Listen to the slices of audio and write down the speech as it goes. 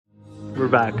We're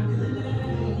back.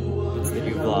 It's the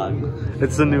new vlog.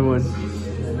 It's the new one.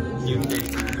 New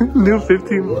 15. New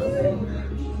 15.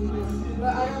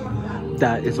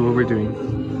 That is what we're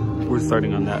doing. We're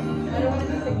starting on that.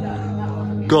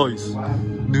 Guys,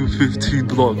 new 15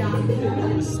 vlog.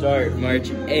 Start March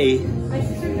 8th.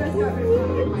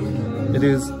 It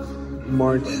is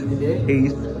March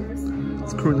 8th.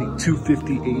 It's currently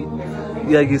 2:58.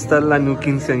 Y aquí está la new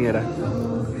quinceañera.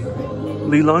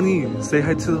 Leilani, say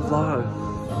hi to the vlog.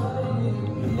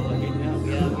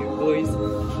 Boys.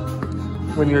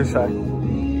 When you're shy.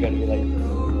 You gotta be like.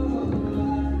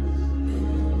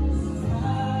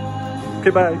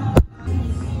 Okay, bye.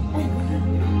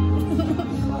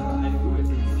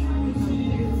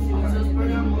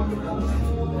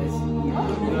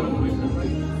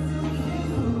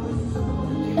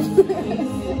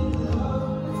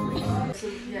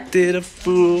 Did a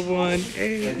full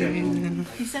 180.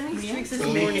 He sent me streaks this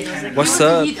morning. I was like, What's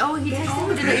up? He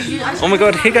texted me. Oh my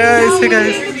god, hey guys, hey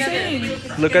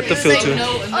guys. Look at the filter.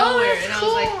 Nowhere. And I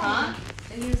was like, huh?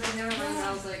 And he was like, never mind. And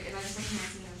I was like, and I just like,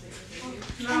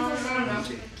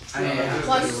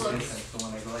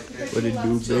 What it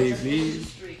do, baby?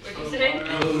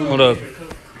 Hold up.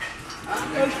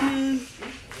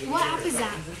 what app is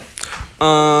that?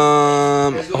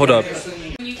 Hold up.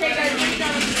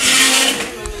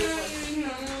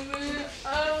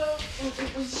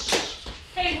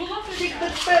 Hey, hold on for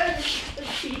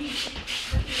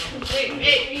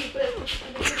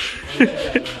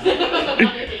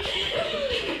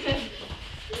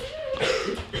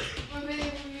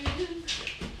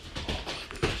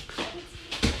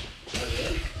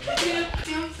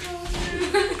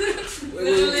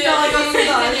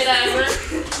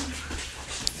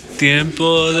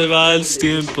Tiempo de vals,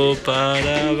 tiempo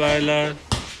para bailar.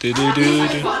 Do do do do.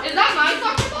 Is that my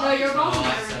soccer ball? No, your ball. Oh, I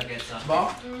suck at soccer.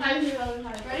 Ball? Ready?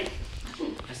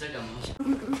 I suck at most.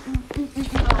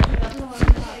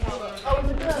 Oh, is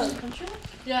it the country?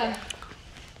 Yeah.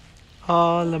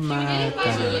 All of my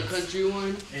time. Country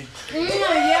one.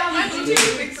 Yeah, I do too.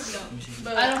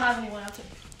 But I don't have anyone else.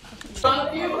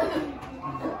 Fuck you.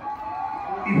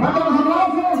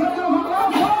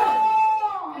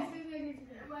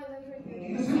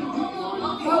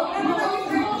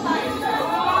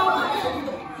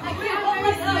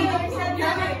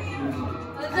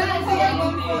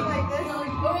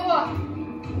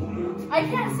 I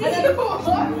can't see you.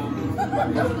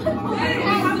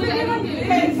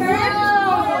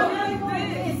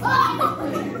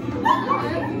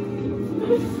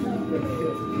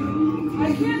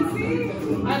 I can't see.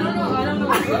 I don't know.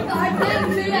 I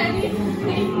can't see anything.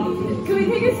 Can we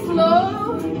take it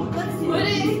slow? Let's put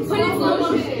it slow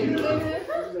motion.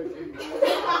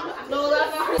 No,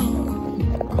 that's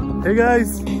not. Hey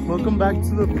guys, welcome back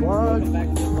to the vlog.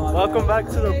 Welcome back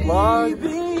to the vlog.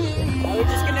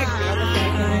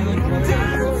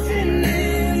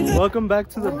 Welcome back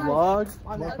to the vlog.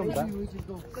 Welcome back.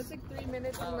 That's like 3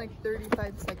 minutes and like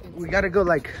 35 seconds. We gotta go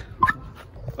like.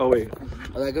 Oh wait.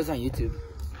 Oh, that goes on YouTube.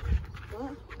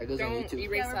 That goes on Don't YouTube.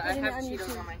 erase that. I have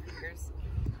Cheetos on my fingers.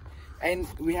 And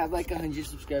we have like 100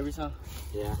 subscribers, huh?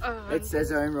 Yeah. It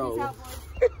says our enroll.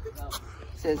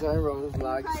 Says our enroll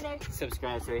vlogs.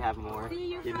 Subscribe so we have more.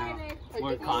 You know,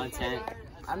 more content.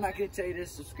 I'm not gonna tell you to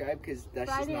subscribe because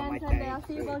that's just not my thing.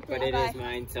 But it is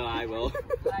mine, so I will.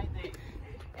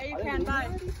 Hey, you can't buy.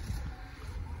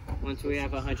 Once we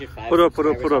have 105 Put up.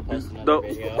 subscribers, I'll post another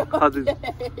video. How did...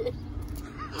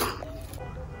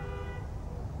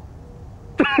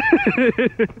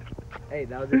 Hey,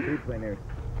 that was a 3-pointer.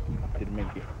 Didn't make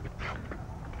it.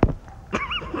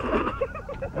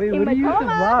 Wait, what do you use to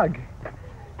vlog?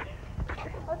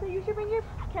 Also, you should bring your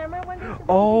camera one day.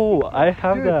 Oh, I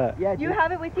have that. Yeah, You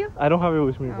have it with you? I don't have it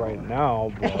with me right now,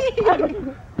 but...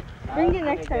 Bring it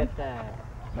next time.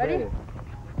 Ready?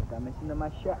 I'm missing my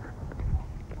shot.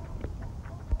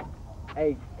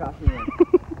 Hey, toss me one.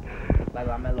 Like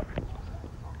Lamelo.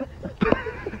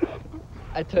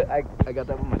 I got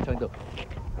that with my tongue though.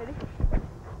 Ready?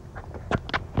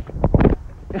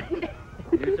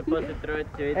 You're supposed to throw it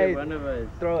to either one of us.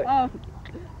 Throw it. Oh.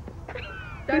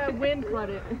 That wind caught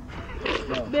it.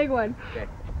 No. Big one. Okay.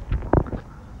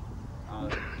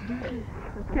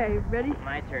 Okay, ready?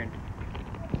 My turn.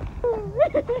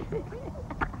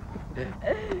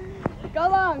 Go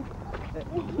long.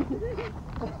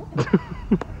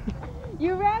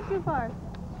 You ran too far.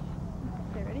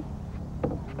 Okay, ready?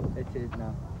 It's his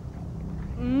now.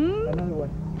 Another one.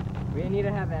 We need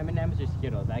to have M&M's or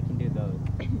Skittles. I can do those.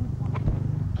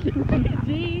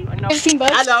 Gee.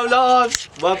 Hello, loves.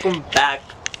 Welcome back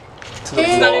to the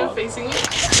It's not even vlog. facing you.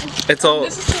 It's all.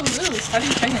 This is so loose. How do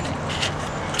you tighten it?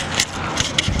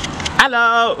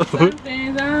 Hello.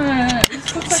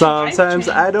 Sometimes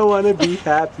I don't want to be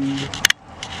happy.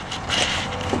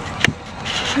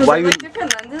 Why you? Like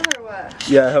different lenses or what?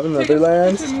 Yeah, I have another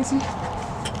lens.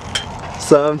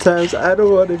 Sometimes I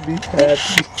don't want to be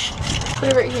happy. Put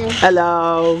it right here.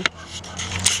 Hello.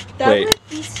 That Wait. would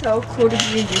be so cool to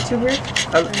be a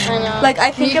YouTuber. I know. Like I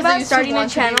think Me, 'cause I about used to starting a want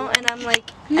to channel and I'm like,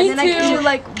 Me and then I can too. do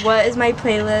like what is my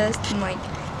playlist and like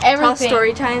tell Everything.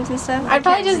 story times and stuff. I'd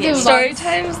probably just do Story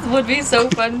times would be so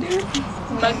fun, dude.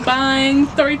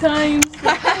 mukbang, story times.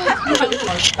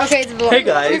 Okay, it's vlog. Hey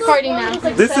guys. It's recording now.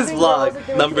 This is vlog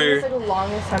number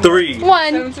 3.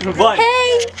 One.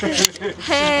 Hey,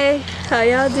 hey, how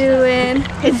y'all doing?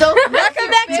 It's so Welcome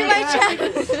back to my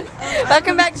channel.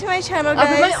 Welcome back to my channel, My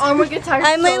guys. arm would get tired.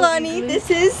 I'm Leilani.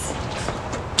 This is,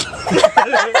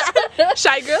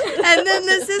 Shy girl. and then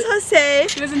this is Jose.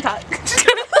 She doesn't talk.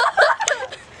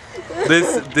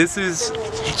 This is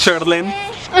Sherlyn.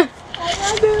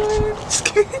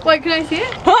 Wait, can I see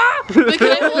it? Wait,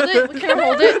 can I hold it? Can I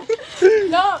hold it?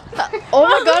 No. Oh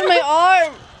my god, my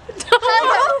arm.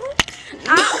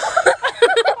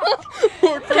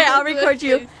 Okay, I'll record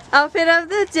you. Outfit of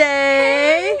the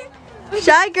day.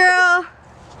 Shy girl.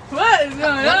 What is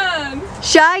going on?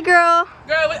 Shy girl.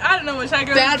 Girl, I don't know what shy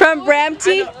girl is. From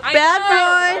Brampton.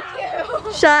 Bad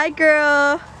boy. Shy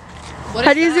girl.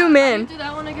 How do you zoom in? Do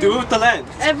that one again. Do it with the lens.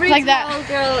 Every like tall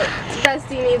girl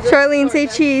bestie needs a Charlene, short say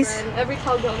best cheese. friend. Every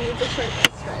tall girl needs a short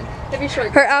best friend. Every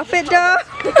short Her outfit though.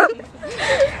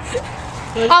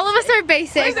 All of us are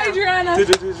basic. Where's Adriana?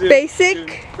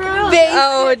 Basic.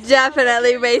 Oh,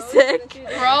 definitely basic.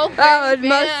 Bro. Oh,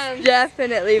 most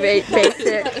definitely basic.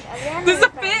 This is a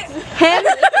fit. Him?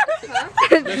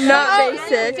 Not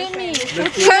basic. Fit me.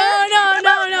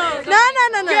 No.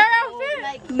 Your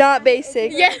outfit? Not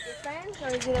basic. Yes.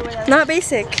 Not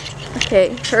basic.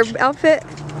 Okay, her outfit.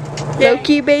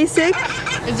 Low-key basic.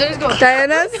 Is theirs going?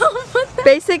 Diana's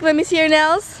basic. Let me see your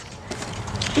nails.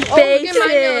 Look at my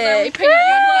nails. Are we Basic. painting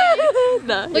one?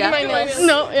 No, Look at my nails.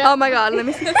 No. Yeah. Oh my god, let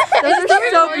me see. Those are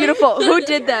so beautiful. Who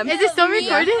did them? Is it still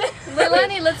recorded?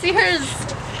 Leilani, let's see hers.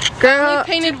 Girl,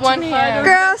 Painted one hair.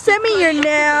 girl, send me your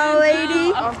nail,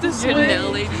 lady. Off the nail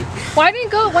lady. Why didn't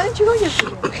you go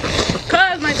yesterday?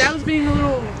 Cause my dad was being a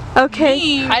little Okay.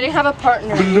 mean. I didn't have a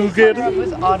partner. Nougat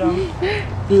With Autumn.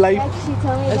 life.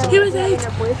 He was like,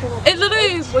 it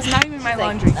literally was not even my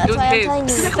laundry. It was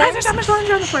his. He's like, why is there so much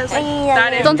laundry on the floor? It's like,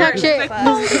 that is Don't talk yours. shit.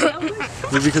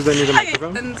 Is it because I need a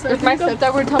microphone? If my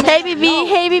stepdad were telling me. Hey, baby.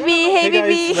 Hey, baby. Hey, Hey guys,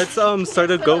 baby. let's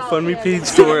start a GoFundMe page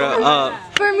for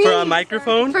a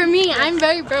microphone. For me, I'm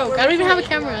very broke. I don't even have a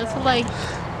camera. So like,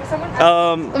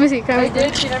 Um, let me see. Can I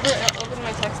did. She never opened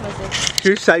my text message.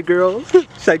 here's Shy Girl.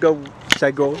 Shy Girl. Can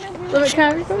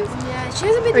I record? Yeah, she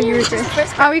hasn't been Or you record?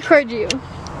 I'll record you.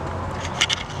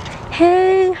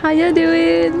 Hey, how you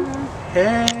doing?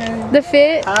 Hey. The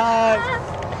fit? Hi.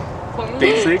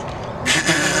 Basic.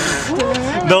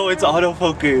 No, it's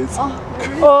autofocus.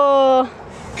 Oh.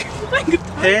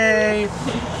 Hey.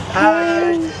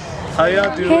 Hi. How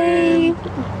y'all doing?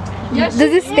 Does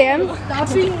it stand?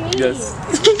 Yes.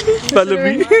 Follow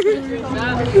me.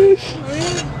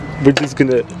 We're just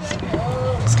gonna.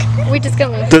 We just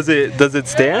gonna. Does it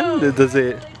stand? Does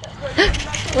it?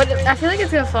 What? I feel like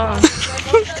it's gonna fall.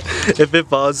 If it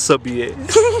falls, so be it.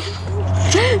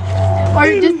 Or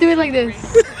you just do it like this.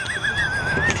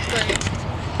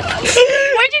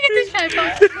 Where'd you get this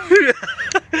tripod?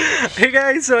 Hey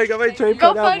guys, so I got my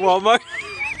tripod at Walmart.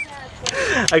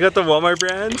 I got the Walmart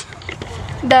brand.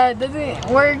 That doesn't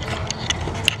work.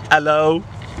 Hello.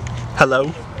 Hello.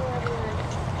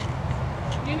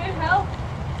 You need help?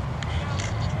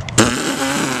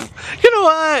 You know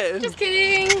what? Just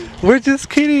kidding. We're just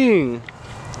kidding.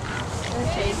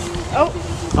 Oh.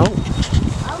 Oh.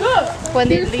 When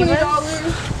they leave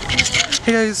us.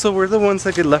 Hey guys, so we're the ones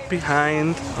that get left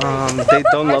behind. They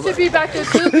don't love us. Be back there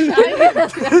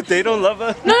too. They don't love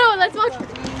us. No, let's walk.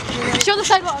 Show the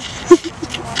sidewalk.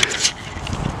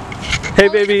 Hey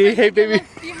baby, hey baby.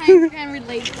 Behind can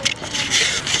relate.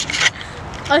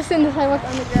 I'll send the sidewalk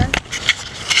on the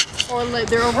grass. Or like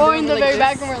they're over there. Or in the very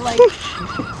back and we're like.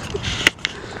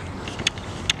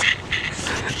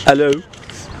 Hello.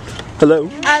 Hello.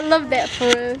 I love that for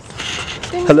us.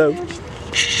 Hello.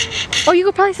 Oh, you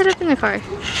could probably set up in the car.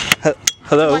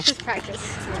 Hello. Watch us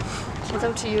practice. It's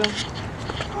up to you.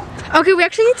 Okay, we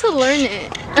actually need to learn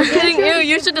it.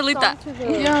 You should delete that.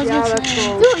 Yeah, that's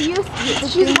cool.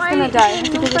 She's gonna die.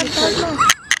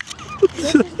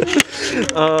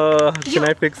 Can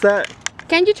I fix that?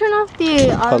 Can't you turn off the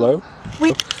Hello.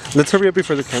 Wait. Let's hurry up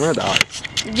before the camera dies.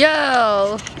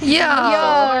 Yo.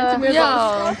 Yeah.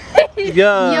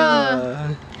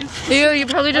 You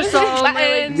probably just saw my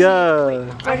legs.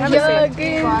 Yeah. I have the same.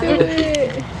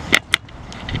 it.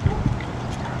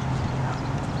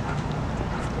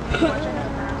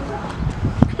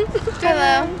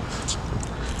 Hello.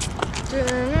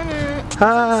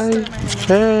 Hi.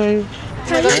 Hey.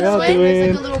 How y'all There's like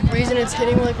doing? a little breeze and it's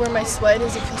hitting like where my sweat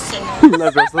is. It feels so nice. La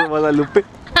Rosa de Guadalupe.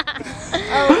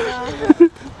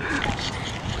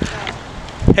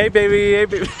 Hey baby, hey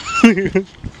baby.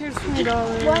 Here's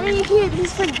 $20. Why are you here? This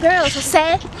is for girls,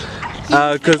 Jose.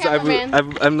 Cause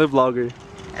I'm the vlogger.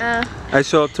 I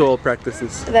show up to all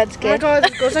practices. That's good. Oh my god,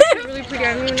 this girl's actually really pretty.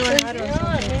 I don't even know how to.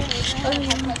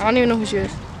 I don't even know who she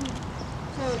is.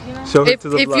 Show her to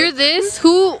the If vlog. you're this,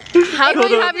 how do I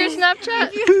have your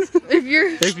Snapchat? If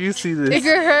you see this. If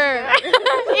you're her.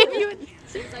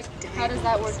 How does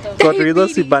that work though?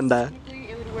 Corridos y banda.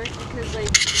 It would work because like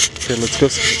Okay, let's go.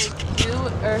 you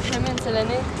or him and Selene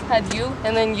had you,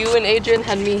 and then you and Adrian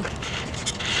had me.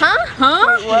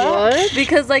 Huh? What?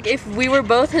 Because like if we were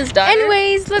both his daughter.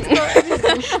 Anyways, let's go.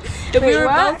 If we were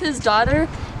both his daughter,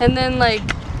 and then like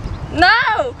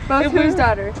no. Both whose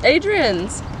daughter?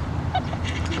 Adrian's.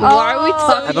 Why are we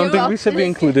talking I don't think we should be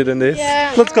included in this.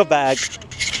 Yeah. Let's go back.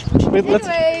 Wait,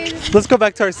 let's go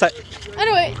back to our site.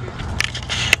 Anyway.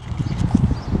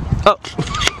 Oh,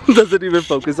 doesn't even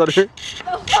focus on her.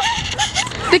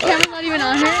 The camera's not even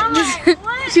on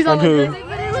her. She's On who?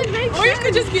 Or you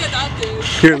could just be adopted.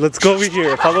 Here, let's go over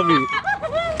here. Follow me.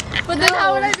 But then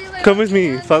how would I be like? Come with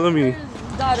me. Follow me.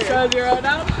 Because you're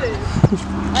adopted.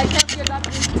 I can't be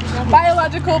adopted.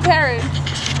 Biological parents.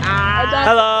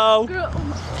 Hello.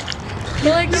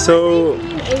 So,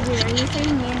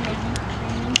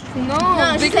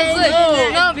 No, because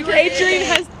no, because Adrian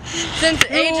has. Since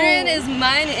Adrian is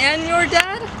mine and your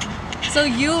dad, so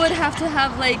you would have to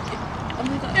have like.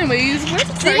 Anyways, where's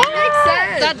the See, that makes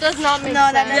sense. That does not make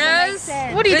sense.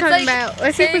 Yes. What are you It's talking like about?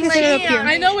 Let's see if we can set it up here.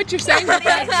 I know what you're saying, but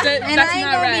that's not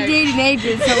right. dating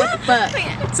Adrian, so what the fuck?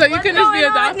 So you can just be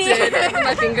adopted.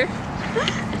 My finger.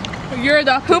 You're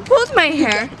adopted. Who pulled my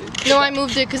hair? No, I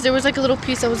moved it because there was like a little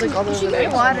piece that was like all over there.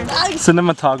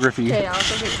 cinematography.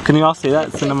 Can you all say that?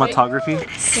 Cinematography?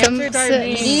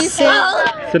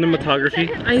 Cinematography?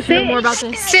 I need to know more about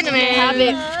this.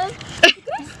 Cinnamon.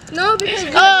 No, because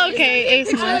Oh, okay.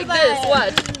 like this.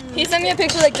 Watch. He sent me a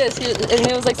picture like this, and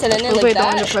he was like Selene like Wait, don't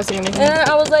end that. up pressing anything. And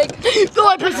I was like, Go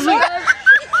on, press it.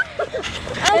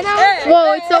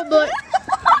 Whoa, it's so blurry.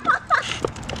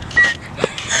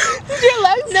 your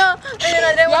legs? No. And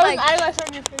then I was like, eyelash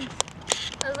on your face.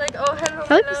 I was like, oh hello.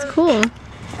 That looks cool. And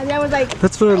then I was like,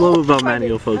 That's what I love about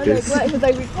manual focus. what? He was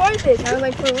like, record this. I was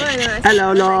like, for what? And I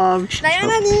Hello, love.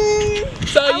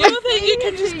 So you think you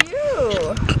can just...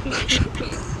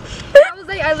 I was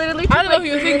like, I literally. I don't know who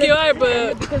you think you are,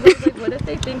 but... Because I was like, what if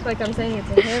they think like I'm saying it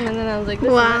to him? And then I was like, this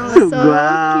Wow, is so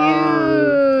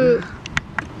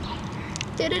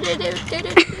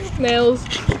cute. Nails.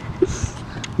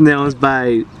 Nails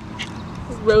by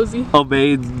Rosie.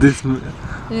 obey this.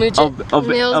 midget.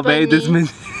 Obey this.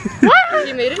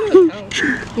 You made it an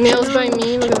account. Nails by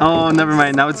me. Look at that. Oh, never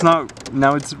mind. Now it's not.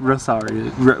 Now it's Rosario.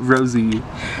 Rosie.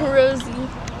 Rosie.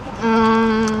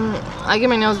 I get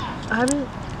my nails. I haven't.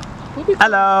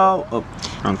 Hello. Oh,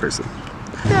 wrong person.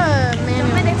 Like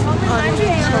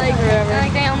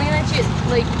they only let you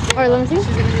like. Alright, let me see. She's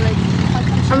gonna be like.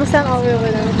 I'm gonna stand all the way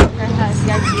over there.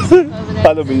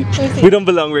 Follow me. We don't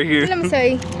belong right here. Let me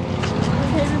see.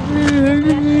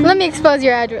 Let me expose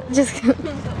your address. Just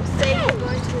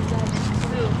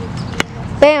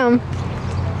bam.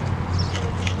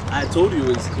 I told you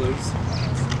it was close.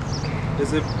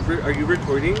 Is it? Are you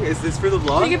recording? Is this for the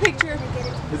vlog? Take a picture.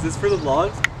 Is this for the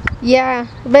vlog? Yeah,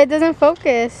 but it doesn't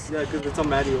focus. Yeah, because it's on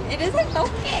manual. It isn't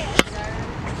focused.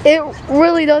 It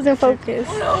really doesn't focus.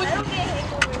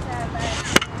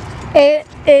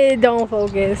 It don't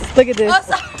focus. Look at this. I'm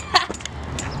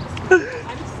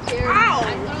scared.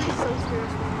 I'm literally so scared.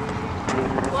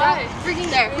 Why? Freaking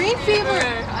there. Green fever.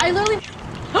 I literally.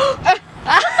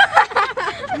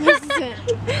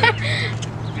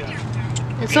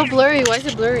 It's so blurry. Why is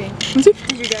it blurry? Did you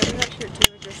guys have that shirt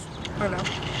too, or just? Or no?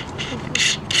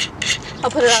 I'll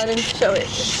put it on and show it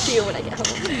to you when I get home.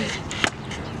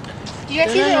 Do you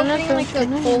guys see the opening like the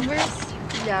Culver's?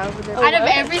 Yeah, over there. Out of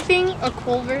everything, a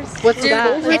Culver's. What's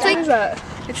that? It's like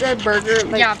It's a burger.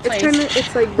 Like, Yeah, it's place. kind of.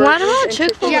 It's like. Why burgers not and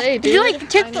Chick-fil-A? chicken. Did you like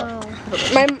Chick-fil-A?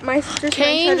 My sister's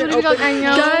Canes? friends What had do it you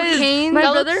got? I know. Guys, Canes. my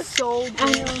That brother- looks so good.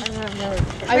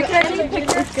 I can take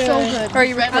pictures. So good. Are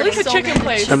you ready? At least a chicken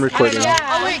place. I'm recording. Yeah.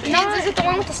 Oh wait, Canes, is it the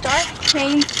one with the star?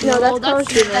 Canes. No, that's Carl's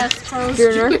Jr. That's Carl's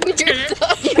Junior.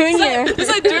 It's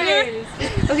like junior.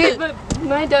 Okay, But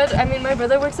my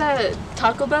brother works at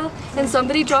Taco Bell, and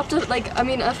somebody dropped a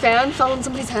fan fell on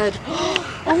somebody's head.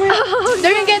 Oh my god.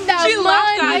 They're gonna get that She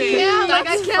laughed at it. Yeah, like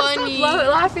I can't stop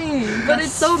laughing. But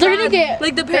it's so bad. They're gonna get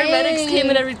like the paramedics came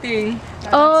and everything.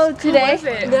 Oh, today?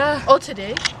 Yeah. Oh,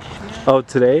 today? Oh,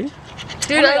 today?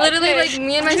 Dude, I literally, like,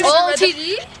 me and my sister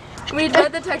we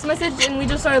read the text message and we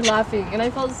just started laughing. And I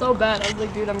felt so bad. I was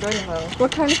like, dude, I'm going to hell.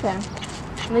 What kind of fan?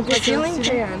 Like a ceiling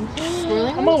fan.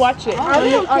 I'm gonna watch it. Are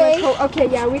we okay? Okay,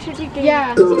 yeah, we should keep getting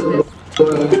yeah. this. Oh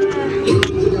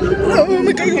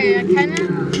my god. Okay, I kind of...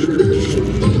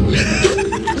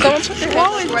 Someone put their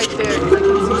head right there.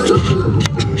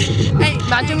 Hey,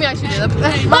 imagine me actually do that.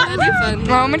 That'd be fun.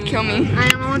 Mom would kill me.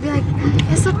 Mom would be like,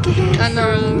 it's okay. I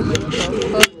know.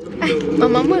 My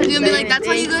mom would be like, that's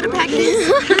why you go to practice.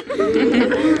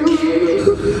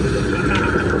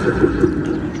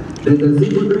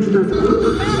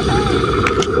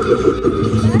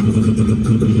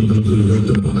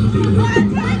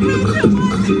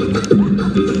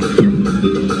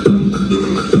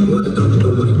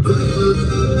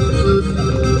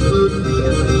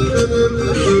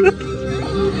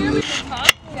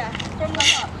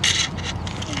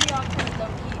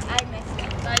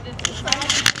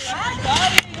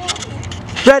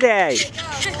 Ready!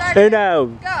 Uno!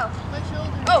 Go!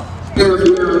 Oh!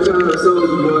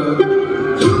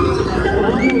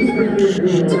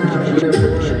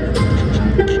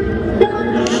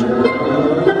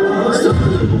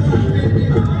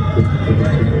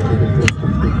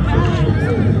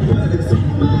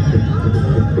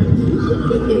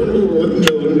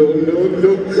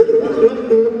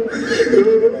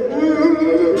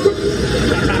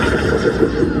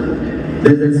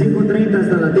 Desde el 5:30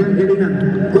 hasta la tía Angelina,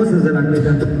 cosas de la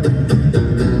clica.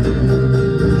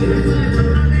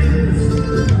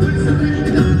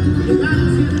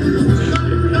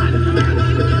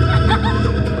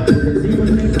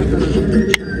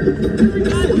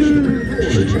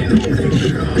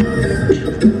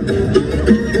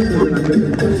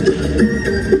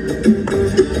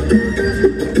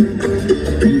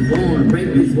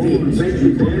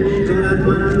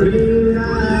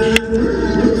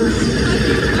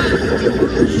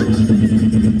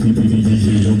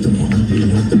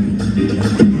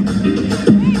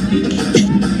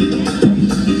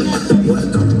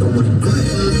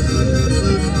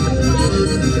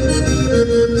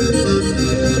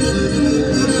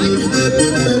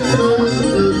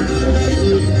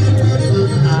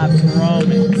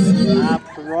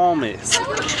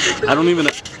 I don't even,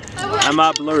 I'm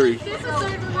not blurry.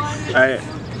 Alright,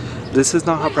 this is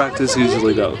not how practice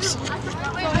usually goes.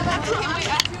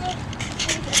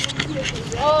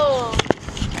 Oh.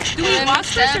 Do we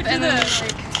watch this or do the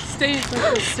stay like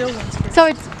the still ones first? So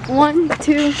it's 1,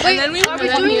 2. Wait, and then we are we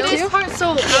doing this part?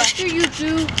 So after you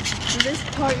do this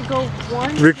part, you go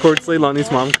 1. Records Leilani's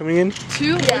mom coming in?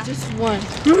 2 or just 1?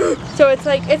 So it's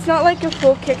like, it's not like a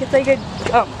full kick, it's like a,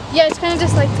 yeah, it's kind of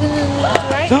just like,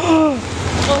 right?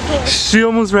 She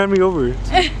almost ran me over.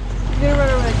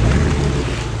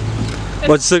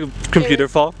 Watch the computer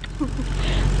fall.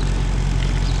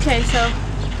 Okay, so.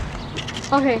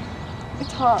 Okay.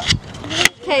 It's hot.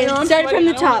 Okay, start from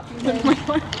the top.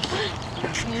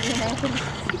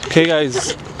 Okay,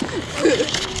 guys.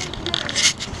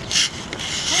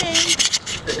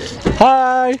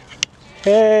 Hi.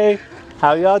 Hey.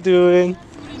 How y'all doing?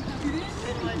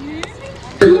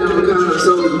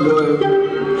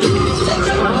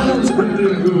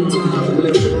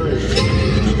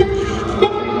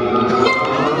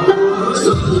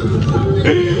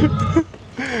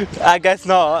 I guess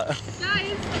not. Guys,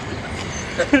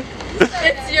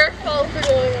 it's your fault for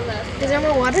going on that. Is there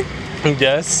more water?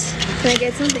 Yes. Can I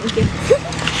get some? Thank you.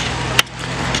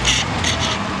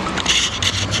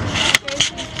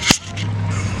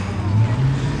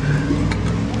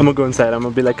 I'm gonna go inside. I'm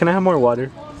gonna be like, can I have more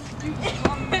water?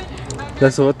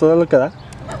 ¿Le subo todo lo que da?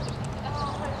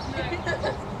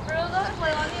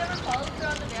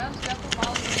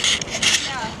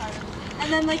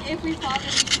 And then like if we fall, then we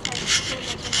just like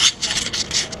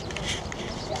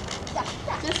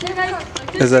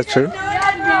Is that true?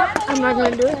 I'm not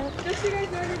gonna do it. Just so you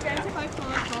guys know in advance if I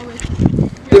fall with.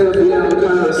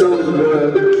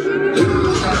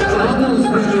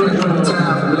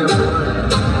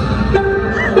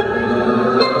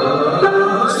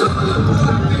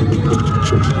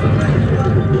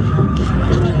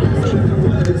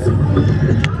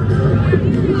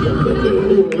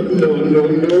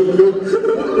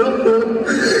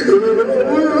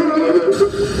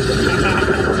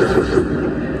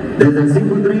 Desde el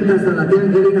 5:30 hasta la tía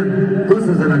Angelina,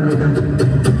 cosas de la clica.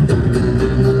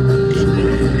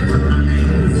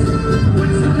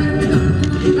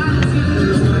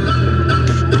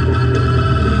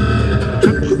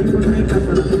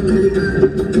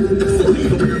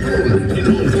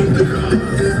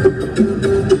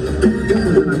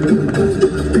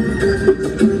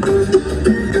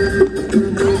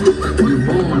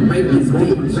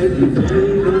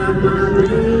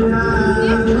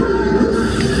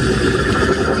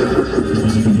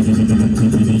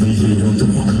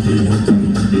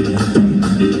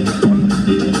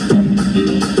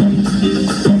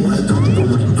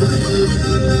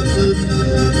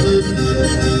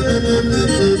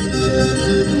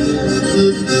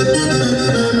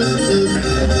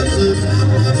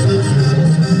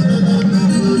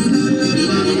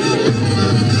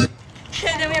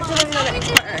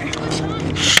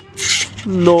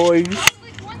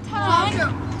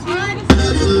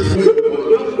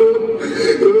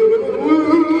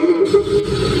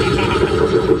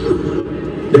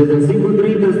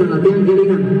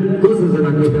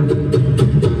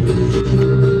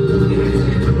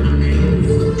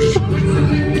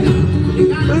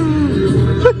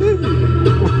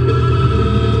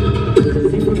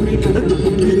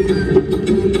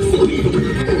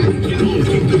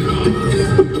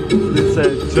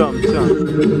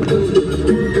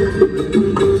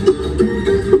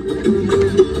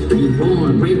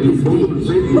 Then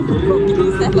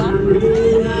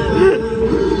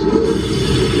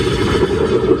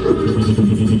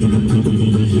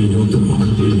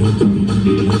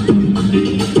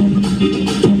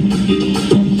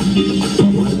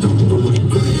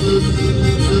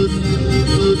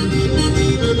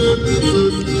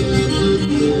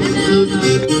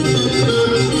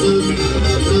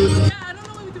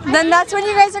that's when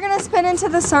you guys are gonna spin into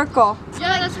the circle.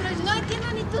 Yeah, that's what I just...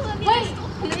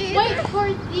 Wait, for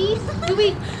these, do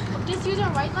we just use our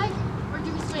right leg? Or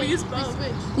do we switch? We use both.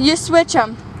 You switch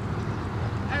them.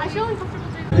 I feel uncomfortable.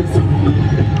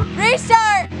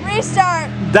 Restart!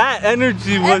 That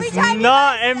energy was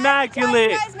not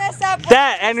immaculate.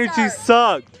 That energy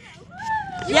sucked.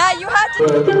 Yeah, you have to.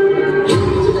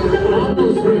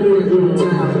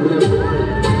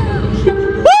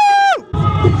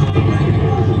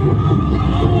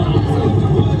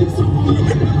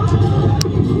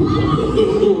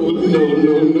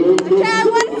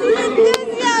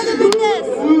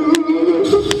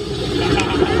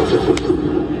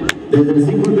 Desde el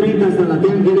 5:30 hasta la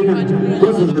tienda que digan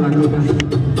cosas de la coca.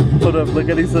 Hold up, look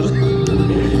at these.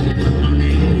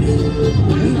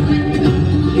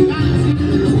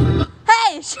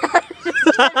 Hey!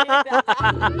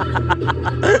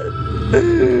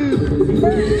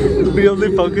 We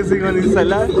only focusing on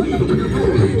Isala.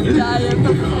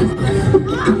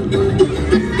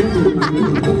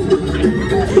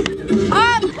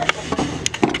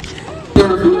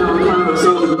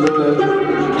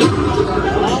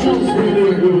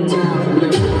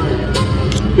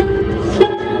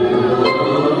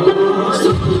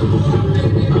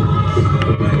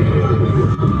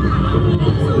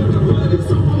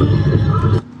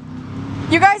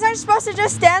 You guys aren't supposed to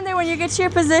just stand there when you get to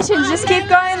your positions. Just keep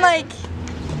going like,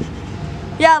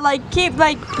 yeah, like keep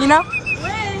like, you know?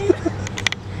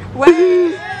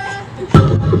 Wait.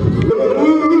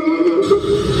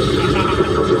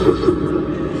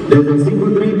 Desde el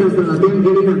 5:30 hasta la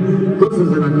tienda que digan cosas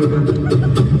de la coca.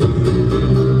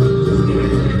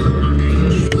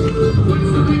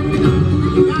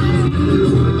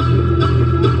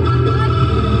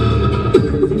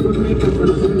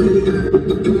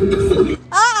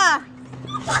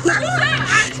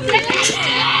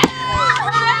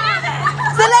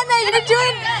 Selena, you're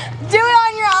do it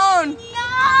on your own. No!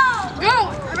 Go!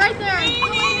 Right there.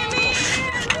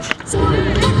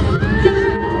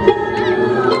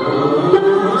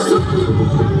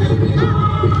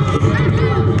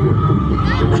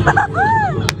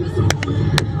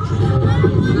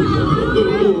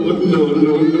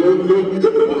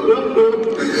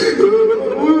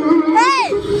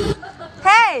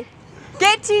 Hey!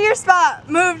 Get to your spot.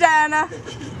 Move, Diana.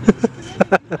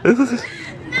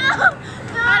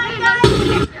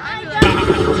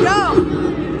 Go!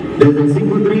 Desde el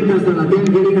 5:30 hasta la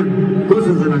tienda que digan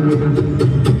cosas de la coca.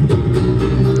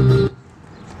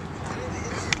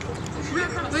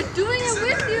 We're doing it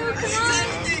with you. Come on.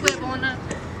 Wait, Mona.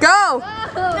 Go!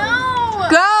 No!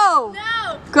 Go!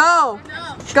 No! Go!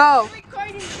 Go!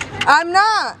 I'm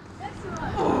not!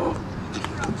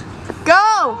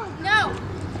 Go! No!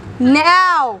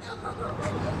 Now!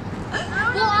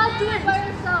 We'll all do it by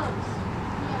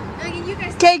ourselves. You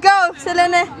guys. Okay, go,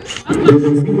 Selena. Desde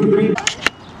el 5:30.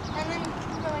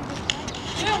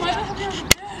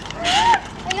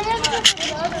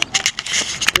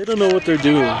 They don't know what they're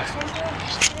doing.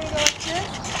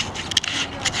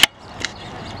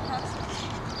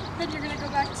 Then you're gonna go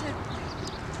back to.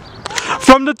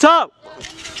 From the top!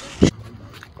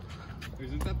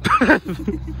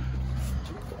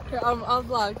 I'll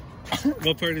vlog.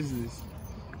 What part is this?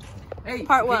 Hey,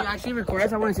 Part what? can you actually record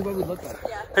us? I want to see what we look like.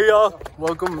 Hey y'all,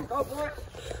 welcome.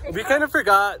 We kind of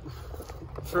forgot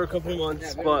for a couple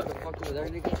months, but...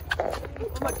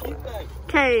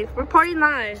 Okay, we're partying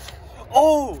live.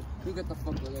 Oh! You get the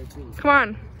fuck with there too. Come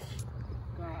on.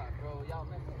 God, bro, y'all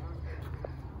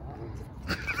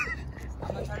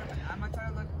I'm not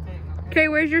trying to look big, okay? Okay,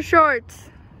 where's your shorts?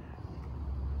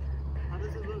 How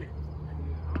does it look?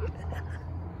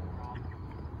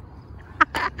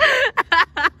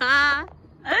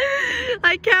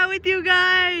 I can't with you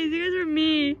guys. You guys are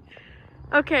me.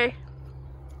 Okay.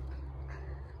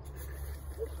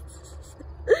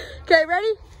 Okay,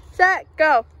 ready, set,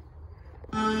 go.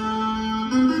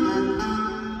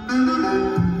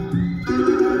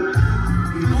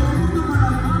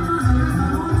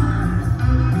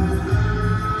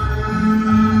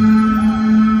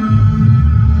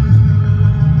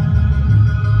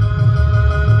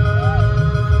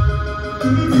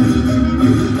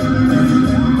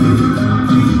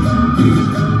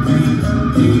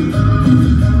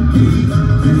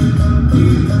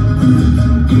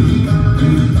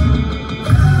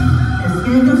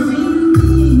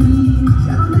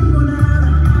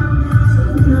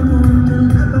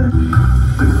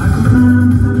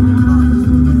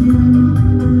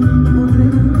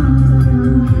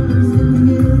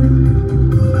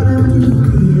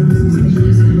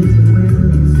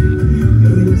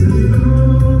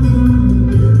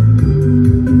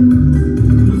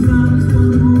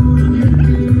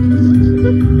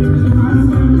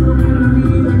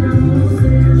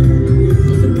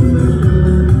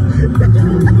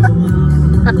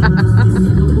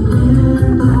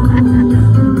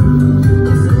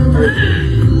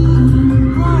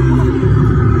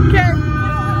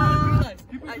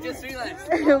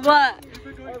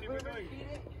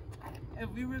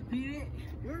 repeat it?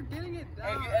 You're getting it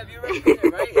down. Have you repeated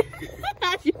it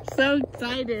right? You're so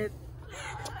excited.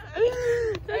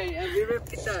 Hey, have you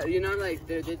repeated that? You know, like,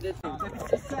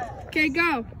 Okay,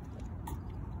 go.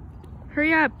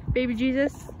 Hurry up, baby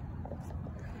Jesus.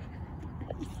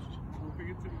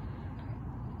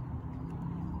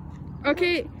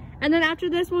 Okay, and then after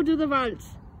this we'll do the waltz.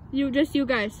 You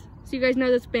guys. So you guys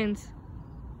know the spins.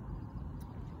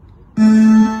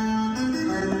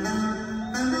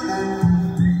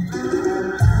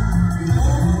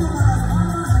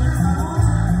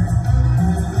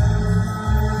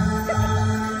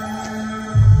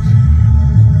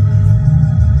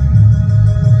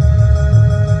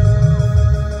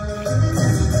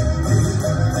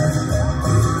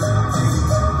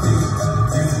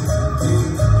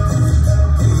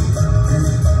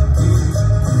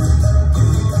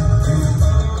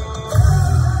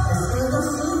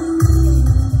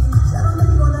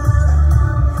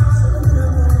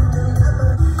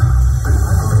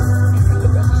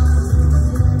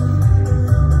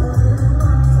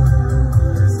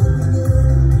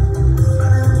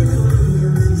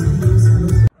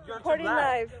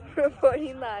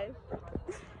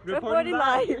 Reporting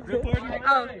live.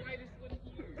 Oh.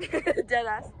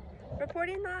 Deadass.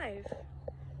 Reporting live.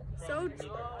 So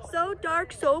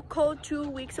dark, so cold, 2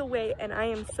 weeks away, and I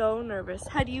am so nervous.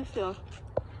 How do you feel?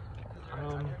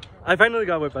 I finally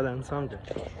got wet by then, so I'm good.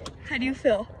 How do you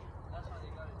feel?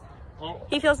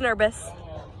 He feels nervous.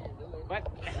 What?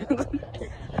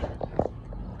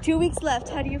 2 weeks left.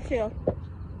 How do you feel?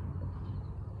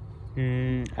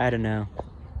 I don't know.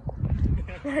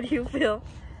 How do you feel?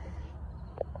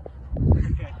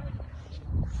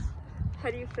 How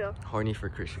do you feel? Horny for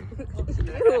Christian.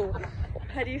 Ew.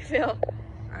 How do you feel?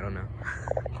 I don't know.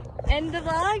 End the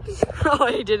vlog? Oh,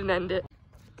 he didn't end it.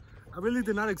 I really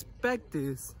did not expect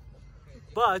this,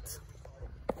 but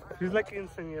he's like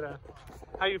quinceañera.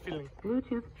 How are you feeling?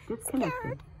 Bluetooth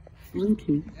disconnected.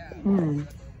 Bluetooth on.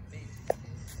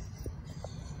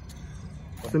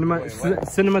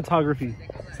 Cinematography.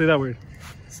 Say that word.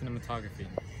 Cinematography.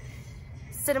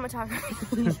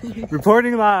 Cinematography.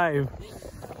 Reporting live.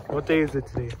 What day is it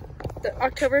today?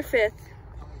 October 5th.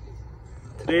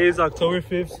 Today is October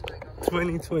 5th,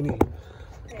 2020.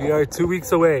 We are 2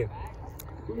 weeks away.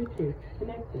 Bluetooth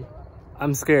connected.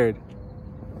 I'm scared.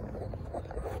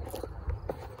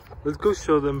 Let's go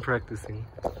show them practicing.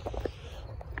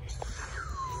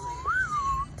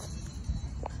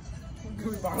 Can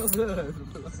we borrow the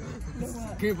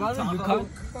Yukon?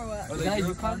 Is that a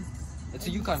Yukon? It's a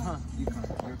Yukon, huh? Yukon.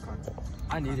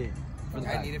 I need it.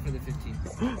 I need it for the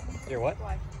 15th. You're what?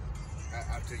 Why?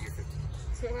 After you're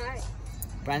 15. Right.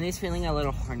 Brandy's feeling a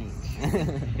little horny.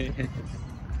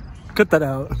 Cut that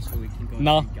out.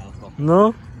 No.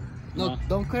 No? No,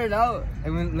 don't cut it out.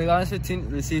 And when Leon's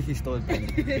 15, let's see if he stole it,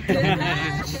 Brandy.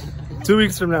 2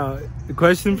 weeks from now, the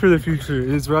question for the future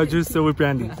is Roger still with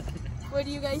Brandy? What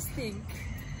do you guys think?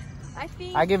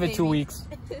 I give it 2 weeks.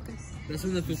 That's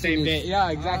when the 15 same day. Yeah,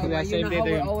 exactly. That same day.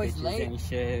 We're always late.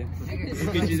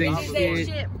 Bitches ain't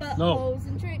shit. No.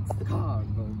 And tricks.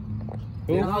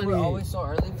 You know how we're always so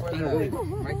early for the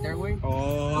right there way?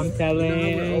 Oh, I'm telling.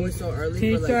 You know how we're always so early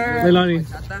Teacher. for like Leilani.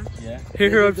 Yeah.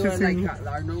 Hit her up, she's single. Like,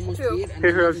 our normal speed, and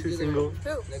Hit her up, she's single.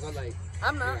 They go like.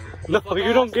 I'm not. No,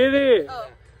 you don't get it. Oh.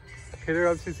 Hit her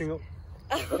up, she's single.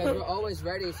 Because we're always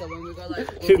ready, so when we go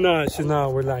like. She's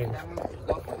not, we're lying.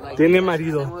 Like, Tiene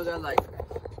marido. we'll go like.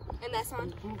 And that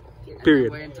song?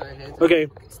 Period. Okay,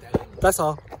 that's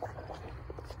all.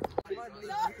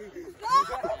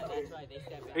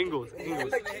 Ingles. Wait, turn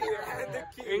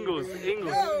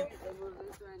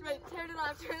it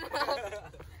off.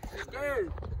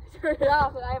 Turn it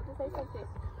off, I have to say something.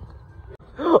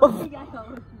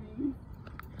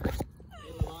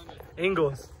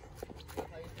 Ingles.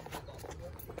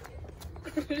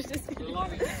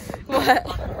 What?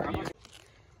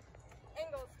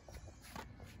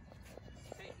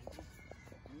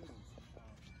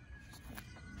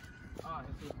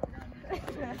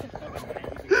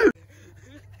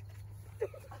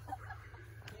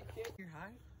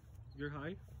 You're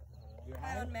high?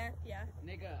 High on meth, yeah.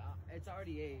 Nigga, it's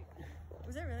already 8.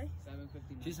 Was it really?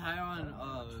 7:59. She's high on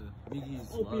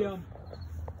Miggy's opium.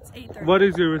 It's 8:30. What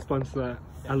is your response to that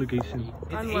allegation?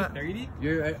 It's On what? 8:30?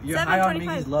 You're high on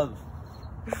Miggy's love.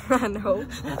 No.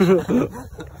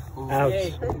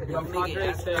 Ouch.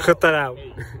 Cut that out.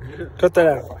 Cut that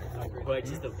out. But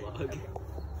just a vlog.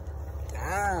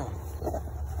 Damn.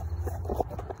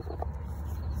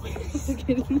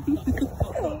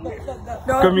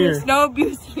 Come here. No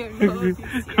abuse here. No abuse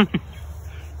here.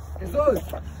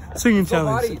 Singing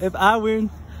challenge. If I win,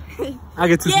 I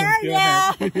get to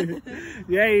yeah.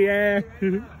 Yeah.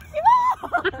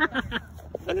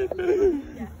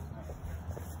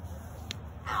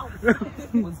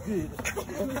 What's good?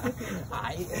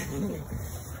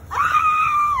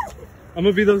 I'm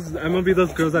gonna be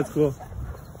those girls at school.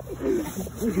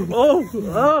 Oh!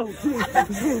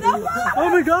 Oh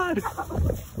my god!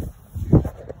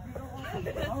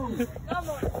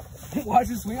 Watch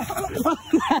this swing.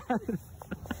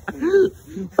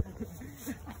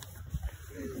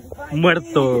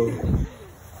 Muerto.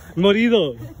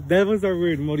 Morido. That was our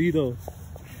word, morido.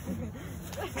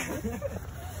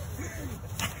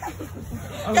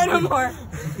 Got no more.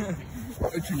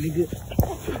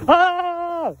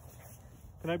 Ah!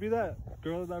 Can I be that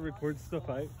girl that records the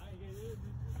fight?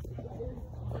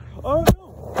 Oh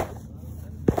no!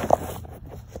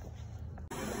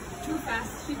 Too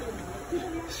fast.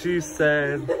 She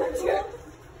said. Oh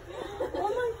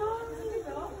my god.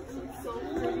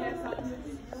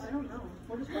 I don't know.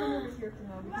 We're just going over here for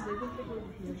now because they think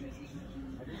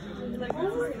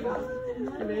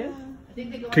over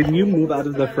here. Can you move out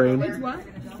of the frame? What?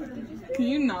 Can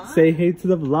you not? Say hey to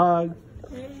the vlog.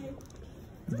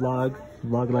 Vlog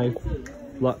life.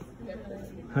 Vlog.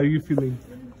 How are you feeling?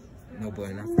 No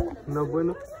bueno. No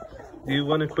bueno? Do you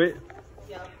want to quit?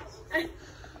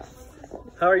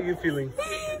 How are you feeling?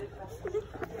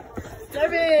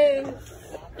 Nervous.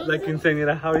 La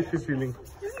quinceañera, how is she feeling?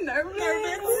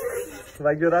 Nervous.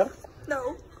 ¿Va a llorar?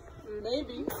 No.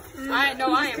 Maybe. I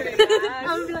know I am.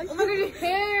 I'm like, oh my god, your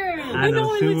hair. I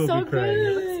know, she will be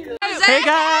crying. Hey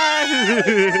guys!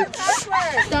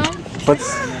 What's...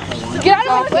 Get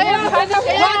out of the way!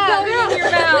 What going in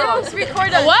your mouth?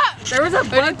 Record us. What? There was a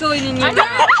bug going in your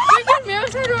mouth.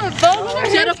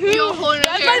 Shut up, you're holding it.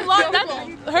 That's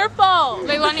her fault.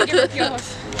 Leilani, give her piojos.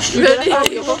 Really?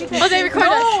 Jose, record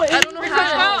us. I don't know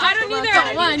how. I don't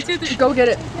either. 1, 2, 3. Go get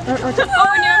it.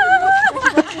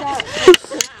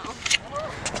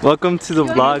 Welcome to the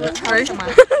vlog.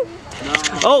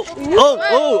 Oh!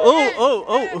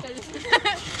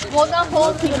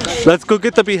 Let's go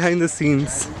get the behind the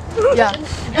scenes. Yeah.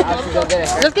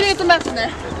 Let's get the mess in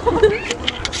there.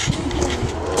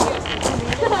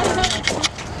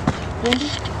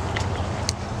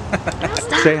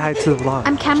 Say hi to the vlog.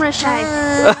 I'm camera shy.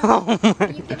 Oh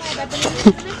my.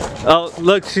 Oh,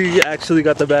 look, she actually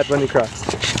got the Bad Bunny cross.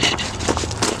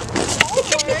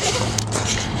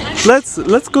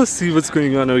 Let's go see what's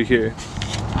going on over here.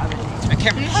 I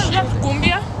can't.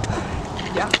 Cumbia?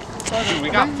 Yeah. We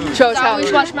got food. Show us how.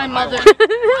 Always watch my mother.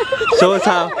 Show us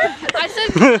how. I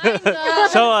said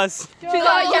Show us. She's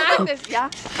like, yeah.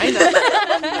 I know.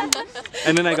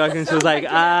 And then I got here and she was like,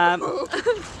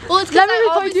 Well, it's because I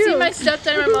always see my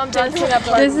stepdad and my mom dancing at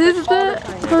parties. This is the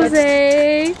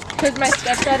Jose. Because my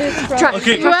stepdad is from...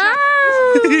 okay. Wow.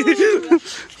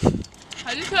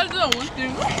 I just had to do one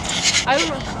thing. I don't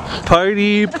know.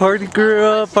 Party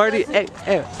girl, party. Hey.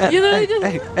 You literally just...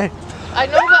 Hey. I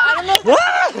know, but I don't know.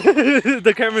 What?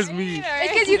 The camera's me.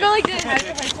 It's because you go like this.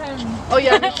 Oh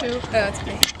yeah, me too. That's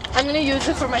great. I'm gonna use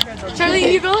it for my friends.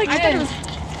 Charlie, you go like this.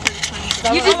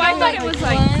 I thought it was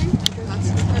like...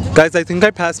 Guys, I think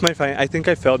I passed my final. I think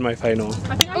I failed my final.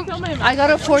 I think I failed my I got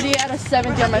a 40 out of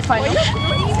 70 on my final.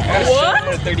 What?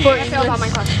 I failed on my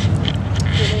class.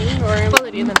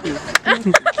 Quality then.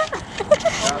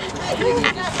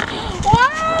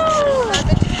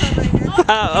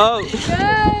 Oh.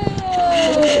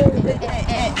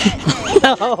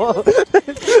 No.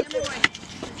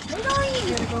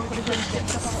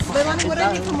 Leilani, what do I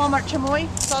need from Walmart? Chamoy?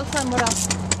 Salsa and what else?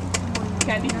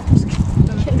 Candy.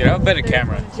 Dude, I have a better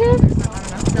camera.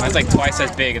 Mine's like twice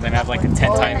as big and then I have like a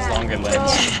 10 times longer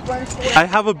lens. I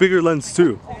have a bigger lens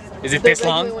too. Is it this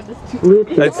long?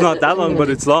 It's not that long, but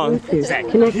it's long. POV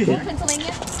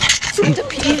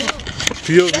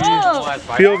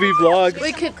vlog.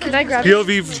 Wait, can I grab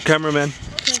POV cameraman.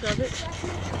 Can I grab it?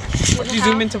 Why did you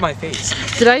zoom into my face?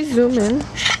 Did I zoom in?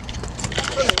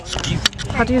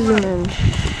 How do you zoom in?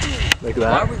 Like Why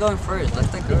are that. we going first? Let's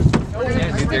take girls.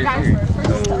 Yeah, dude, they're here.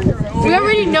 We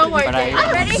already know our But day.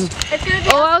 I'm ready. It's gonna be.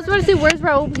 Oh, I was about to say, where's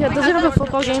Raul? He doesn't have a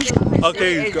football game.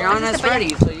 Okay, Hey, go. Joanna's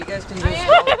ready, so you guys can just...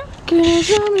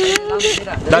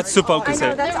 That's Supokase.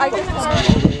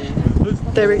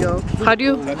 There we go. How do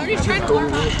you?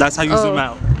 That's how you zoom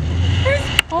out.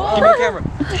 Give me a camera.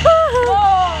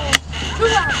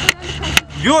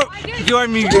 You're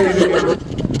me. Can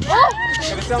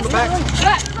I sit on the back?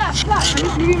 Yeah,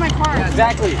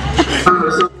 exactly.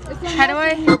 How do I?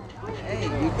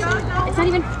 It's not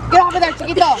even. Get off of there,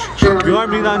 chiquito. You are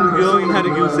me not knowing how to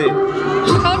use it.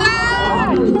 Hold on.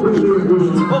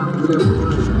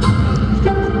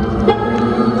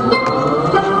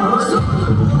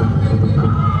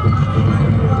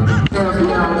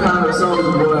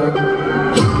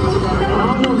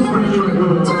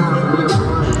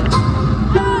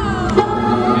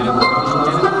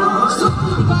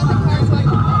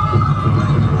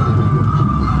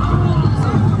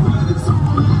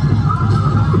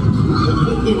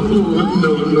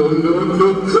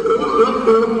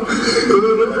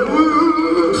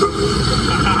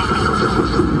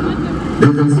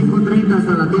 Desde el 5:30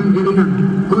 hasta la tienda que digan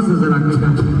cosas de la coca.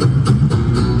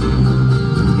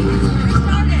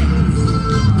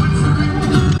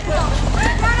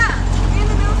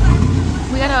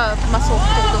 We got a muscle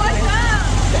hold over here.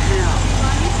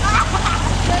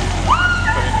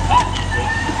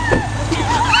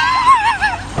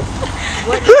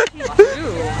 What did she do?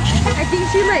 I think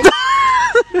she might.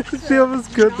 She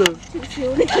almost good though.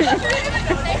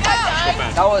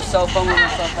 That was so fun, we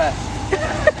went so fast.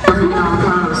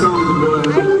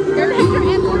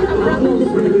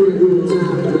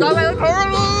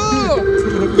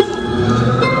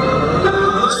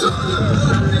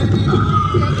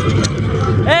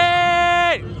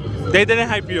 Hey! They didn't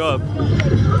hype you up.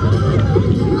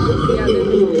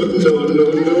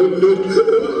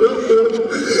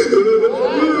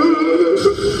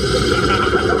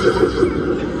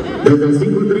 Desde el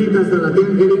 5:30 hasta la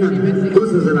tienda que digan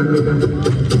cosas de la coca.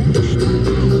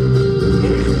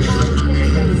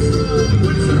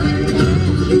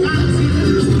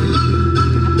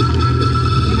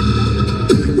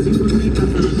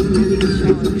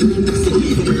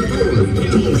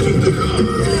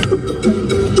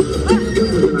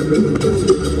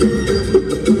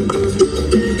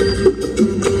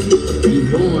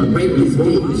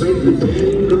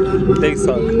 They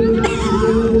suck.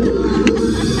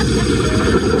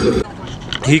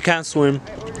 He can't swim.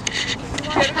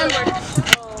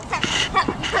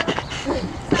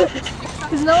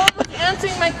 Because no one was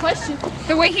answering my question.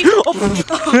 The way he.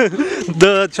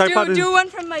 The tripod is. Do one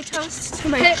from my toast to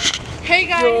my. Hey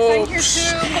guys, I'm here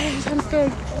too.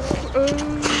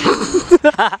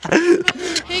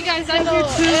 Hey guys, I'm here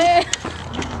too.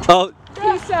 Oh,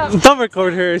 don't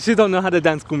record her. She don't know how to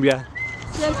dance cumbia.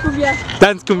 Dance cumbia.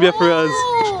 Dance cumbia for us.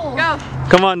 Go.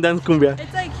 Come on, dance cumbia.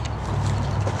 It's like.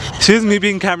 She's me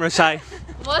being camera shy.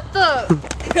 What the?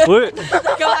 What?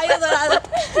 Caballo dorado.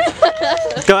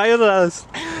 Caballo dorados.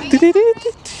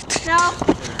 No.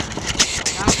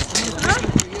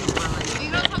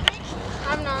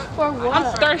 I'm not. For what?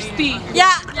 I'm thirsty.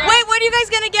 Yeah. Wait, what are you guys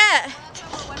gonna get?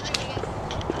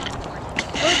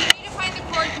 We need to find the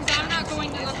cord because I'm not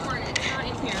going to look for it. It's not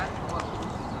in here.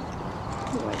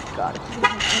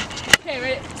 Okay,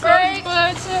 ready?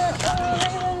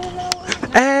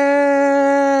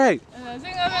 Hey!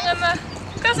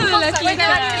 Casa de la Quinta.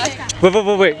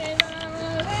 Wait.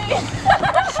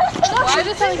 Why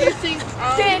does sound like you sing?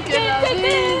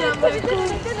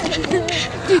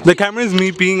 The camera is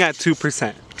me being at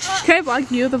 2%. Can I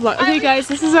vlog you? The vlog. Okay, guys,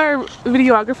 this is our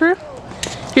videographer.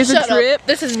 Here's a drip.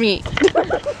 This is me.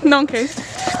 No one cares.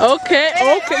 Okay.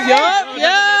 Yup.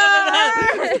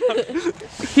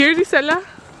 Here's Isela.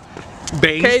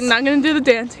 Bass. Okay, not gonna do the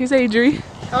dance. Here's Adri.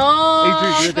 Oh,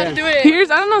 Adri, do you gotta that. do it. Here's,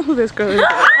 I don't know who this girl is. I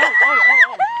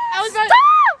was about to.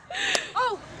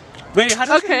 Wait, how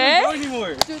does Okay. it go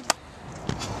anymore?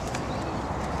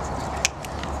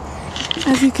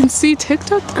 As you can see,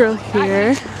 TikTok girl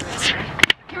here.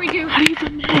 Can we do?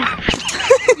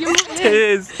 It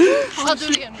is. I'll do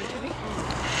it again.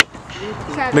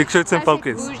 Make sure it's in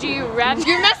focus. Bougie rat.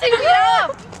 You're messing me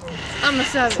up. I'm a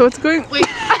savage. So what's going? Wait.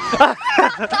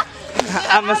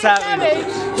 I'm a savage.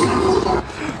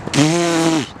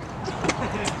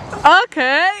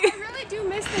 Okay. I really do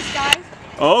miss this, guys.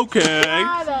 Okay.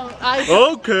 I don't.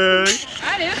 Okay.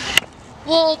 I do.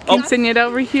 Well, Quinceañera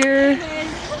over here.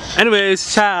 Anyways,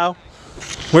 ciao.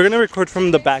 We're gonna record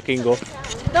from the back angle.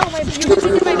 No, my you can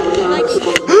see my like.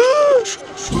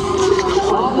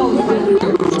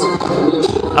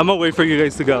 I'm gonna wait for you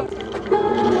guys to go.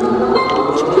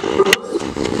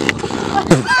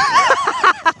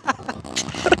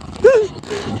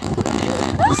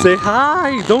 Say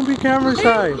hi. Don't be camera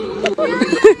shy.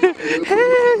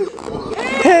 Hey.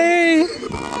 Hey.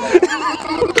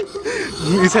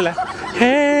 Dísela.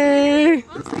 Hey.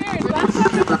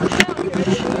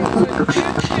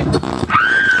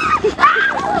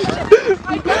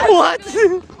 What?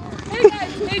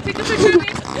 Hey, take a picture of me.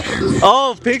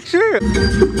 Oh, picture?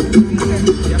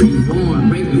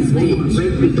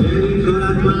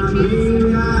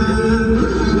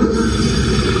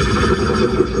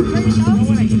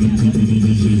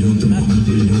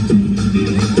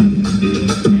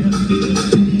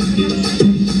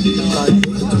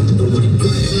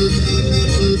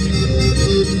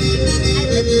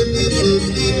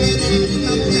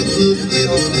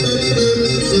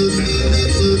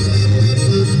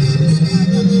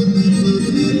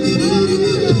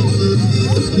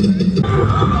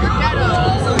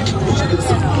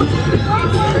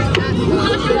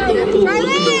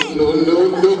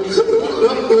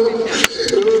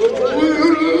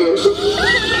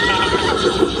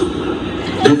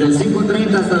 Desde el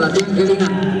 5:30 hasta la tía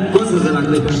Angelina, cosas de la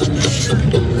clica.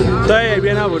 Estoy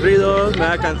bien aburrido, me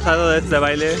ha cansado de este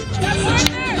baile.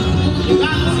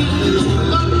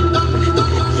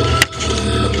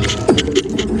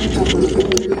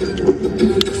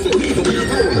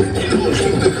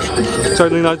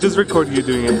 Charlie, I'll just record you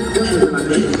doing it.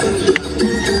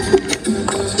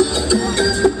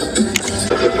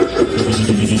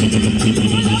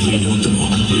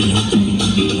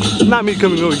 Not me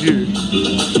coming over here.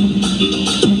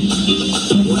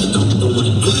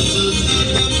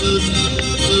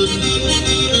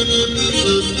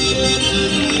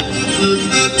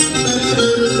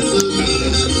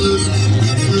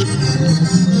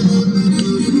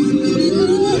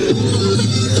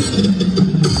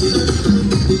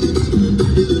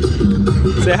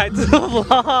 Say hi to the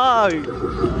vlog.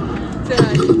 Say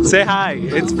hi. Say hi.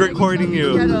 It's recording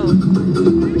you. Ghetto.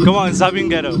 Come on, stop being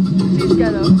ghetto. She's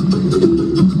ghetto.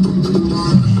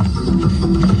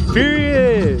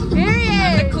 Period.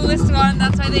 I'm the coolest one.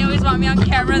 That's why they always want me on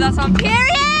camera. That's on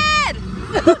period.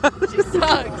 She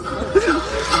sucks.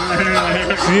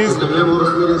 She's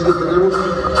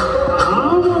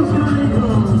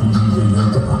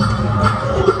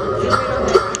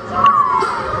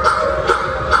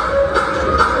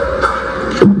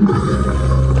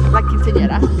La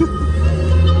quinceañera.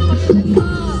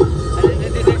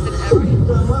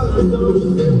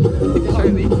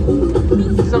 Charlie.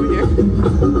 She's over here.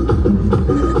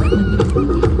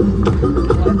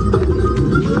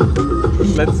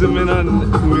 Let's zoom in on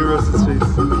Miros'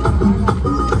 face.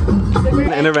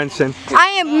 Intervention. I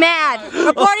am mad.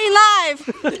 Reporting live.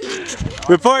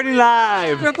 Reporting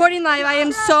live. Reporting live. I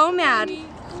am so mad.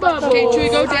 Okay, Chuy,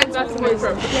 go dance back to my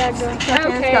room.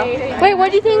 Okay. Wait, what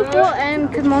do you think will end?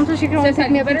 Because Mom said she can only pick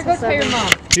me up Better until go tell your 7.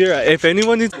 mom. Here, if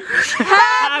anyone needs.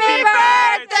 Happy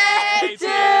birthday to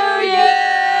you!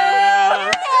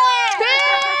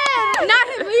 Not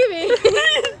him leaving.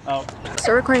 Oh.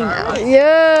 Start recording now.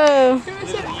 Yeah.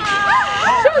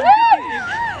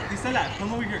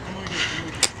 Come over here.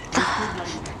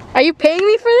 Are you paying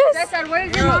me for this? Dad, what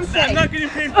did your mom say? I'm not getting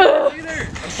paid for this either.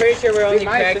 I'm pretty sure we're only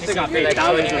practicing for like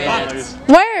 20 minutes.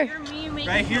 Where?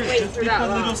 Right here, just pick a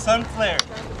little sun flare.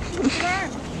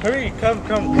 Hurry, come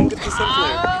get the sun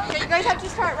flare. Okay, you guys have to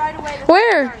start right away.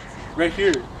 Right Where?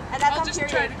 here. And that's on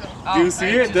period. Do you see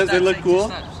it? Does it look cool?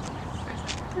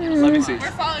 Let me see.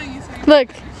 We're following you, so you Look.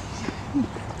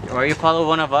 Or you follow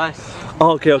one of us.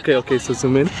 Oh, okay. So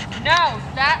zoom in. No,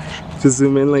 that. Just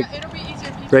zoom in like it'll be easier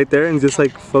if you right there and just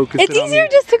like focus It's it on easier me.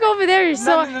 just to go over there.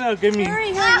 So. No, give me.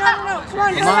 Hurry, no. Come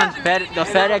on. Come on, the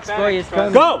FedEx boy is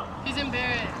coming. Go! He's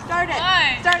embarrassed. Start it.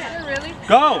 Why? Start it. Really?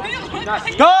 Go!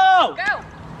 Go!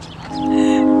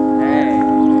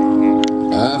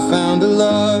 I found a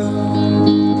love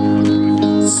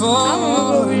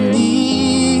for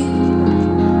me.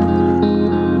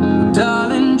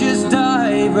 Darling, just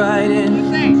dive right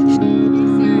in.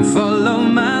 Follow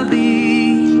my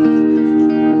lead.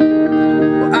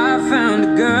 Well, I found a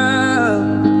girl,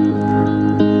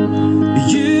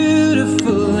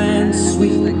 beautiful and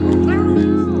sweet.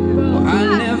 Well,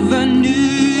 I never knew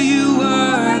you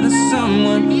were the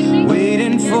someone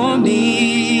waiting for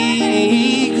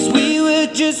me. 'Cause we were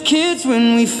just kids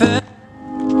when we fell.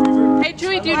 Hey,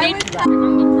 Chuy, do you need?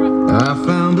 I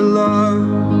found a love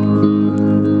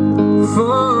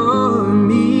for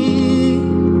me.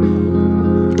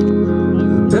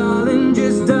 Darling,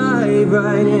 just dive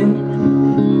right in.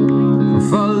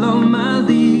 Follow my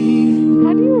lead.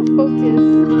 How do you focus?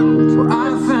 Well, I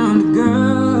found a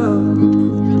girl,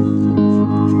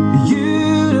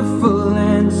 beautiful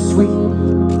and sweet.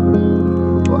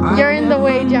 Well, You're in the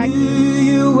way, I Jack. knew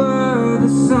you were the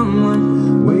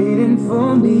someone waiting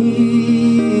for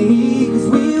me. 'Cause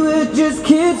we were just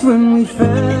kids when we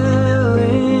fell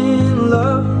in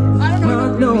love,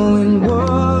 not knowing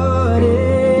what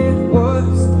it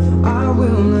was. I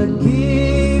will not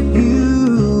give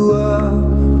you up.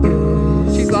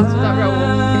 She's lost without Raoul.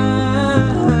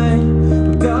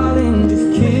 Darling, just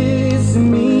kiss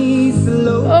me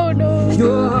slow. Oh no.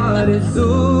 Your heart is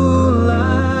all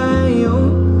I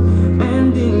own,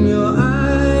 and in your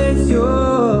eyes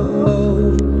you're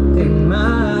holding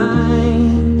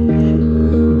mine.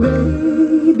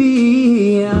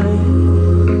 Baby,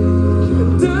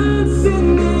 I'm dancing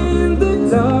in the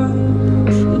dark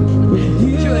with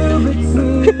you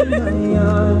between my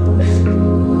arms.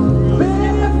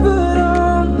 Barefoot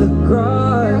on the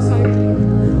grass,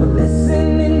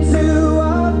 listening to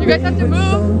our You guys have to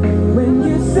move. when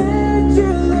you said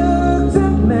you looked a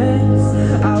mess,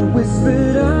 I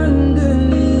whispered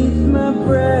underneath my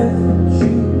breath, but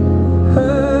you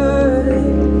heard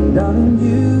it, darling,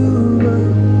 you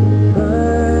were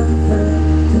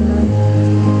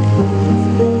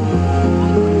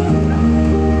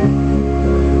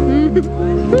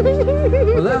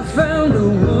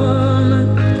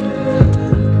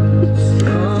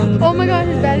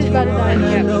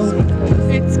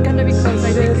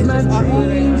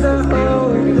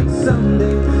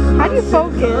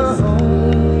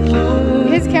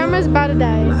about to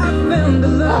die.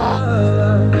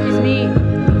 It's me.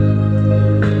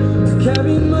 To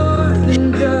carry more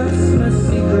than just my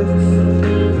secrets.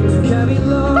 To carry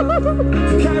love,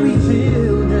 to carry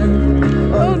children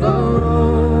of our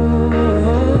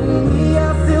own. We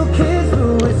are still kids,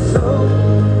 but we're so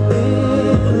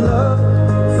in love,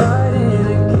 fighting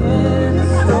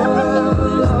against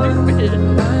all odds.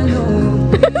 I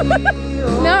know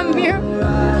No, I'm here.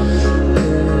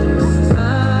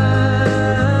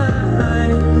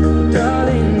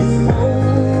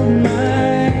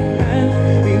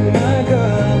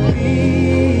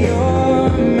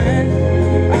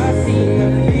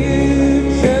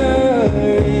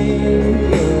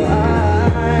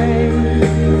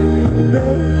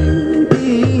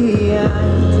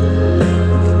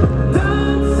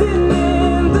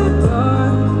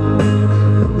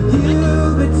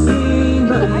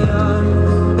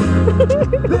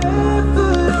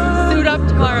 Suit up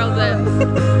tomorrow then.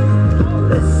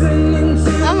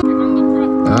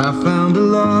 I found a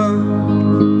love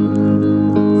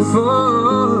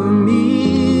for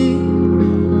me.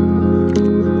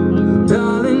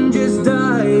 Darling, just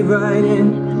dive right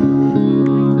in.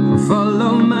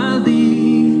 Follow my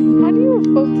lead. How do you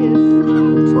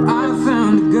focus? Well, I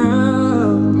found a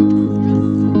girl,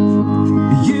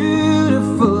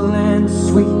 beautiful and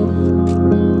sweet.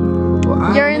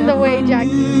 Well, You're in the way, Jack.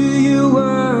 You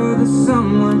were the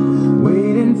someone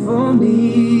waiting for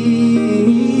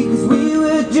me. 'Cause we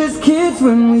were just kids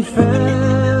when we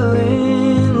fell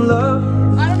in love,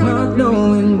 not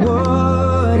knowing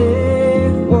what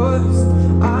it was.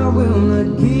 I will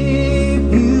not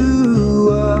give you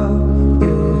up.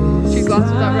 She's lost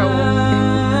without Raoul.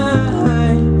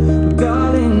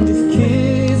 Darling, just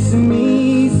kiss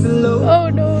me slow. Oh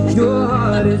no. Your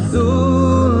heart is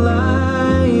all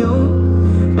I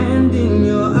own, and in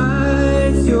your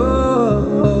eyes you're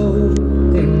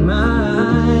holding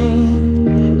mine.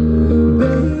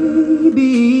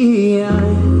 Baby,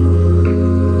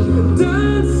 I'm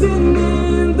dancing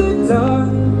in the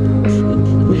dark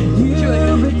with you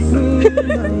between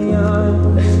my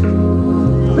arms,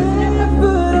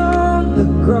 barefoot on the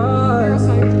grass,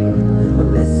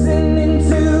 listening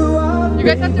to our You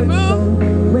guys have to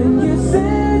move. when you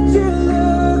said you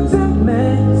looked a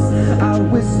mess, I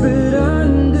whispered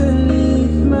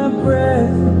underneath my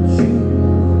breath, but you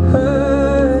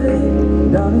heard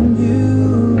it, darling.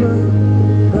 You were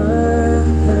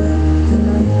perfect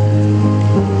tonight.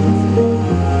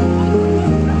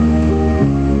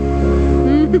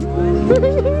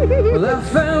 Well, I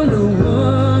found a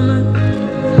woman.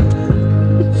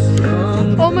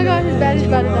 Oh my god, his battery's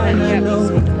about to die.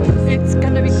 It's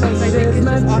gonna be close. I think it's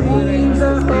just awkward right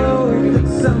now.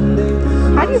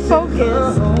 How do you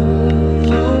focus?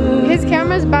 His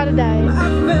camera's about to die.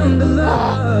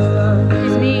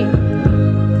 It's me.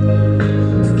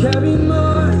 To carry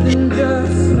more than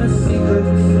just my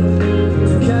secrets.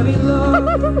 To carry love,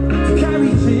 to carry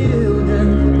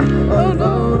children of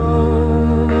our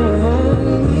own.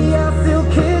 We are still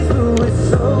kids, but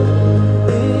we're so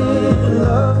in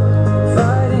love,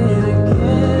 fighting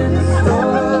against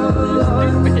all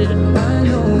odds. I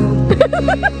know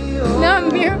No,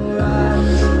 I'm here.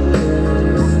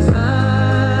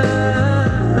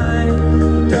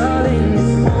 darling,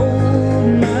 just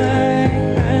hold my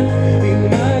hand. Be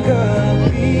my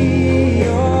girl, be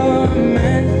your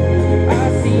man.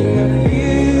 I see the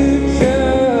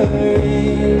future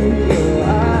in your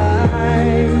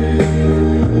eyes.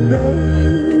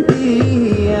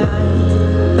 Baby, I'm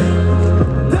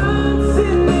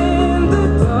dancing in the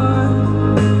dark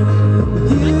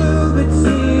with you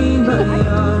between my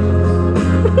arms,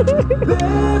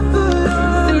 barefoot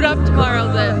on Suit up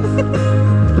tomorrow then.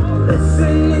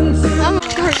 listening to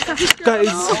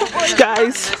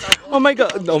Guys, oh my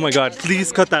god,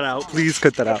 please cut that out, please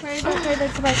cut that out.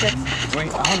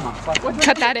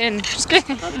 Cut that in. Just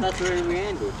kidding. That's where we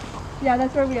ended. Yeah,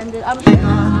 that's where we ended.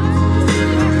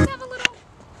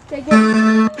 Take it.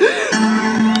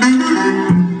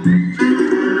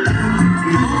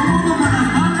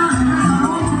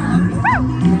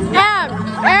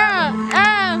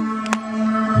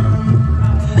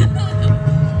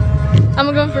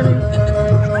 I'm going for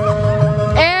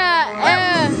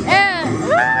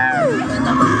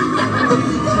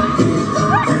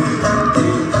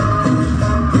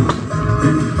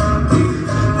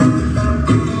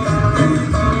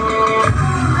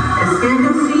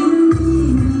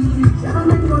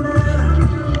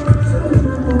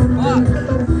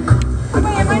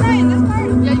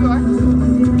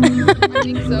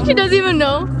She doesn't even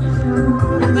know.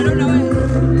 I don't know it.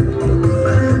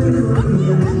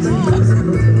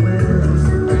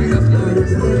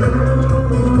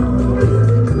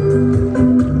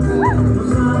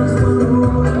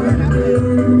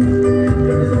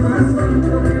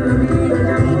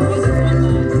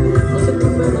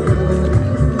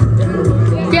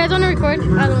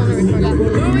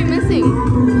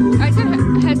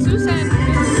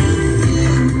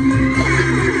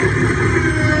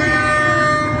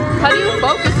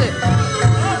 focus it?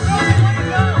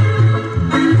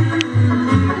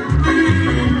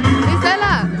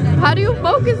 Isela, how do you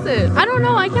focus it? I don't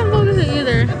know. I can't focus it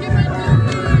either.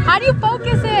 How do you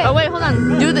focus it? Oh wait, hold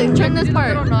on. Turn this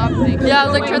part. Yeah, I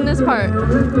was like, turn this part.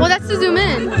 Well, that's to zoom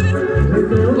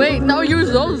in. Wait, no,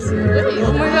 use those. Wait,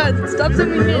 oh my god, stop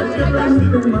zooming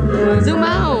in. Zoom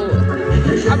out.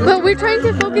 But we're trying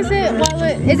to focus it while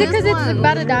it. Is it because it's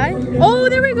about to die? Oh,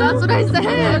 there we go. That's what I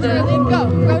said. Go,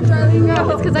 Charlie, go.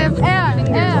 It's because I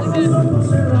have.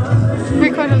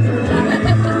 Record him.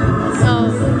 Oh.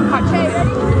 Okay,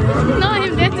 ready? No,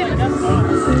 him dancing.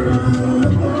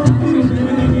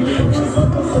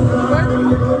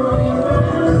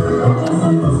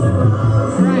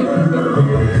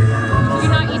 Do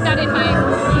not eat that in my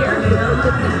ear.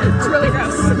 It's really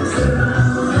gross.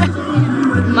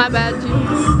 My bad, G.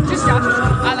 Just Josh.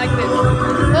 I like this.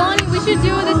 Melanie, we should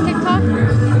do this TikTok.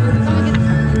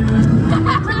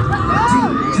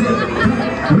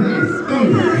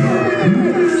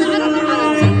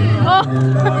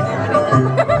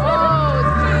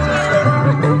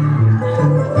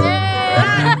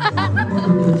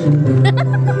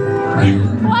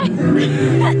 Why?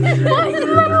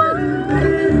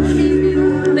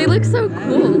 They look so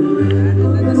cool.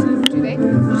 Do they?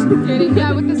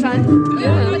 Yeah, with the sun.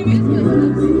 Yeah.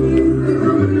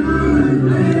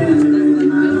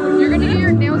 You're gonna get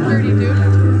your nails dirty, dude.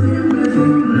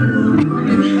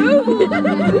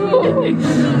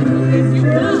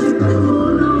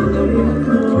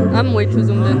 I'm way too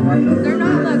zoomed in. They're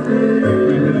not, look.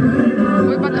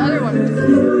 What about the other one?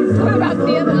 What about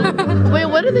the other one? Wait,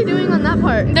 what are they doing on that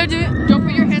part? They're doing. Don't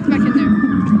put your hands back in there.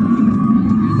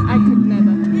 I could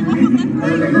never.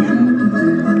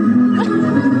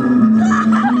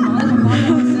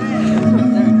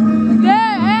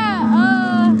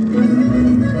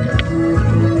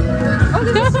 Oh,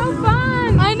 this is so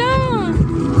fun! I know!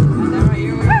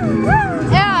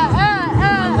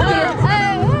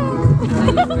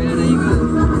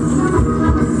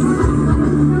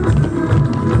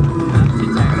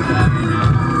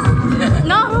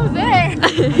 No, there!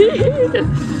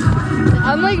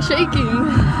 I'm like shaking.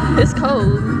 It's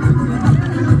cold.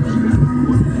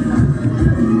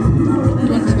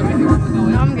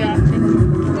 I'm good.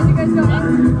 Did you guys go in?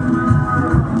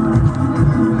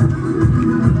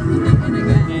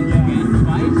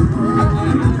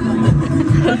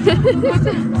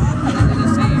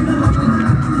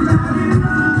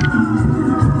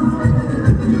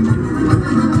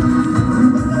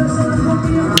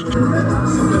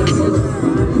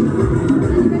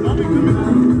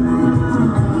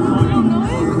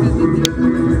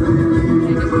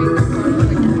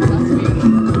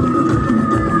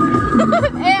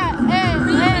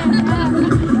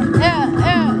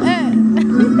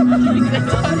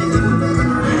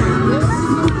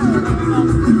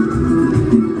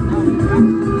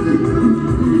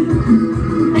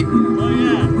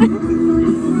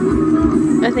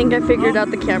 I think I figured out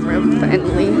the camera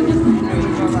finally.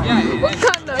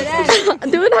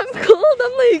 Dude, I'm cold.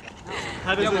 I'm like.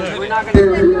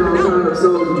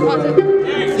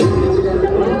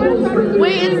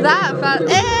 Wait, is that fast?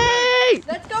 Hey!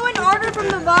 Let's go in order from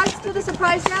the box to the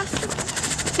surprise dance.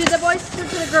 To the boys to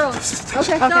the girls.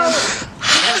 Okay. So,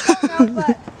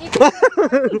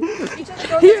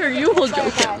 Here, you hold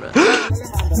your camera.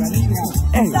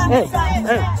 Hey.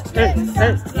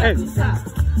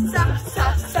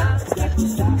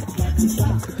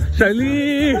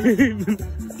 Charlene!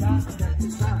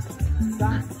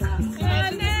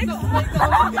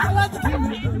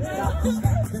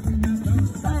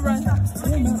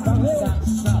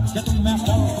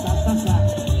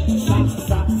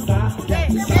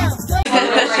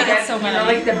 You know,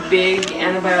 like the big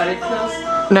antibiotic pills?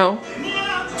 No.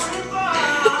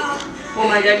 Oh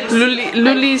my god.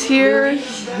 Luli's here.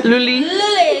 Luli.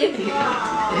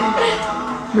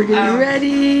 We're getting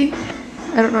ready.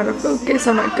 I don't know how to focus.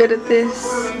 I'm not good at this.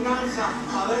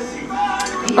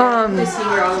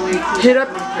 Hit up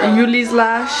Yuli's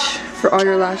lash for all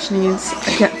your lash needs.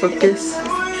 I can't focus.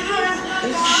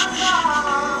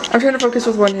 I'm trying to focus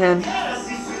with one hand.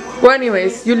 Well,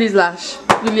 anyways, Yuli's lash.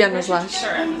 Juliana's lash.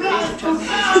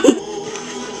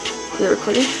 Is it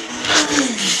recording?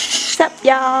 What's up,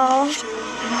 y'all?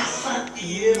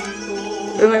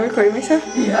 Am I recording myself?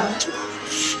 Yeah.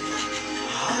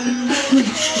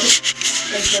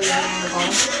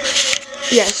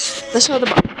 Yes. Let's show the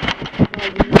bottle.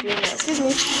 Excuse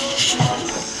me.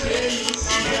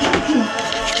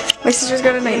 My sister's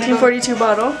got a 1942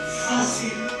 bottle.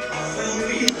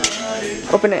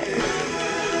 Open it.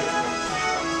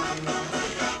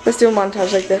 Let's do a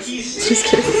montage like this. Just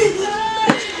kidding.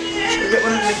 Get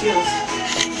one of the heels.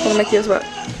 One of my tios what?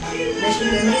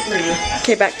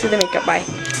 Okay, back to the makeup. Bye.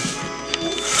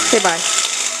 Okay, bye.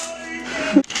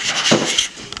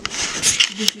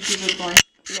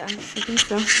 Yeah, I think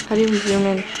so. How do you zoom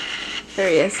in? There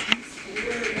he is.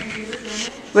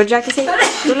 What did Jackie say?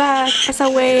 Tula, pass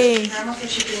away.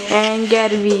 And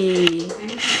Garvey.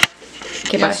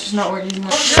 Okay, bye. She's not working.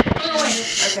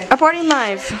 Okay. Reporting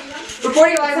live.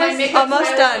 Reporting live. My makeup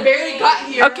almost done. Barely got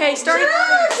here. Okay, story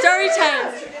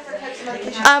time.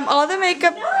 All the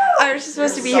makeup artists are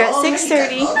supposed to be here at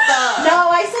 6:30. No,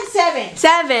 I said 7.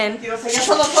 7.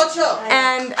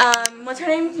 And what's her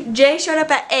name? Jay showed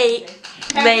up at 8.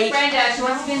 Late. Brenda, she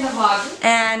wants to be in the vlog.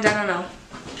 And I don't know.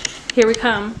 Here we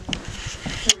come.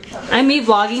 I'm me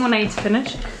vlogging when I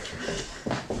finish.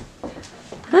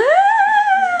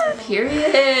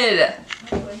 Period.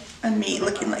 And me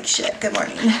looking like shit. Good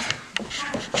morning.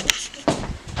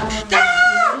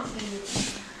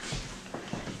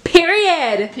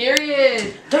 Period.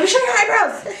 Period. Don't show your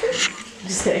eyebrows.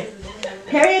 Just kidding.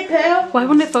 Period, pill. Why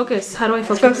won't it focus? How do I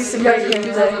focus? Focus the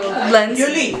lens.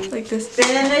 Yuli, Like this.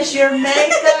 finish your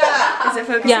makeup. Is it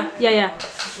focusing? Yeah.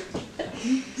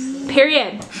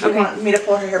 Period. You want me to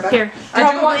pull her hair back? Here.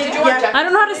 Did you want Jack? I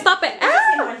don't know how to stop it.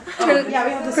 Ah! Yeah,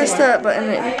 we have the Press same the button.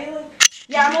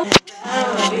 Yeah, I'm okay.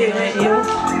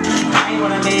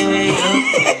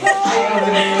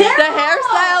 The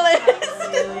hairstylist.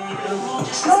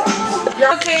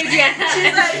 You're okay, Jen.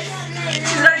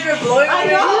 She's not even blowing on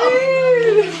me.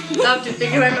 Stop to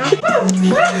think in my mouth.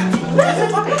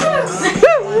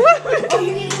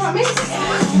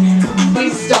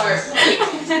 Please start.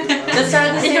 Let's start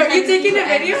at the same time. Are you taking a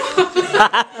video?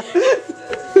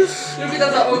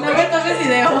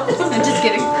 I'm just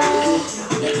kidding.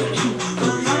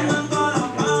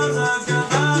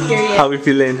 How we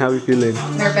feeling? How we feeling?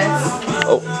 Nervous.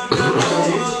 Oh.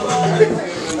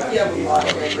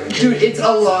 Dude, it's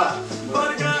a lot.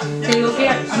 Are you okay?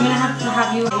 I'm gonna have to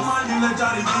have you.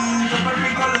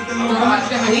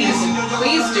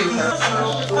 Please do.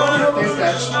 There's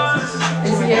Dutch.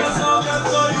 Is he here?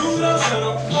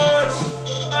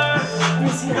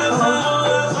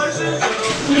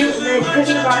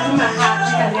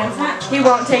 He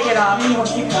won't take it off.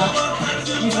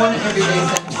 He's one every day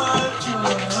since.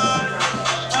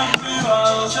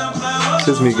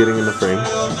 Just me getting in the frame.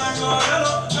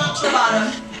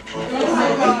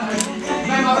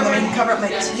 Cover up my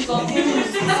teeth.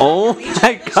 Oh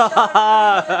my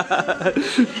god!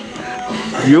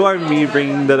 You are me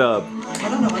bringing that up. I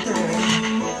don't know what they're doing.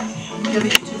 You have a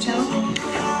YouTube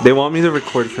channel? They want me to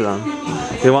record for them.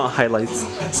 They want highlights.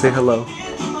 Say hello. On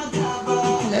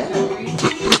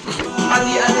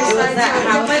the other side,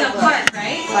 By the park,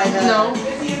 right? No.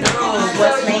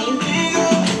 West Main.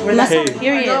 Where that Hey,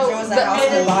 Period. there was that house in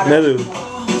the bottom. Nelu.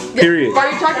 Period. Are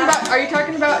you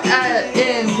talking about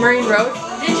in Marine Road?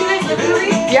 Did you guys live in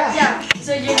Marine? Yeah. Yeah.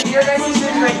 So your guys'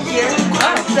 room right here.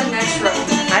 That's the next room.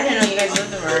 I didn't know you guys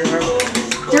lived in Marine Road.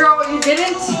 Girl, you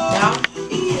didn't? No.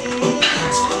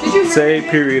 Did you hear Say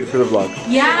period for the vlog.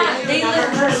 Yeah, they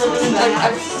live.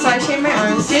 So I shaved my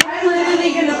arms. I'm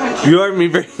literally gonna punch You are me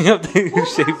bringing up that you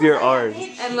shaved your arms.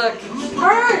 And look.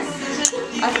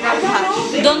 I forgot to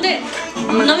touch. ¿Dónde?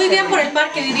 No vivían por el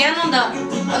parque, vivían on the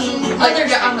other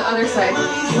Yeah, on the other side.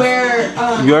 Where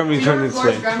You are me trying to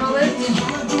Laura's explain. grandma lived.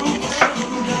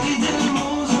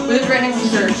 We lived right next to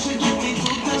her.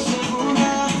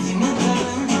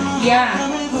 Yeah.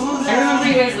 I remember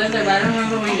you guys lived there, but I don't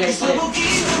remember where you guys lived.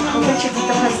 I bet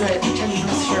Chiquito has a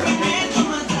Chinese shirt on.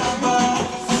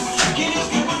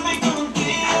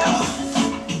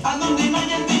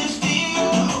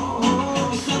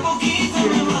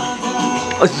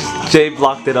 Jay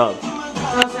blocked it up.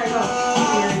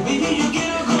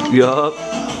 Yup.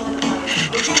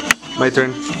 My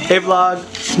turn. Hey vlog.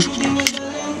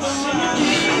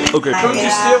 Okay. Who'd you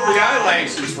steal the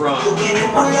eyelashes from?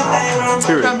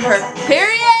 Period. From her.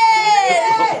 Period!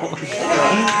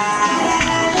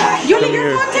 Come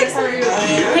here.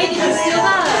 Hey, did you steal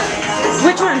that?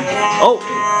 Which one? Oh!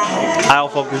 I'll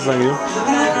focus on you.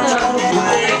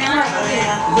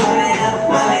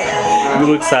 You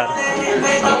look sad.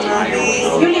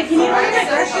 Julia, can you order my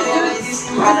brushes, dude?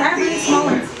 Because I have really small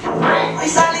ones.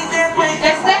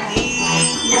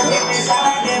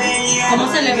 ¿Cómo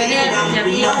se le ve de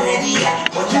aquí?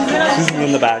 She's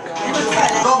in the back.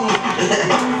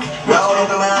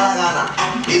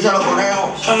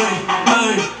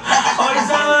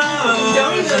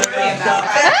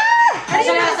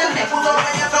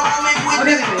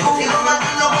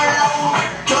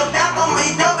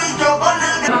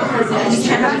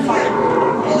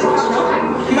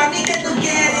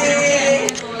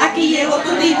 Aquí llegó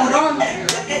tu tiburón.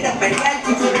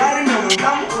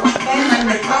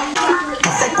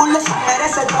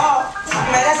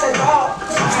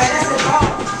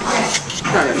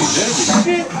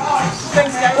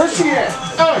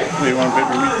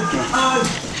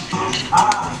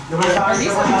 Are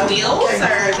these on wheels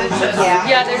or is it just?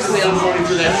 Yeah, there's wheels.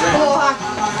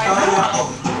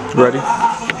 Ready?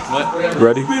 What?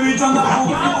 Ready?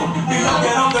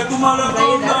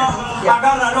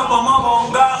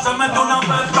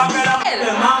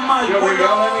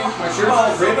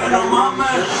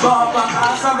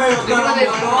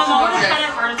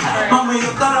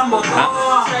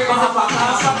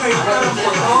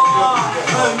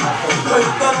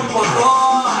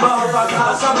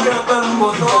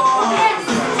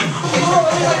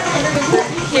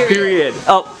 Period.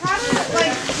 Oh.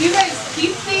 Like, do you guys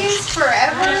keep these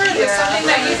forever? Is it something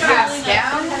that you pass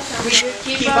down? We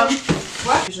keep them.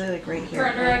 What? Usually like right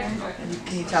here.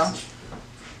 Can you tell?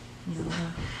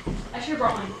 I should have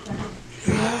brought mine. I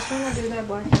was trying to do that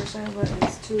black hairstyle, but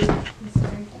it's too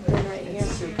thin right here.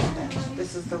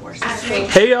 This is the worst.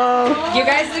 Hey y'all. You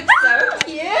guys look so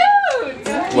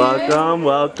cute. Welcome,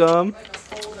 welcome.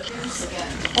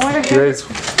 You guys Where's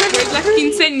la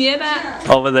quinceañera?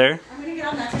 over there.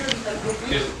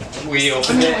 We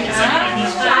opened it.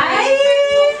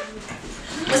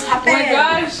 What's Oh happening? my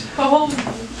gosh.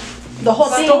 The whole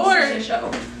store.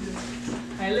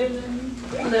 Hi, Layla.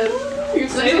 Hello. You're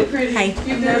so pretty. Hi.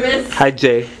 You nervous? Hi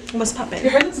Jay. What's poppin'?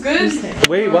 Your hair looks good.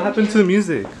 Wait, what happened to the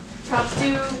music? Props to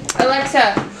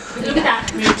Alexa. Look at that.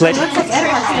 Play.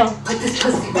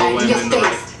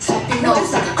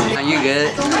 Are you good?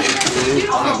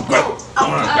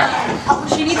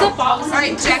 She needs a box.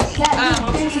 Alright, Jack.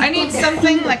 I need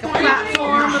something like a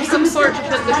platform of some sort to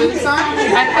put the boots on.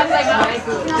 I put like my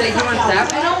boots. That you want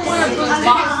that? I don't want a boot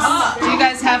box. Do you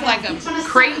guys have like a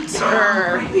crate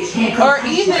or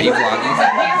even a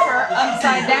hamper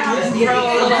upside down and throw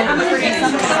a little pretty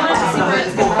something on to see where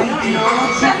it's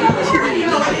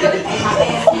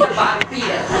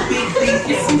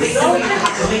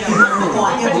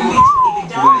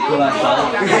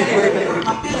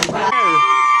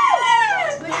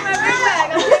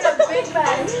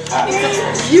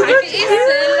You look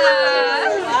Isela.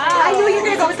 I knew you were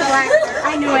gonna go with the black.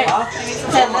 I knew it.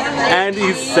 And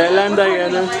Isela and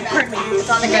Diana.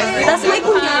 That's my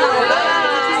cuñada.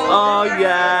 Oh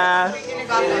yeah.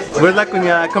 Where's la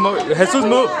cuñada? Come over. Jesus,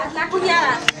 move. La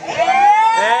cuñada.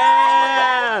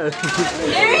 Yeah.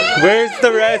 Where's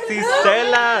the rest?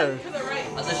 Isela.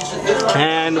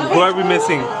 And who are we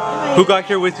missing? Who got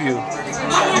here with you?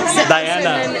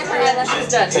 Diana.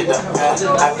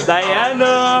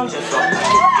 Diana.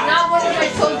 Not one of my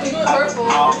clothes is purple.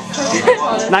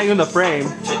 Not even the frame.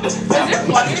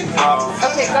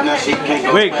 Okay, come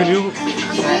here. Wait, can you? Oh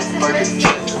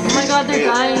my god, they're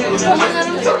dying. Oh my god,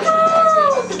 I'm so cold.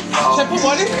 Should I put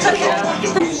water?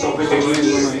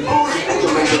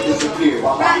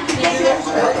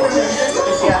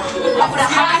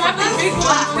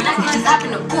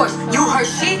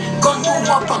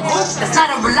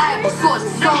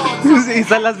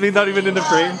 Isela's not even in the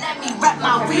frame.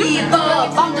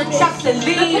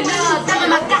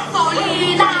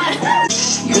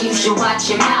 You should watch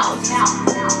your mouth.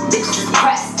 Bitches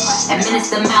pressed.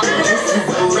 Administer mouth. This is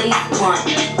a lace blunt.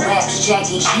 Raps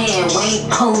Jackie Chan. We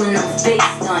ain't pulling them face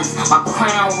stunts. My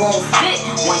crown won't fit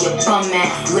when your bum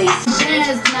ass lace.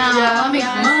 Dance now. I make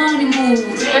money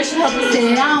move.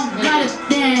 Say I don't gotta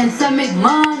dance. I make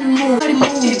money move.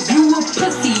 If you a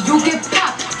pussy, you get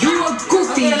popped. You a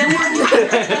goofy.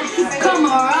 Come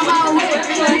around my way.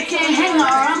 You can't hang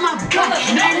around my butt.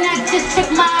 And I just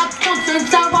take my account.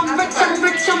 Turns out I'm rich.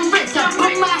 I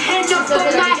put my hand up on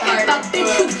my hip. I bet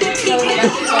you 50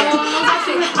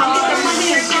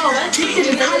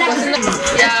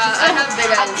 Yeah, I have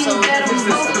big eyes, so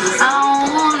I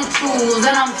don't want to choose,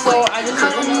 and I'm so I just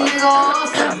cut a nigga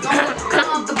off.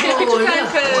 Don't comfortable. I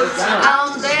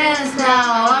don't dance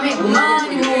now. I make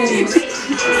money moves.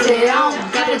 Say I don't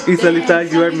gotta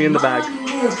Iselita, you are me in the bag.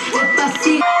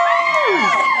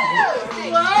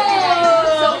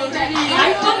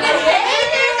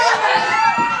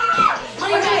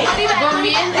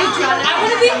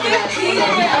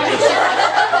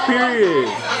 Period.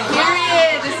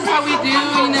 This is how we do.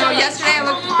 You know, yesterday I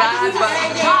looked bad, but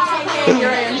here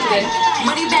I am today.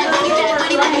 Money back, money back,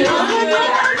 money back.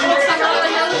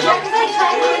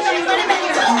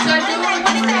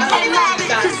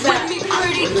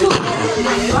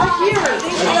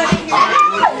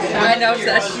 I know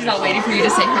that she's not waiting for you to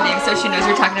say her name, so she knows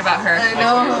you're talking about her. I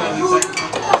know.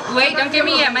 Wait, don't give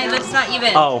me yet. My lips not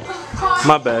even. Oh,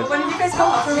 my bad. When did you guys go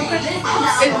off real quick?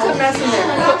 It's a mess in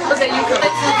there. Okay, you go.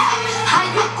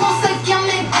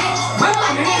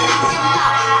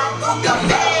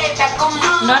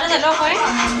 No eres del ojo,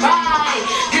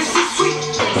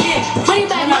 Money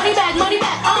back, money back, money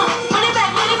back. Money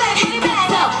back, money back, money back.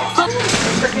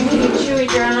 Freaking Chuy,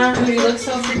 Joanna. You look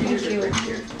so freaking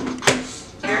cute.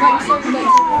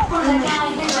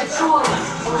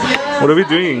 What are we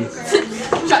doing?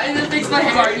 Trying to fix my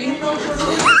party.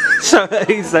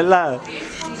 Isela.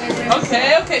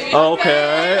 Okay, okay.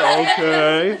 Okay.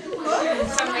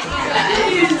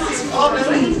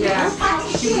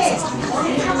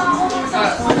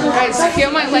 Guys,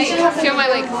 feel my leg. Feel my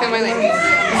leg. Feel my leg.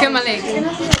 Feel my leg.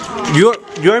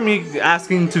 You're me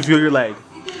asking to feel your leg.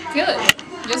 Feel it.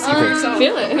 Just for yourself.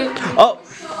 Feel it. Oh.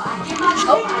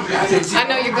 I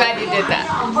know you're glad you did that.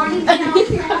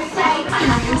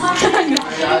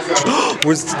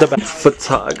 Where's the best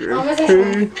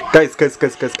photographer? Guys.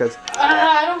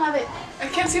 I don't have it. I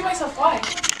can't see myself. Why?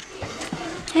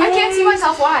 I can't see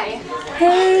myself. Why?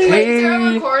 Hey. Wait, is there a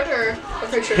recorder? A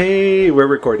picture? Hey, we're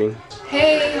recording.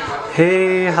 Hey.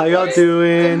 Hey, how y'all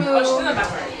doing?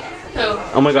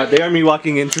 Oh my god, they are me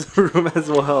walking into the room as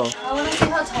well. I want to see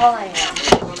how tall I am.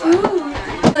 Ooh.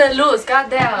 The loose,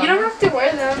 goddamn. You don't have to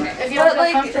wear them if you don't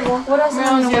feel comfortable. What else do you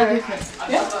want to wear?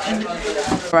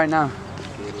 Right now.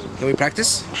 Can we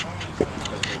practice?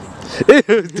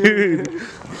 Ew, dude.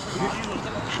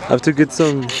 I have to get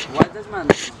some. Why does man?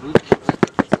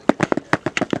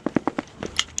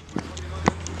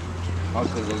 Oh,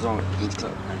 because those aren't boot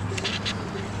up.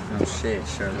 Oh shit,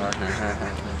 Sherlock.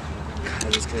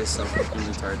 This kid is so fucking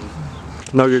retarded.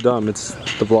 No, you're dumb. It's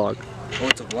the vlog. Oh,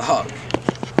 it's a vlog.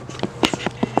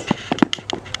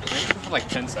 For like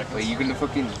 10 seconds. Wait, you gonna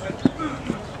fucking...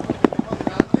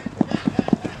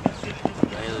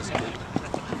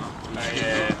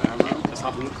 Just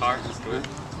hop in the car, just do it.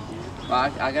 Well,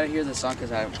 I gotta hear the song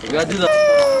because we gotta do the...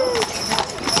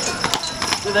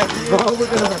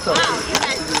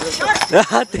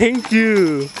 Thank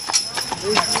you.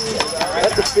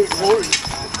 That's a big horse.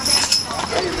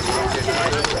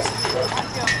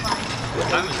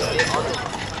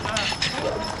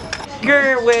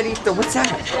 Girl, güerito, what's that?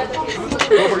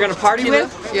 What we're gonna party with?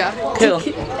 Yeah. Kill.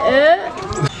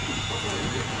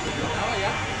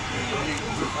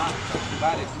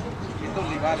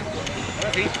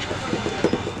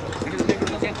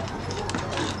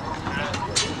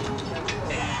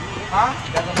 Huh?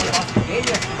 We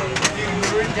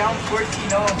were down 14-0.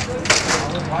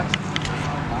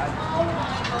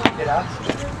 Get up.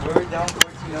 We were down 14-0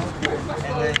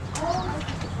 and then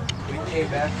we came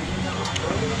back.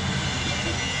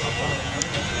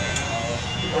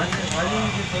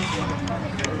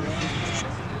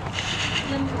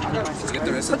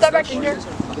 Put that back in here.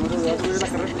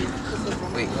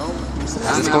 Wait.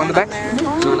 Does this go in the back?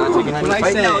 No, not taking any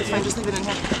fight. No, it's fine. Just leave it in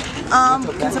here.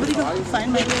 Can somebody go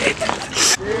find my...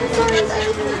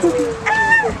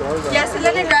 Yes, and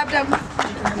then I grabbed him.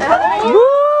 Woo!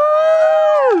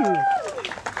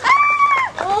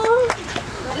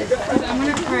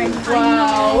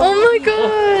 Wow. Oh my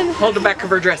god. Hold the back of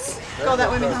her dress. Go that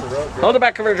way, Mija. Hold the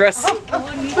back of her dress.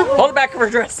 Hold the back of her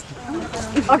dress.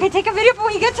 Okay, take a video, but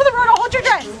when you get to the road, hold your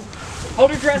dress.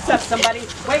 Hold her dress up, somebody.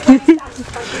 Wait.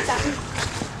 Stop.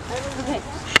 Okay.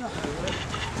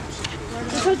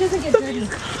 So it doesn't get dirty.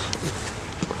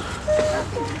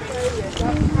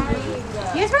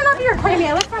 You guys better not be recording me.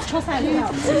 I look for close hand.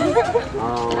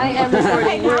 I am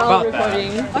recording. We're all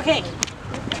recording. Okay.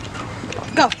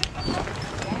 Go.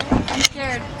 I'm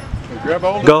scared.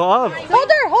 Go up.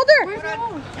 Hold her.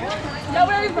 No,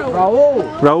 where are you from?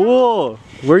 Raul,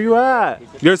 where you at?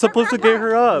 You're supposed to get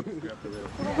her up.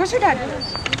 Where's your dad?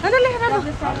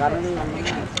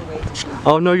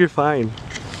 Oh no, you're fine.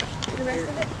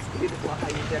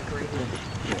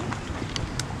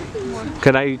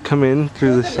 Can I come in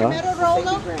through the shop?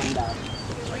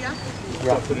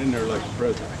 Drop it in there like a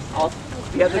present.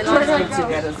 Yeah, the kids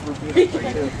together.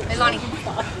 Hey, Lonnie.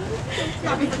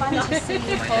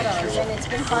 Photos, and it's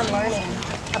been fun learning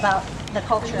about the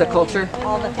culture. The culture?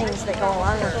 All the things that go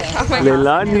along with it.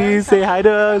 Leilani, say hi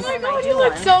to us. Oh my god, you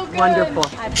look so good. Wonderful.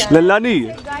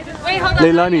 Leilani. Wait, hold on.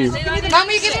 Leilani.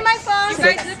 Mommy, give me my phone.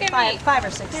 Guys, look at me. 5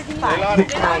 or 6. 5.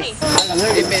 Leilani.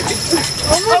 Hey, baby.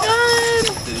 Oh my god.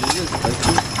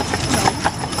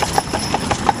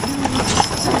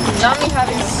 Not me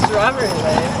having strawberry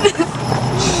legs.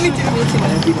 Me too.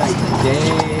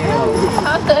 Damn.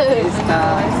 It's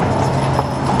nice.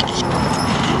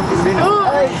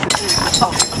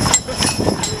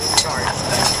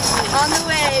 On the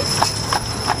way.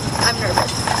 I'm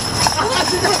nervous.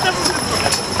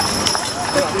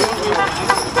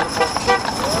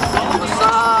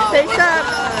 Say sup.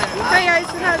 Hi guys,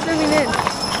 we're not zooming in.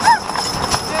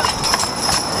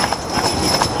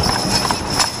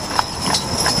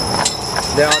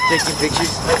 They're all taking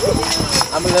pictures.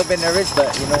 I'm a little bit nervous,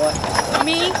 but you know what?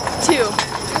 Me too.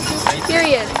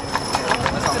 Period.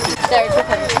 There, it's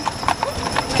recording.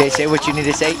 Okay, say what you need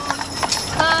to say.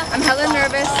 I'm hella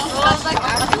nervous.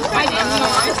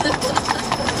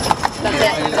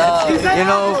 You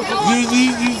know,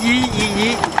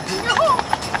 yee.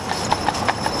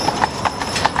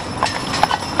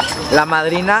 La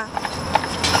madrina.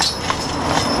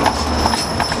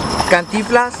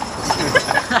 Cantiflas.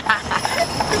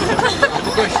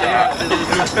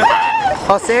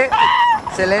 Jose,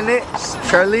 Selene,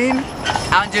 Charlene,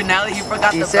 Anjanelli, he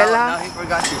forgot the belt. Now he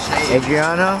forgot to shave.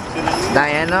 Adriana,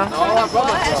 Diana.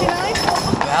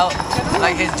 Well,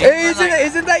 like his hey,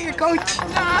 isn't that your coach?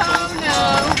 No.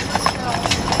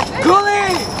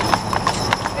 Cooley!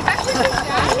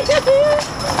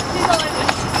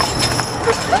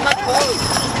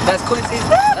 That's Cooley.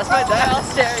 That's my dad. I'll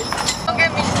stare. Don't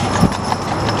get me.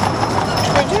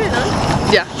 Did you turn it on?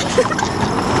 Yeah.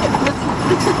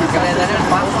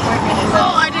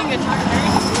 Oh, I didn't get tired.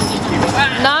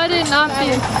 Not it not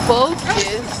being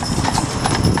focused.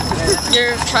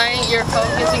 You're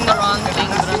focusing the wrong thing.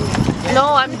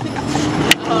 No, I'm.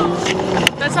 Oh.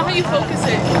 That's not how you focus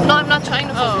it. No, I'm not trying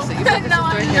to focus it. You focus no,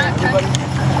 it right here.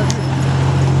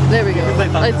 There we go.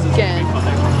 Let's again.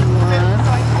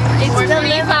 It's the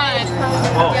limo.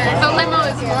 The limo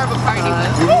is more of a party.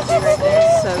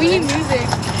 We need music.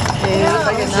 We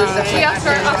got to start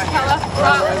acapella.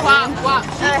 Wop.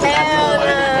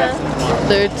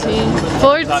 13.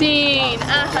 14. I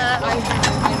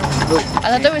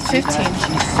thought there was 15.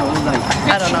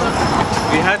 I don't know.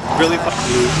 We had really fun.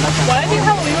 Why did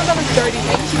Halloween was on the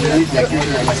 30th?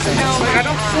 No, I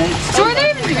don't. So are they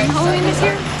even doing Halloween this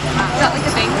year? Is that like a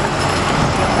thing?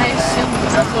 I assume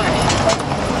that's what.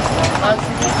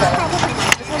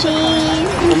 Cheese.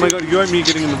 Oh my god, you and me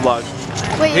getting in the vlog.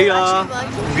 Wait, hey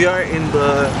we are in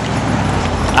the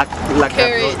La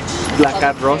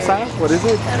Carroza? What is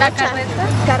it? La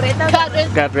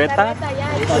carreta.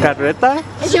 Carreta?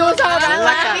 She was all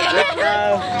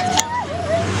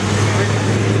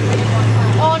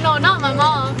Oh no, not my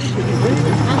mom.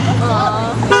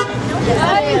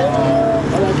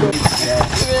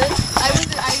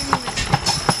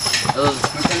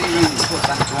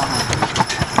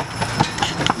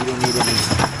 You don't need any.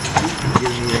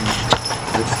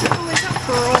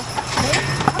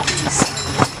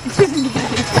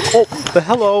 Oh, but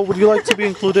hello, would you like to be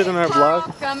included in our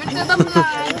vlog? Come into the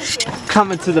vlog.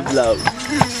 Come into the vlog.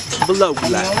 Vlog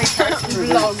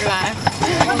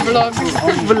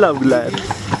live.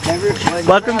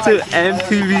 Welcome to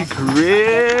MTV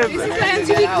Crib. This is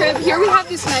the MTV Crib. Here we have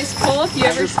this nice pull if you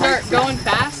ever start going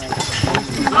fast.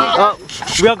 Oh,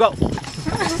 we'll go.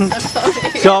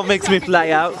 Shaw makes me fly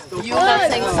out. You not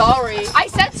saying sorry. I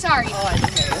said sorry.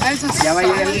 I was just sorry.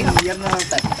 You're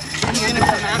gonna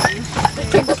come at me.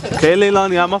 Okay,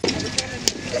 Leilani, I'm off.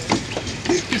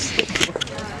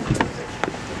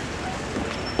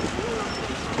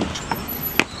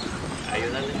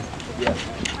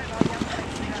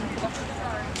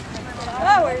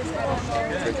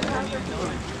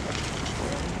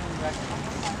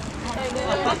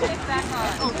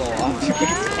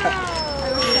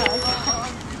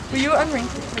 Will you unring?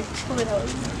 Pull it out.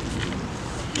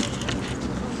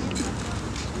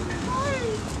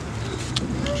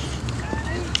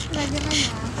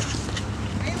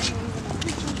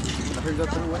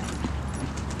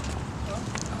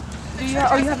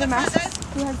 You have the mask?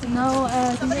 Who has the no,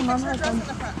 I think your mom has one.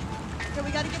 Okay,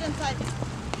 we gotta get inside.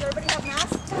 Does everybody have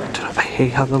masks? Dude, I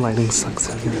hate how the lighting sucks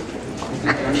in here.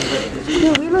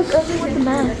 Dude, we look ugly with the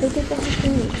mask. They think that's the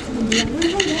thing.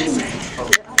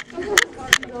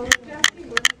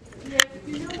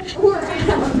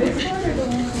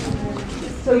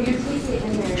 So you take it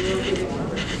in there, you'll get it.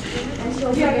 And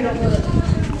she'll take it over.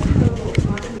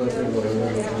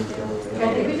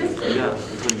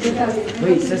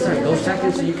 Wait, sister, go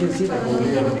second so you can see that.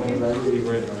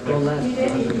 Go left.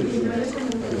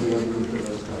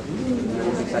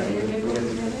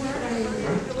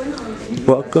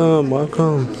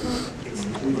 Welcome.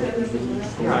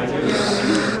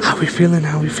 How we feeling?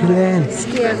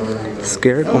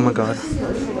 Scared? Oh my god.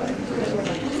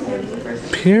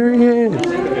 Period.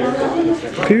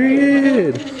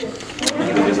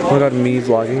 Oh my god, me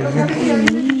vlogging.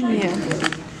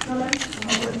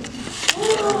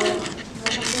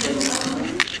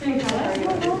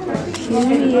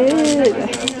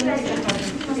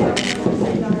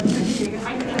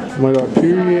 Oh my god,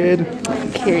 period.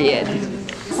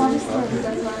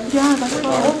 Yeah, that's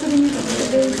what.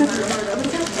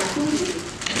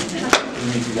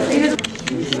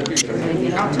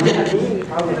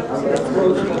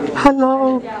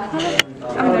 Hello.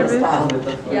 I'm nervous.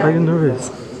 Why are you nervous?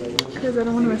 Because I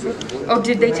don't want to mess up. Oh,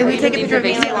 did we take a picture of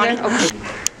me? Okay.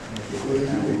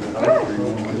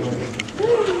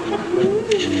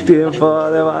 Tiempo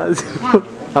de más.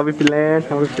 How we feeling?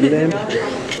 How we feeling?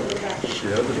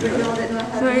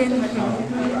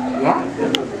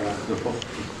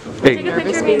 Hey. Take a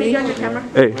picture of me and on your camera.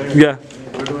 Hey, yeah.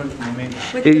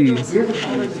 Hey.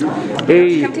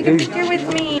 Hey. Come take a picture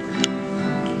with me.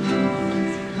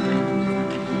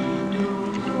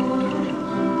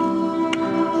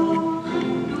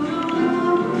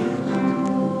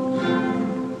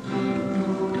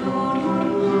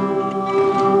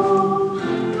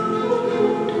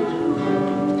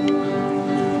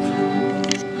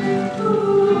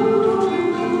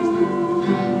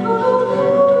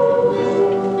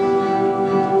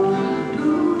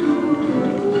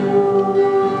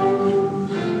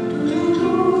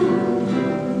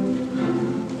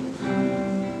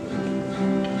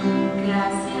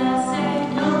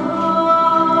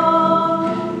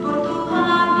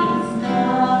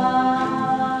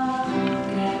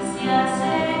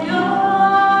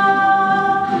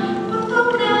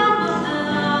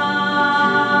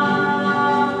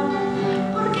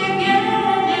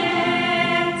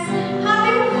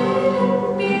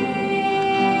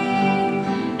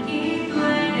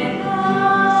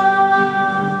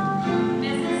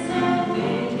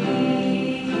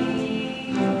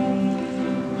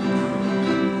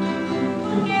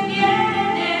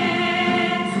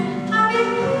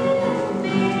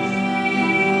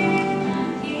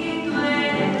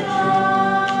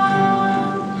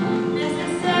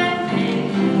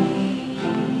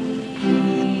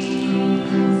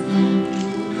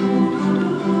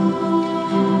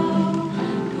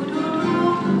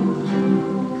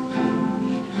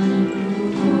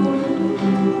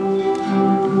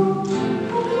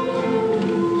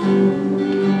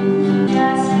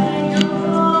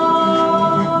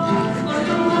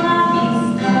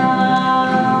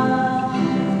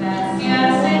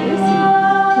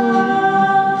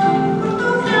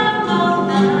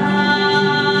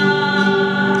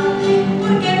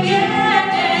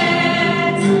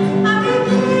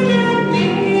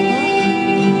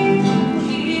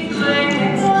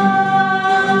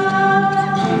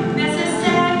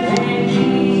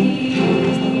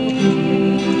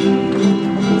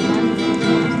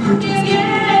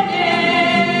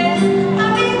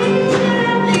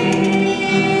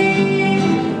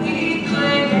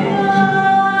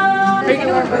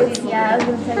 Yeah, I was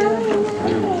gonna say.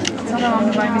 Tell my mom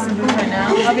to buy me some boots right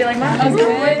now. I'll be like, Mom, I was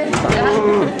good.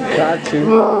 Got you.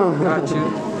 Got you.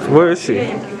 Where is she?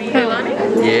 Kaylani?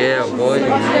 Yeah, boy.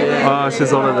 Oh,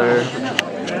 she's over there.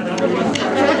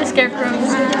 With the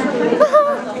scarecrows.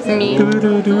 Me.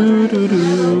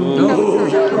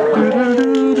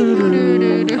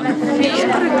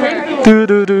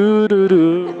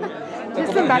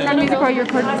 Just some background music while you're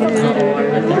recording.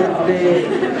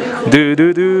 Do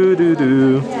do do do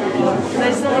do. I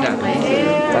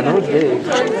know it's big.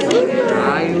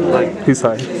 I like. He's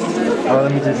high. Oh,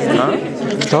 let me just.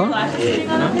 Huh?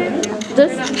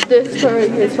 Just this part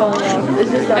right here is falling off. It's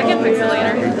just I can fix it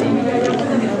later.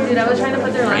 Dude, I was trying to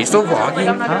put their Are you still vlogging? like,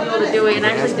 I'm not gonna be able to do it, and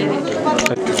I actually didn't.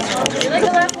 You like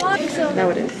the last one? No,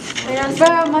 it is.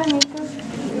 But my makeup.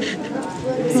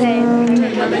 Same.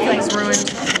 My makeup's ruined.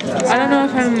 I don't know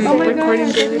if I'm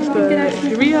recording good, but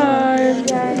here we are.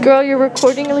 Girl, you're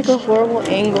recording like a horrible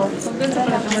angle.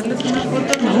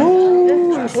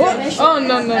 Oh,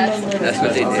 no. That's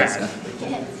what they did.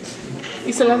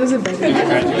 Isela does it better.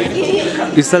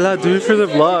 Isela, do it for the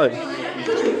vlog.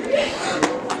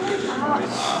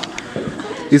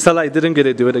 Isela, I didn't get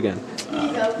it. Do it again.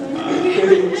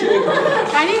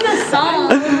 I need the song.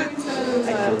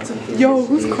 Yo,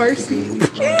 who's Carson? I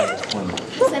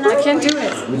can't do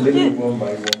it.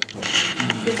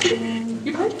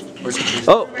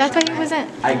 Oh. That's why he wasn't.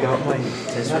 I got my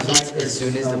test results as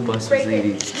soon as the bus was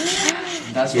leaving.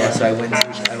 Yeah, so I went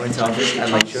to office. I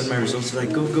like showed my results.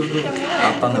 Like go.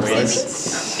 Hopped on the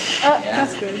bus.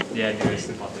 That's good. Yeah, dude, it's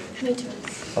Me too.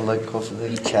 Allah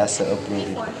hopefully Chassa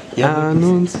uploaded.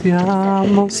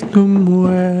 Anunciamos tu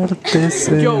muerte,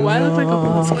 Señor. Yo, why look like a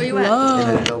boss? Where you at? In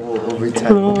a double overtime.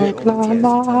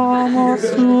 Proclamamos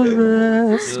tu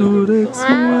resurrección.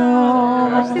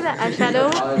 See that eyeshadow?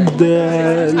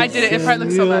 Del I did it. It probably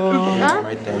looks so bad. Huh?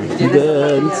 Right there.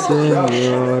 Del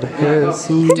Señor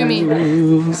Jesús. Do me.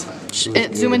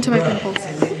 Zoom into my pimples.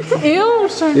 Ew,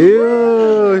 Charlene.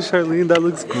 Ew, Charlene, that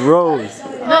looks gross.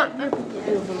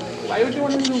 Why would you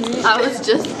want to zoom in? I was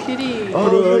just kidding.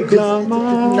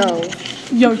 No.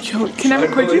 Yo, can I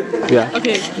record you? Yeah.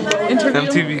 Okay, interview.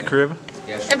 MTV Crib.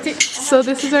 So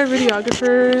this is our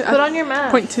videographer. Put on your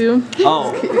mask. Point 2.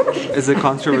 Oh, is it People are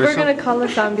controversial? gonna call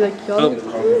us out and be like, y'all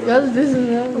this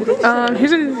and that.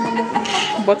 Here's a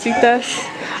botitas.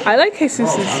 I like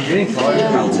Jesus's.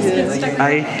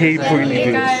 I hate pointy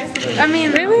boots. I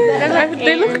mean,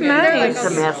 They look nice. It's a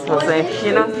mess, Jose.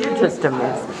 You know, you're just a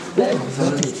mess. I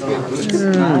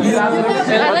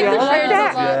like the shirts.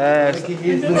 Yes.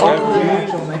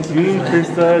 Me and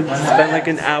Krista spent like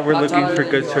an hour looking for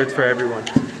good shirts for everyone.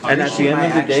 And at the end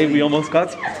of the day, we almost got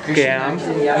scammed.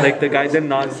 Like the guy did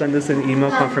not send us an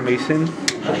email confirmation.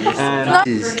 And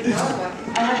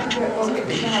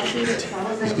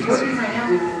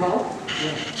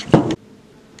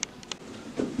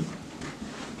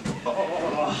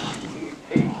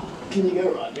Can you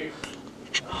go, Rodney?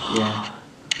 Yeah.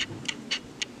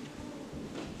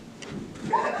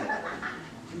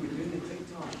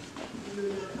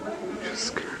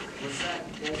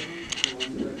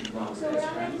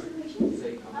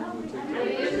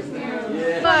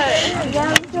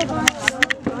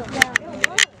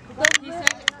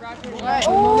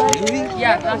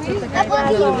 Yeah, that's what the guy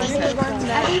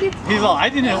said. He's all, I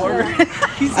didn't order.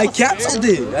 I canceled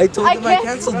it. I told him I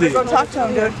canceled it. Go talk to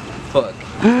him, dude. Fuck.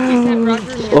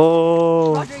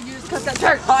 oh. Roger, you just cut that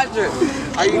check. Roger,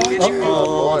 are you kidding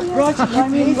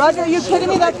me? Roger, are you kidding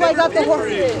me? That's why I got the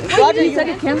horse. Roger, you said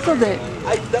he canceled it.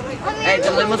 Hey,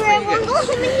 the limo's for you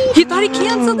guys. He thought he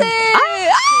canceled it.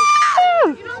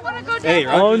 Hey,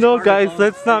 Roger. Oh no, guys,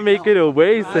 let's not make it a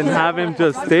waste and have him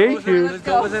just stay here. Let's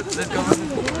go with it. Let's go with it.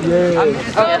 Yeah.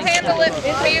 I'll handle it.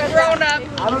 Be a grown up.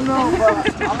 I don't know,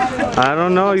 but I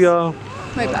don't know, yo.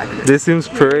 My back hurts. This seems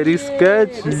pretty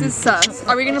sketchy. This is sus.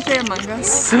 Are we gonna play Among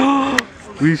Us?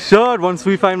 We should once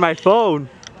we find my phone.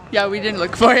 Yeah, we didn't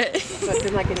look for it.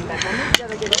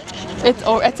 It's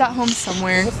at home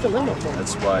somewhere.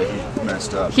 That's why he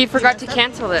messed up. He forgot to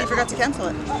cancel it. He forgot to cancel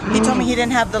it. He told me he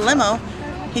didn't have the limo.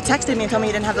 He texted me and told me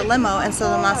he didn't have the limo, and so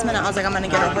the last minute I was like, I'm gonna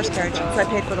get a horse carriage. So I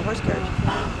paid for the horse carriage.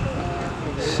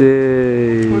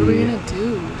 Shit. What are we gonna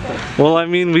do? Well, I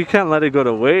mean, we can't let it go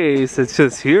to waste. It's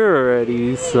just here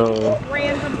already, so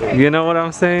you know what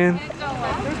I'm saying?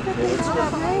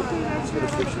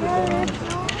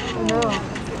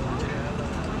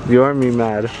 You are me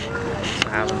mad.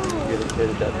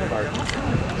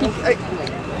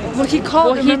 Well, he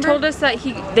told us that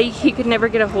he could never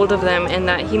get a hold of them, and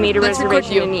that he made a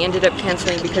reservation and he ended up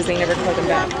canceling because they never called him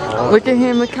back. Look at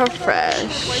him, look how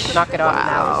fresh. Knock it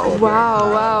off.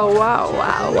 Wow, wow, wow,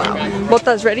 wow, wow.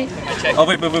 Bota's ready? Oh,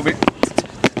 wait.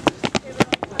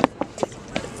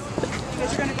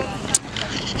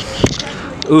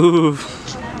 Ooh.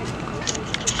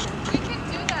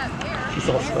 He's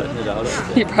all sweating it out.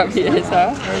 He probably is,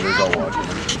 huh? Everybody's all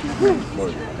watching.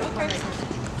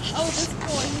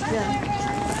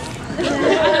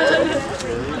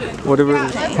 What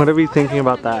are we thinking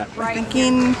about that? We're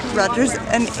thinking Roger's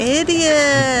an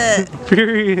idiot.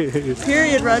 Period.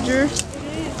 Period, Roger.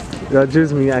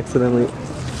 Roger's me accidentally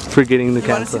forgetting to You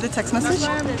want to see cancel. the text message?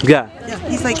 Yeah. Yeah.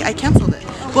 He's like, I canceled it.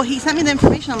 Well, he sent me the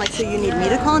information. I'm like, so you need me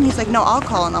to call? And he's like, no, I'll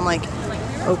call. And I'm like,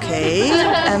 okay.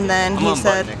 And then he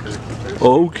said,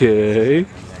 Okay.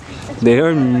 They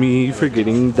are me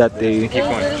forgetting that they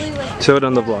showed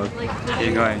on the vlog.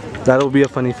 Keep going. That'll be a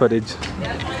funny footage.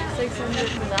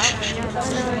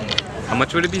 How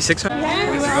much would it be? 600?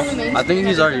 I think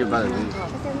he's already about it.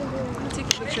 Take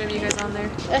a picture of you guys on there.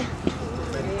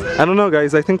 I don't know,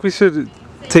 guys. I think we should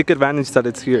take advantage that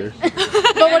it's here.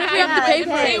 But what if we have to pay for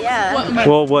it? yeah.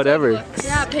 Well, whatever.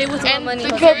 Yeah, pay with what money?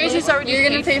 The carriage is already You're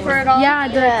gonna pay for it all? Yeah,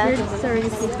 the carriage is already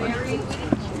paid for.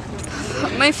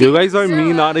 You guys are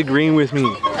me not agreeing with me.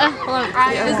 Hold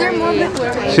on. Is there more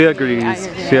before? She agrees.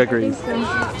 She agrees.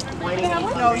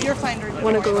 no, you're fine.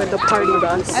 Want to go with the party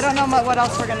bus? I don't know what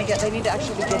else we're going to get. They need to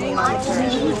actually be getting on the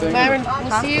carriage. Myron,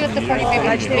 we'll see you at the party.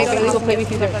 Maybe we'll play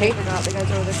with you there, okay?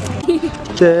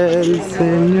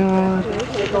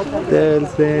 Del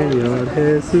Señor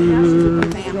Jesús.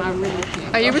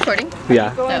 Are you recording?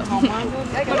 Yeah. No.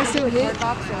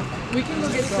 We can go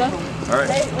get stuff. Alright.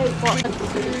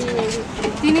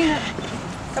 Do you need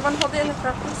someone hold it in the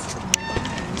front, please?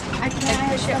 I can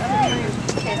push it up.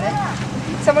 Okay, then.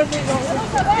 Someone please hold it.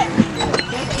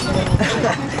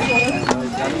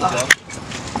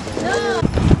 No. Oh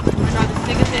my god, this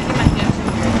thing is in my hand.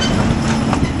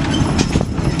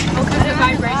 Oh, because it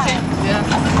vibration? Yeah.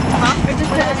 Huh? Or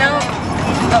just no.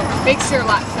 Oh, makes your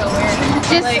lap feel weird.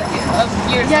 Just like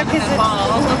years because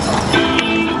fall.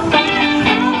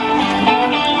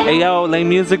 Hey yo, lay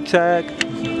music check.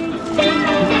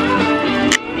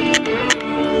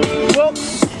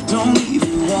 Don't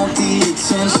even want the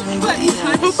attention, but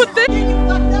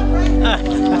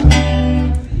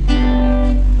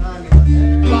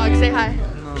Vlog, say hi.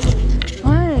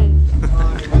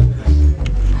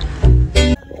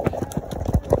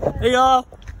 Hey y'all,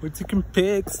 we're taking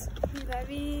pics.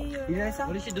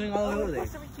 What is she doing all over there?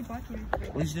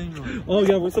 What is she doing over there? Oh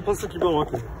yeah, we're supposed to keep on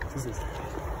walking.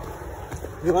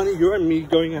 Yolani, you and me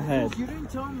going ahead. You didn't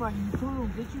tell him right. You told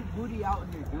him, get your booty out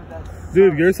here, dude. That's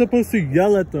Dude, you're supposed to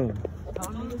yell at them.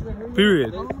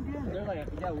 Period. Tell him again. They're like,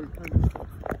 yeah, we're coming.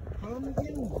 Tell him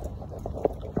again.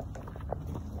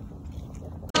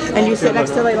 And you sit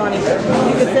next to Leilani. You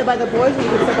can sit by the boys or you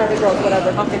can sit by the girls,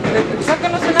 whatever. Okay.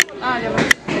 Sácanos una. Ah, ya va.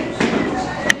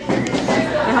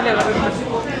 Déjale agarrar una.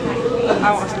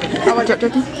 How about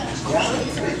turkey?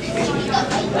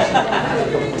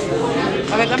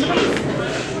 A ver, dame.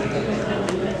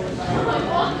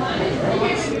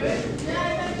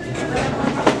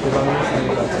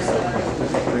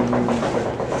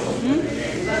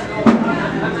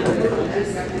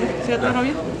 ¿Sí otra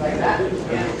novia?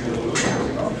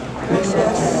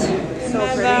 Gracias. So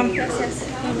pretty. Gracias.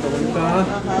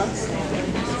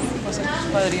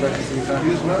 Padrino.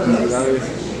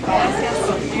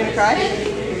 You gonna cry?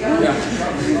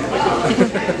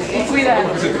 Cuidado.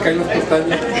 Se te caen las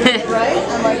pestañas. Right?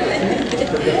 I'm like...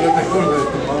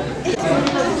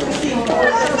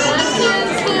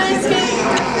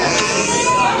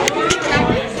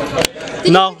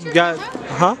 No, yeah,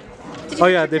 huh? Oh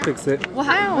yeah, they fixed it. Well,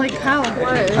 how? Like how?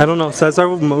 What? I don't know. Cesar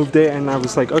moved it, and I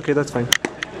was like, okay, that's fine.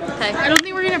 Okay. I don't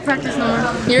think we're gonna practice no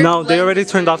more. No, they already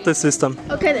turned off the system.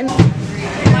 Okay then.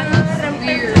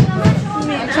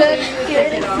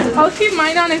 I'll keep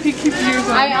mine on if you keep yours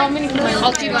on.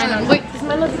 I'll keep mine on. Wait, does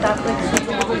my look stop like?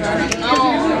 No,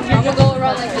 I'm gonna go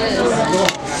around like this.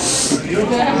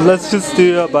 Let's just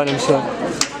do a bottom shot.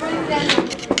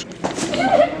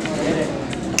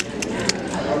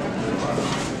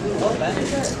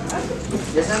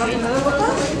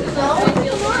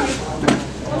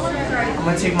 I'm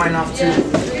gonna take mine off too.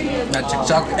 Magic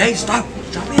chocolate. Hey, stop!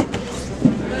 Stop it!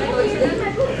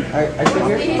 I sit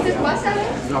here.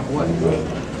 Drop what?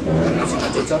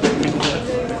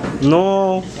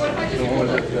 No.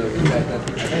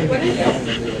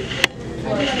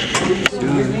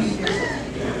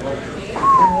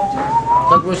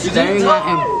 Doug was staring at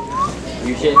him.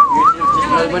 You should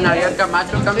just when Ariel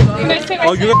Camacho comes on.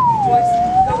 Oh, you.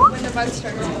 When the bug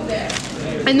starts.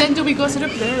 And then do we go sit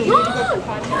up there?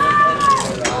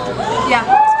 Yeah.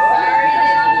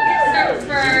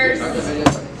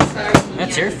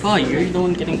 That's your fault. You're the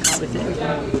one getting caught with it.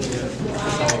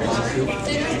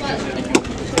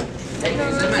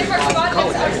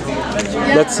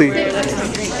 Let's see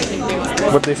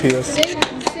what they feed us. Hey.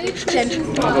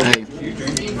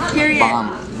 Period. Bomb.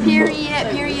 Period.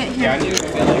 Here.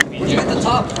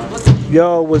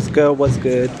 Yo, what's good? What's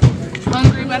good?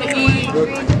 Hungry, gotta eat.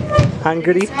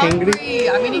 Hungry? Hungry?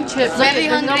 I'm eating chips. Very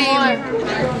hungry.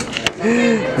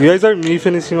 You guys are me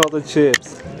finishing all the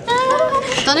chips.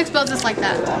 Don't expose us like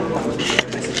that.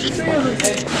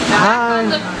 Hi.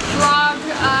 The vlog,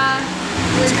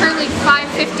 it's currently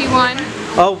 5:51.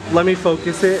 Oh, let me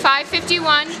focus it.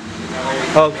 5:51.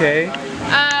 Okay.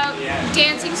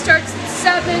 Dancing starts at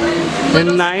 7.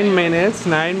 In 9 minutes.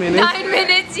 9 minutes. 9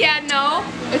 minutes? Yeah, no.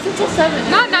 It's until 7.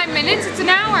 Not 9 minutes, it's an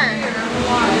hour.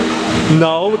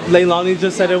 No, Leilani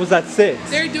just said it was at 6.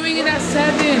 They're doing it at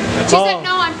 7. She said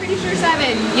no, I'm pretty sure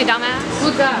 7. You dumbass.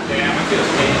 Look up.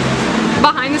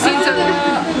 Behind the scenes of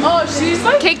oh, she's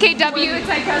like KKW, it's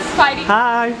like us fighting.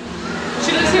 Hi.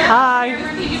 She lives here. Hi.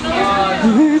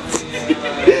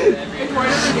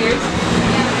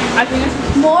 I think it's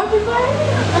more people are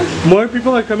here? More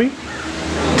people are coming?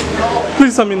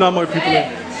 Please tell me not more people are.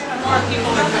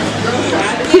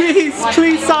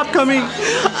 Please stop coming.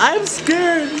 I'm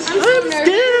scared. I'm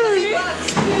scared.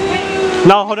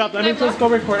 No, hold up. Let me just go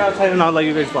record outside and I'll let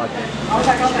you guys vlog.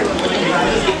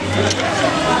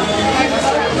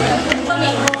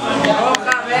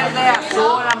 Roja, verde,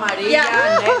 azul, amarilla,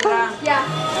 negra. Yeah.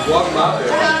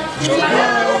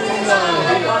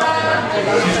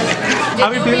 How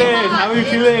we feeling? How we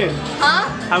feeling? Huh?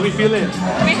 How we feeling?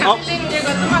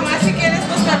 Llegó tu mamá, si quieres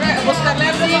buscarle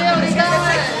algo. Sí, ahorita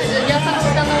ya están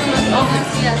buscando unas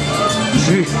policías.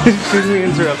 She's me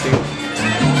interrupting.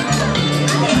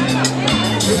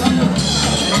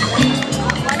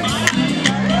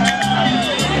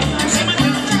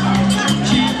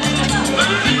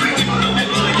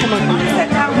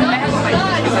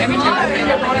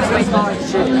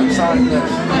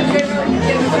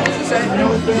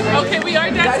 Okay, we are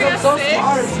dancing at 6.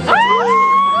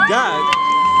 God.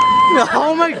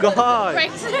 Oh my god.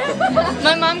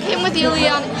 My mom came with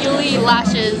Yuli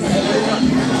lashes.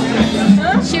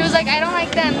 She was like, I don't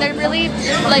like them. They're really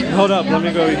like. Hold up, let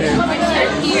me go over here.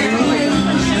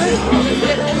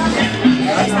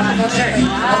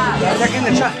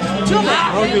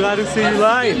 Oh, you gotta see you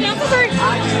live.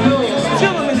 Two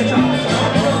of them in the truck.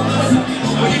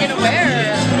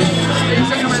 wear? Are you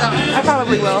still gonna wear that one? I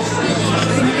probably will.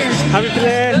 Happy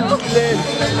plan. Okay,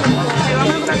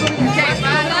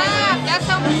 that's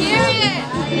on period.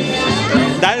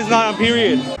 That is not a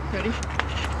period. Ready?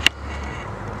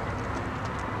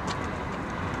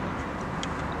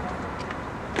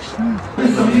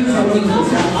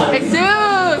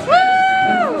 ¡Jesús!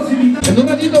 En un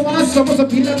ratito más vamos a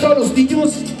pedir a todos los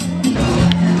niños.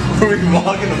 What are we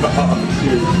vlogging about?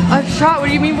 A shot? What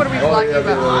do you mean, what are we vlogging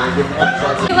about?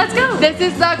 Okay, let's go. This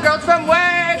is the girls from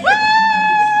work. Woo!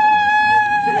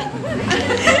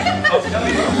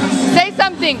 Say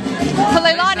something to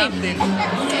Leilani.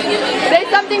 Say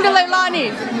something to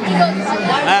Leilani.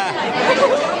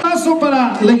 Paso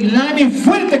para Leilani,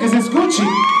 fuerte que se escuche.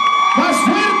 Más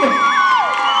fuerte.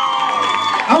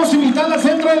 Vamos a invitarla al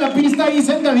centro de la pista ahí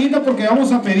sentadita porque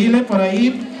vamos a pedirle por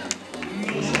ahí.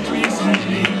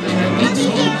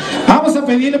 Vamos a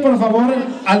pedirle por favor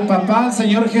al papá, al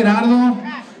señor Gerardo.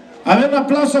 A ver, un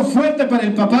aplauso fuerte para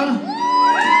el papá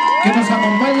que nos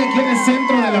acompaña aquí en el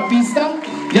centro de la pista.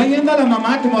 Y ahí anda la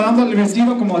mamá acomodándole el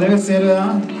vestido como debe ser,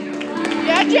 ¿verdad?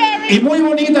 Y muy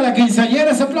bonita la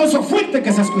quinceañera. Ese aplauso fuerte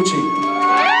que se escuche.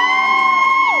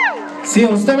 Si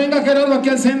usted venga, Gerardo, aquí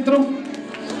al centro,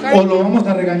 o lo vamos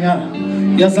a regañar.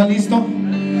 ¿Ya está listo?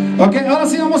 Ok, ahora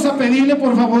sí vamos a pedirle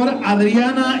por favor a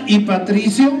Adriana y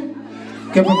Patricio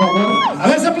que por favor, a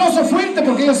ver ese aplauso fuerte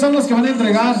porque ellos son los que van a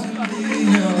entregar.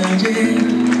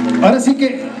 Ahora sí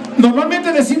que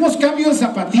normalmente decimos cambio de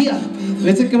zapatilla,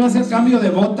 parece que va a ser cambio de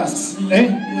botas,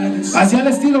 hacia el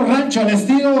estilo rancho, al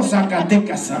estilo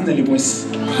Zacatecas. Ándale pues.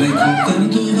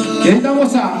 Y ahorita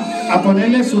vamos a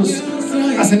ponerle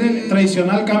hacer el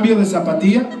tradicional cambio de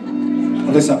zapatilla,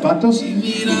 de zapatos,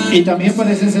 y también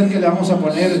parece ser que le vamos a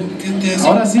poner,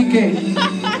 ahora sí que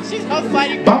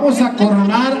vamos a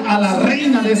coronar a la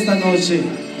reina de esta noche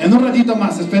en un ratito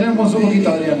más. Esperemos un poquito,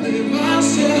 Adriana.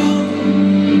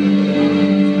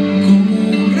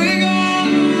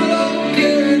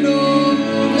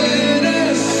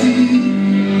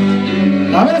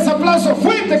 A ver ese aplauso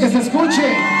fuerte que se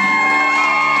escuche.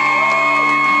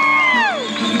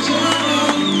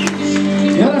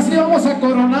 Y ahora sí vamos a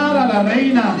coronar a la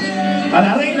reina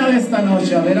de esta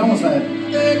noche. A ver, vamos a ver.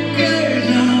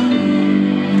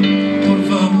 Por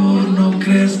favor, no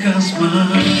crezcas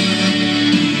más.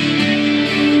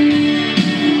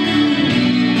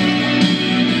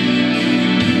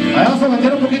 Ahí vamos a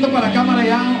meter un poquito para la cámara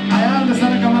ya. Allá donde está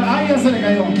la cámara. Ahí ya se le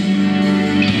cayó.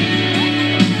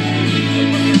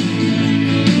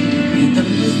 Y tal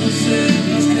vez no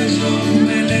sepas que yo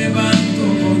me levanto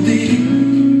por ti.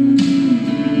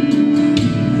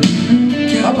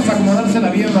 Vamos a acomodársela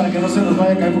bien para que no se nos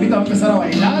vaya a caer. Un poquito va a empezar a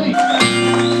bailar.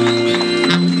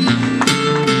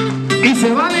 Y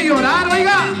se vale llorar,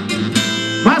 oiga.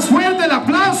 Más fuerte el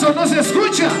aplauso, no se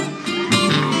escucha.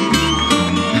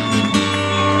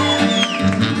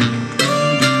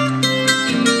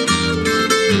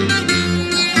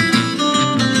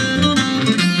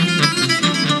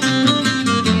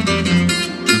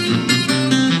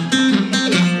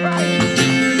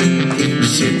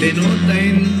 Se te nota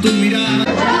en tu mirada.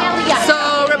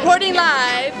 So, reporting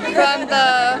live from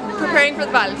the preparing for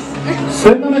the vals.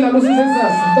 Préndame las luces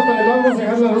esas. Tópale, vamos a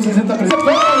dejar las luces esta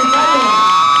presentación.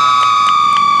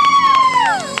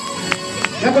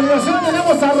 Y a continuación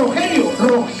tenemos a Rogelio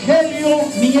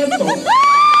Nieto.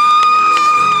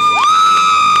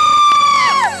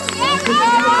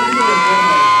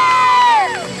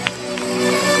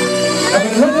 A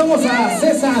continuación tenemos a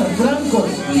César Franco.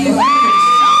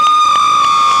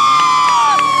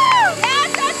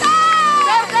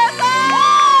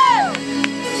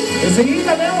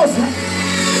 Enseguida tenemos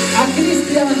a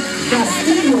Cristian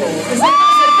Castillo.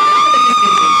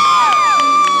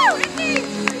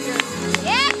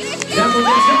 Y a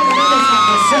continuación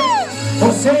tenemos a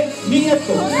José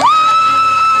Nieto.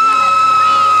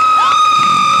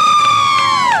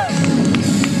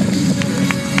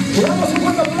 Y damos un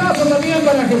fuerte aplauso también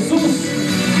para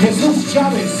Jesús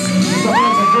Chávez. Un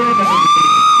aplauso fuerte.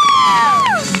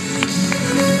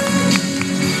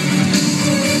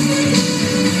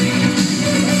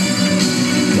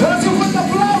 Ahora sí, un fuerte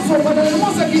aplauso para la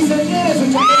hermosa quinceañera de su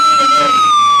chaqueta,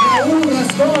 Raúl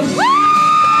Rascón.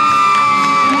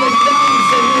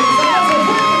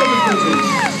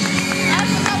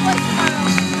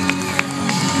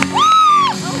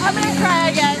 I'm gonna cry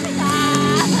again.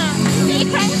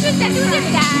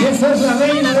 Y esa es la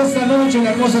reina de esta noche, la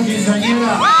hermosa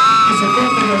quinceañera que se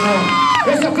porta de honor.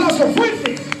 Ese aplauso fuerte.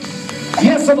 Y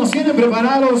eso nos tiene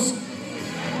preparados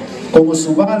como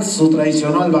su vals, su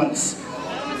tradicional vals.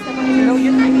 I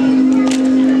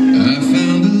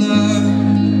found a love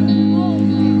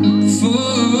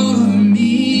for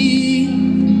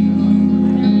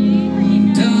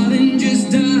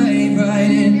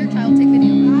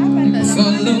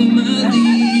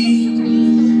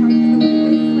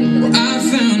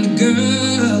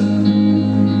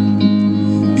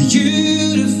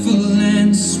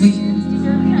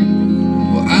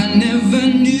never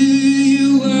knew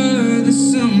you were the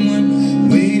someone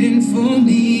waiting for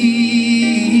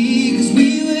me. 'Cause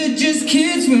we were just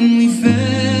kids when we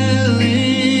fell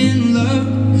in love,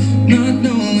 not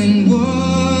knowing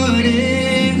what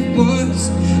it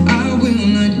was. I will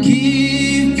not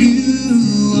give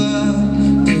you up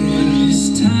this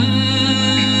time,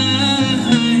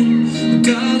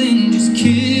 darling, just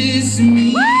kiss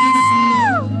me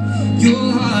slow.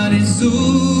 Your heart is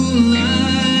all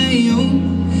I own,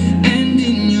 and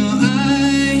in your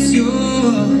eyes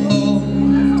you're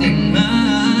holding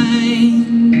mine.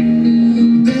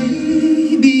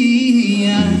 Baby,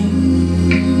 I'm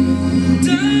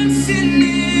dancing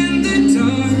in the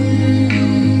dark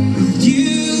with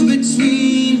you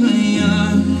between my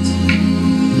arms,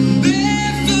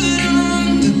 barefoot on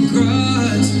the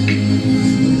grass,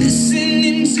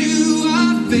 listening to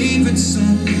our favorite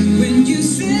song. When you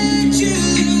said you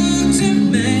looked a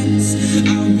mess, I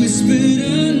whispered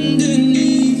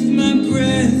underneath my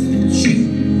breath, but you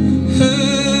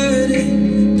heard it,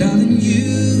 darling, you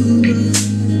look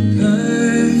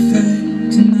perfect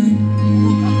tonight.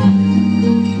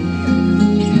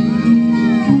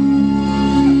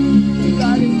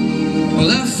 Well,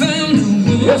 I found a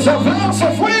woman. Y ese aplauso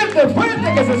fuerte, fuerte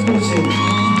que se escuche.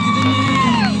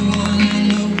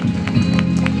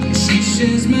 She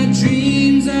shares my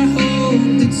dreams. I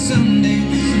hope that someday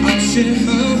I'll share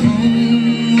her home.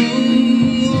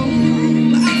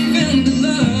 I found a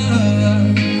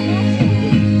love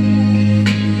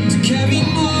to carry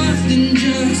more than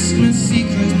just my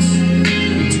secrets,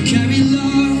 to carry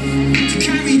love, to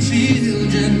carry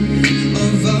children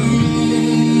of our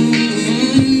own.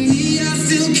 We are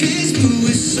still kids, but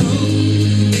we're so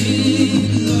in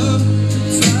love,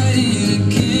 fighting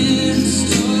against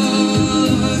all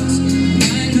odds.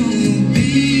 I know we'll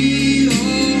be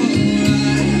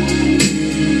alright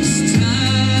this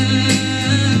time,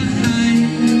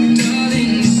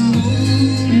 darling. Just hold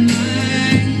my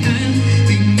hand,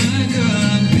 be my girl,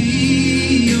 I'll be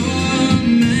your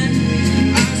man.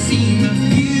 I see my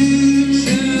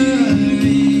future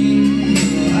in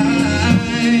your eyes.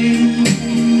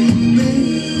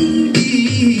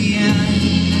 Baby, I'm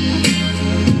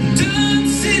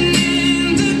dancing in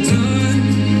the dark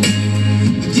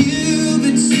with you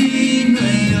between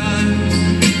my arms,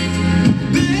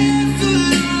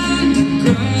 barefoot on the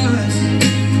grass,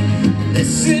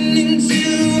 listening to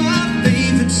our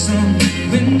favorite song.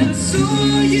 When I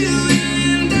saw you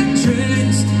in that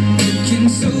dress, looking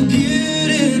so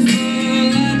beautiful,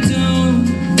 I don't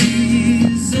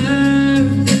deserve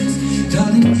this,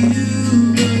 darling, you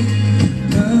look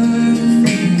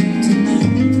perfect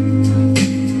tonight.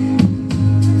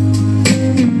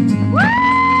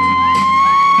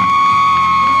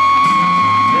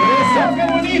 Eso, qué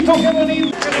bonito, qué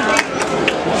bonito.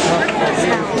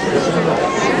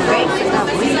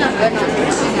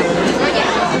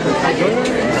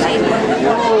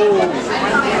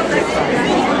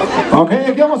 Ok,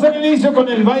 aquí vamos al inicio con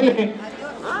el baile.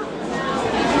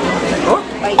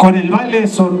 Con el baile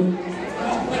sorpresa.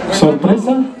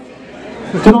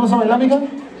 ¿Tú no vas a bailar, amiga?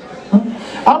 ¿Ah?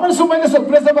 Vamos a un baile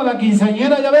sorpresa para la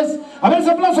quinceañera, ¿ya ves? A ver,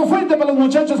 ese aplauso fuerte para los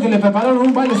muchachos que le prepararon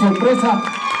un baile sorpresa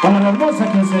para la hermosa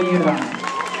quinceañera.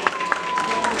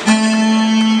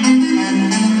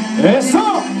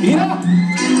 ¡Eso! ¡Mira!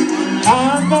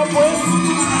 ¡Anda pues!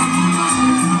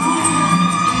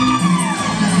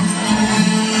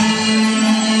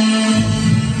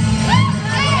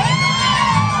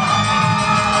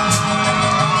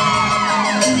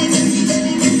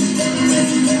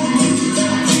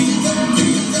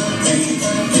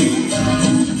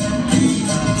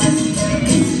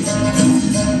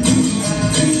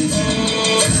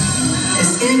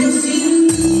 Es que yo sin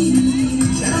ti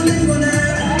ya no tengo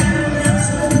nada,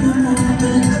 solo un momento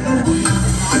para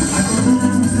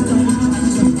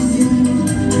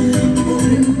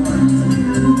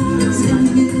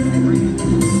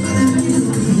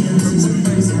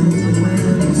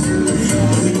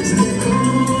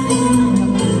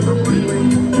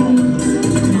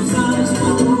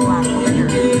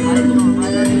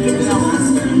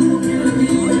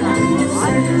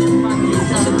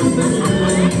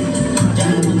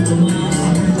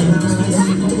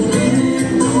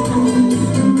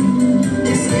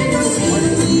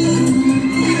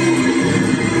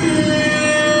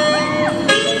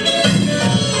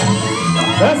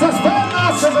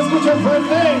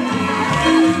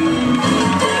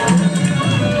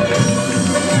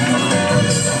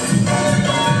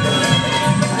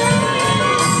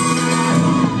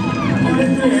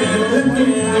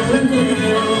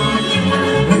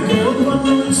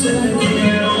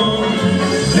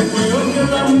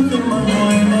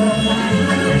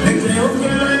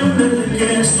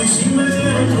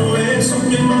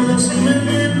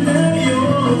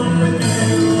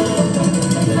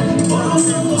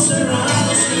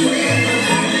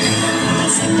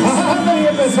Y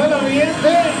empezó el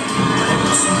ambiente.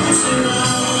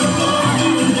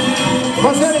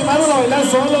 No se animaron a bailar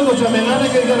solos los chambelanes,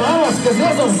 que dicen, vamos, que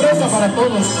sea sorpresa para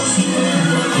todos.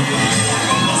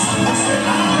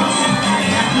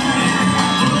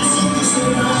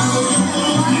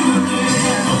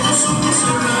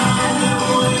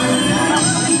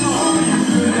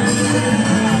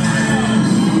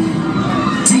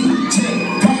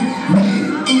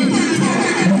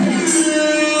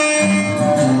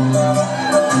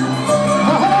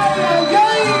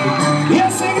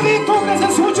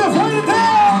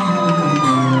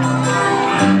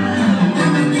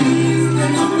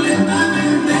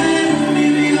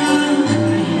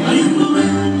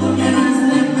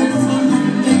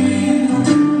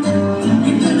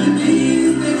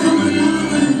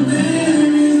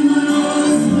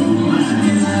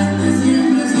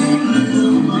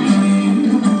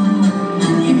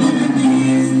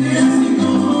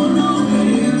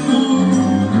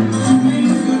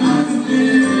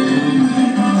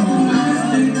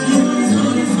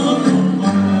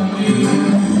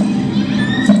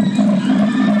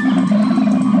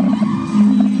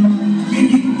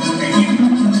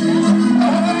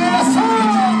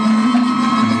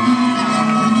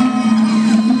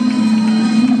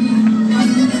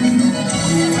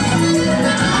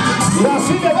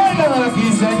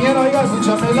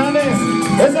 Chambelanes,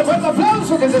 ese fue el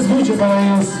aplauso que se escuche para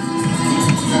ellos.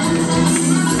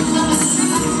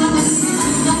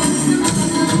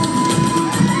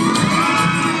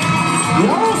 Y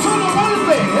ahora un solo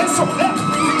golpe, eso.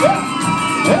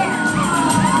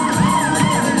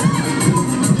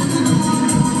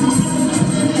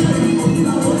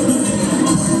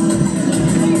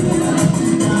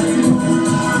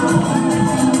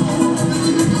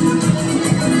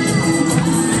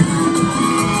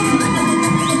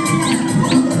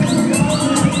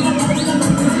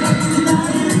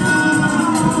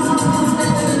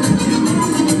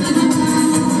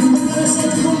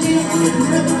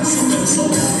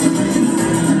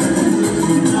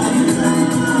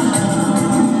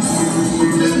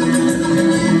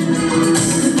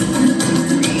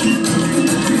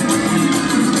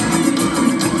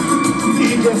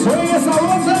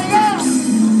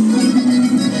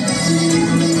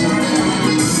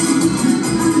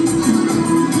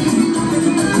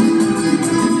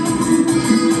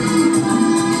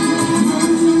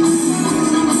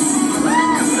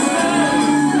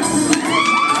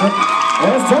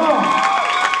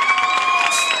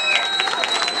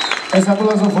 Ese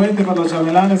aplauso fuerte para los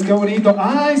chambelanes, qué bonito.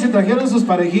 Ay, se trajeron sus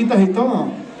parejitas y todo.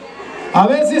 A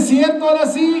ver si es cierto,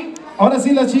 ahora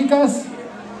sí las chicas.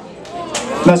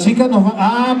 Las chicas nos van...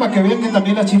 Ah, para que vean que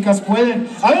también las chicas pueden.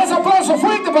 A ver, ese aplauso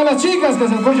fuerte para las chicas, que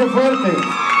se escuche fuerte.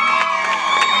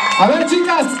 A ver,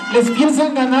 chicas, ¿les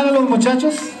piensan ganar a los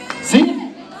muchachos?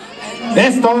 ¿Sí?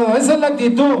 Es todo, esa es la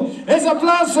actitud. Ese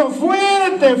aplauso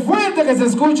fuerte, fuerte que se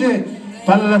escuche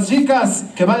para las chicas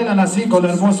que bailan así con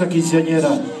la hermosa quinceañera.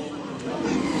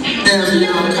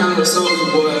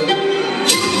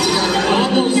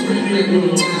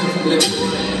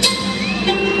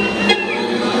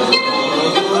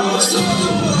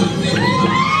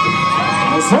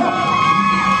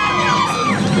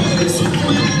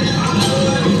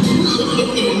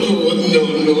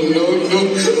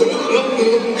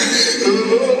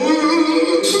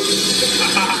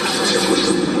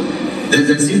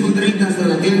 Desde el 5:30 hasta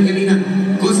la tía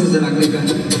Angelina, cosas de la clica.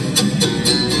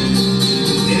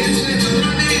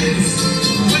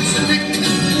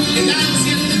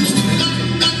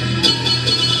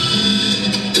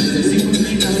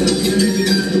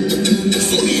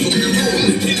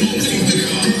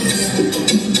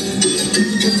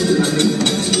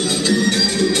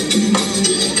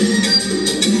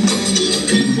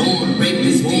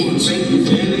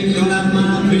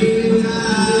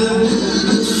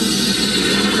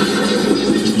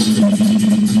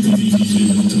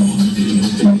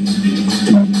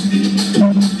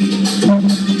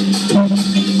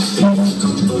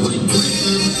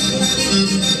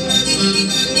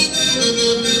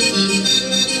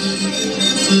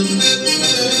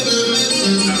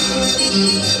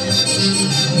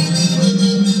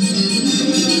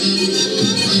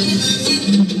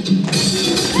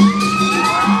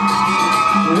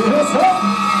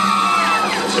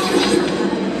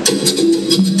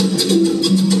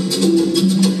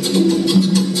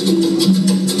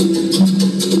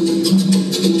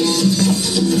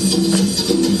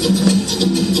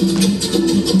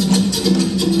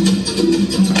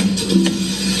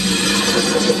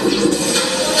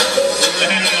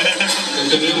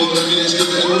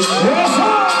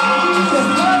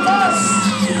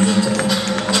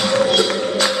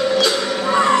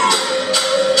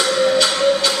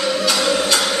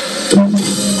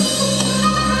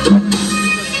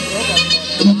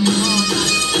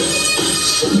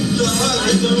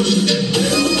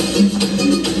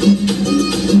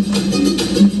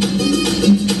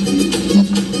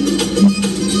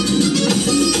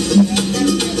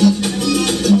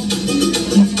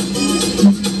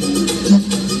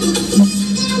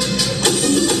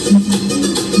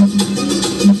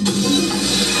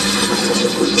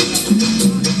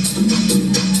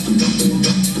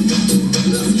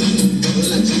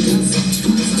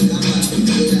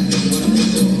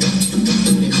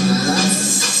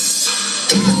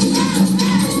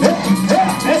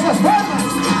 ¡Esas palmas!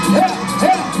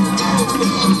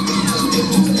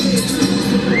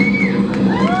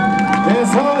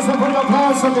 Eso fue un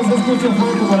aplauso, que se escuche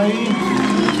fuerte por ahí.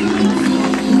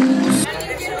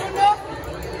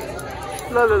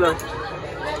 No.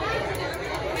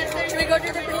 Should we go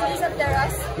to the Brindis up there,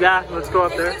 us? Yeah, let's go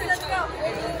up there. Let's go.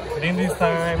 Brindis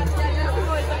time.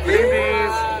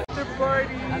 Brindis. After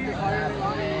party.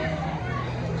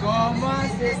 ¿Cómo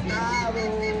has estado?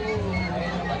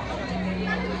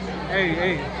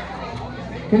 Hey.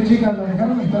 ¿Qué chicas? ¿La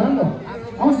dejaron esperando?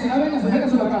 Vamos a llegar, venga,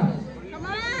 acérquense acá.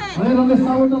 A ver, ¿dónde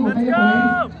está otra botella por ahí?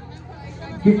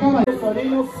 ¿Qué caballos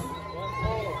padrinos?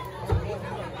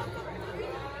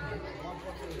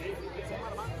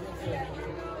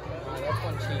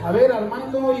 A ver,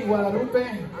 Armando y Guadalupe.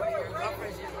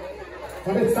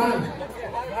 ¿Dónde están?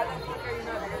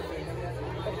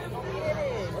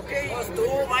 Tú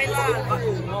baila.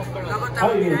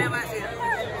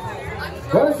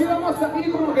 Ahora sí vamos aquí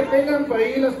como que tengan por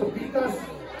ahí las copitas.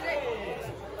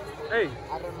 Hey.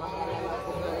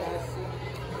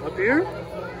 Up here?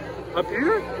 Up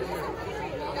here?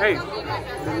 Hey.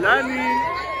 Milani.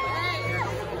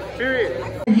 Period.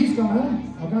 Listo, ¿no?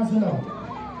 Acá se lo.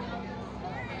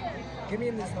 Give me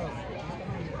in this house.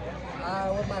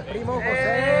 With my primo José.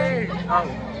 Hey. Oh.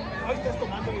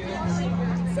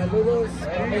 Saludos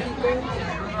a México.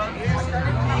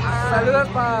 Saludos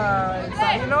para el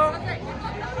Sabino.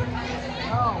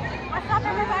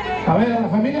 A ver, a la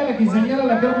familia de la quinceañera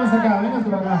la quiero más acá. Venga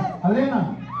por acá.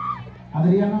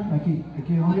 Adriana, aquí,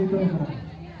 un momento de acá.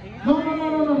 No,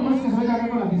 más que se venga acá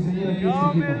con la quinceañera aquí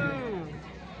cerquita.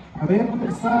 A ver, ¿dónde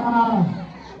está?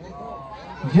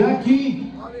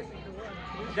 Jackie.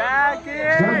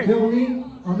 Jacqueline,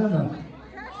 ¿dónde anda?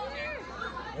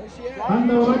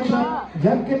 Anda borracha.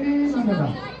 Jacqueline, ¿dónde anda?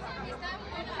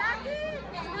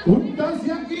 Un taxi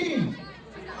aquí.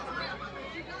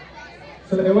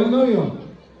 Se le llevó el novio.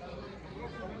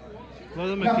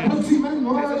 La próxima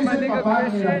no dice el papá,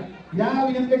 mira. Ya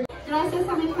bien de... Gracias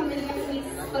a mi familia, mis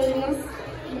sobrinos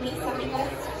y mis amigas.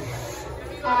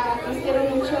 Los quiero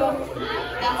mucho.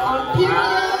 That's all.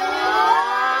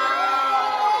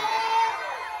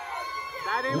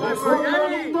 A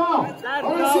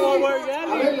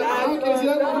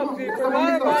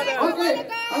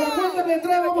la cuenta de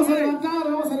tres vamos a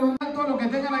levantar todo lo que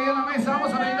tengan ahí en la mesa.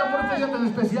 Vamos a brindar por este día tan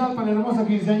especial para la hermosa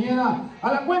quinceañera.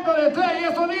 A la cuenta de tres, y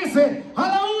esto dice: a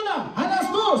la una, a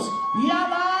las dos y a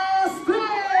las tres.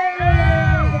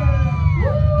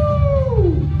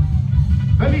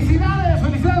 Felicidades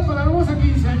para la hermosa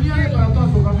quinceañera y para toda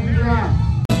su familia.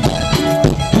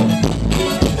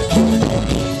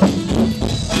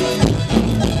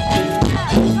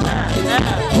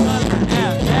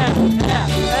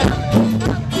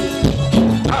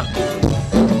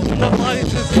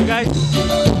 Guys,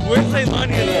 where's my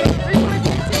money?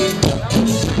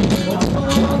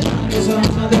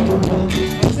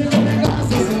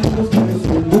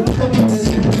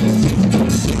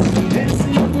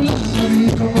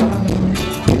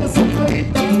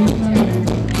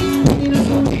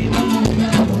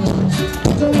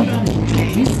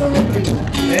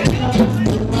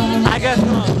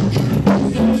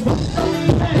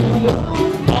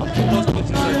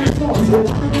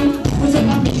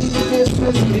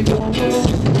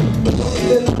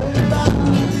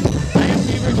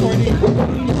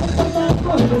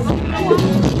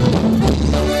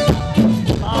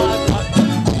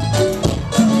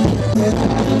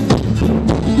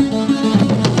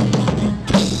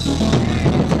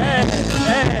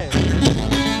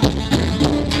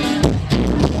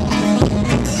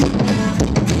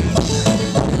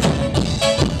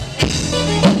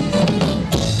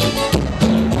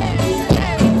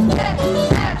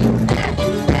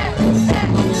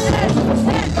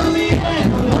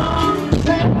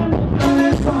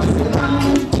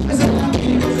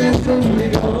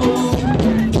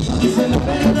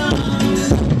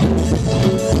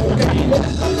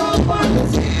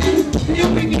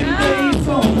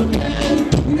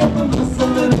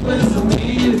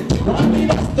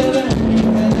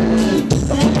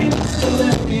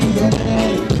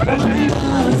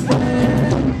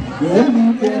 de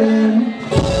mi querer.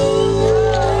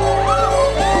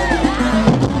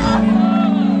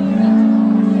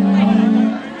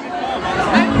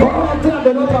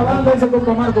 De la otra banda, ese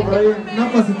compa Marco por ahí. No,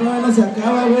 pues si todavía no se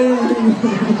acaba, güey.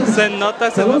 Se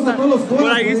nota, se nota.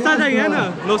 Por ahí está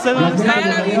Diana. No sé dónde está.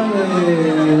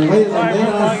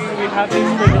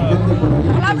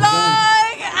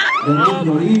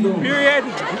 Period.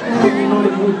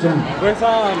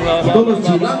 Todos los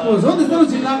chilangos. ¿Dónde están los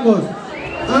chilangos?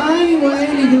 Ay, güey,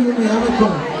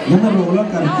 ya me robó la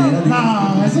cartera.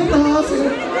 No, eso no.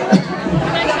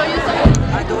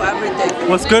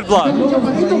 What's good, vlog?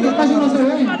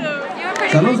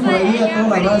 Saludos por ahí a toda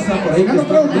la raza, por ahí que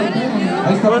está.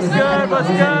 Ahí está. What's good, what's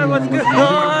good, what's good?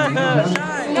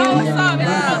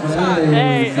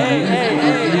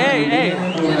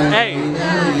 Hey.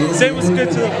 Say what's good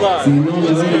to the vlog.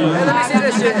 What's good? Let me see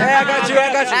this shit. Hey, I got you. Hey,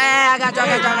 I got you.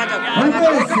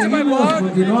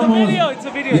 Continuamos. It's a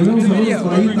video.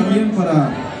 Por ahí también para...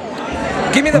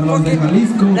 Give me the fucking...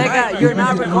 Nigga, you're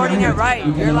not recording it right.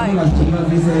 You're like... Hey,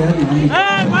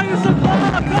 why you so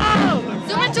close?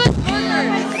 Zoom into his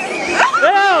burger.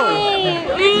 Ew!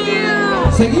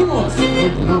 Seguimos.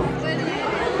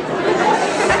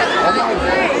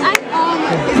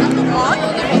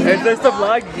 Is this the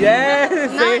vlog? Yes!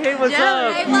 Say hey, what's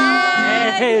up?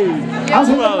 Hey! Vamos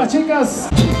a ver las chicas.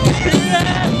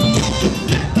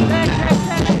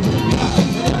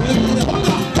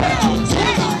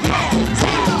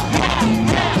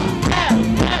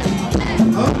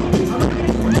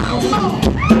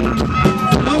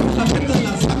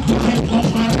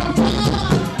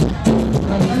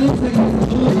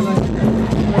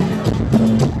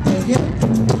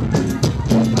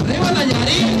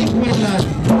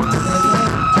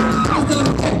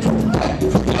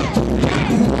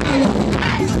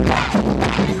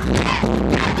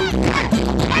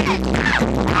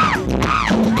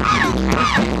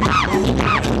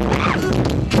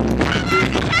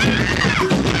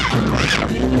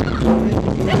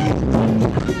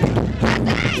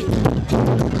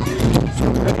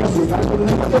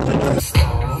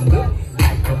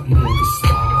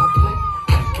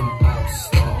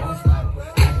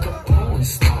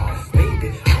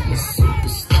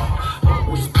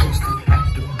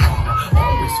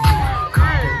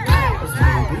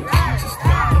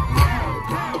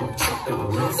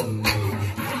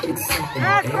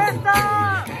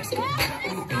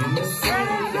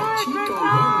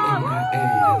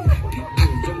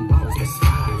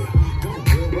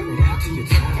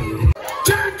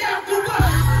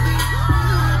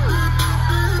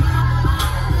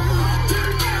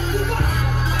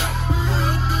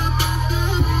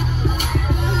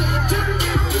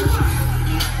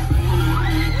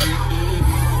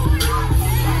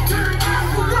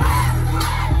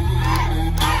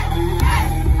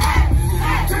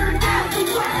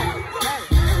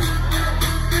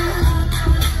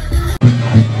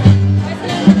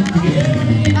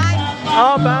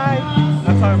 Oh, bye.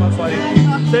 I'm sorry, I'm funny.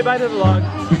 Say bye to the vlog.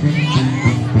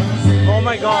 Oh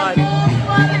my god.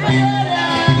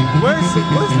 Where's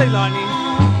Leilani?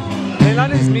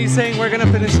 Leilani is me saying we're gonna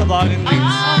finish the vlog and leave.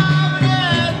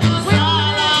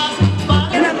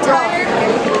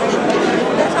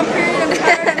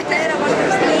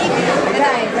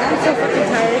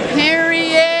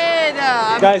 Period.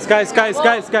 Guys,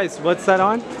 what's that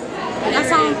on?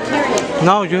 That's on period.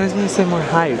 No, you guys need to say more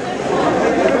hype.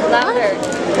 Louder.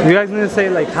 You guys need to say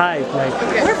like hype, like.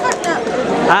 Okay. We're fucked up.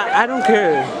 I don't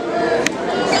care.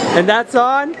 And that's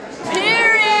on?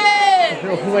 Period.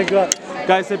 Oh my god.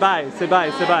 Guys, say bye. Say bye.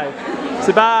 Say bye.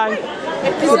 Say bye.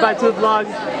 Say bye to the vlog.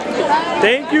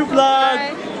 Thank you,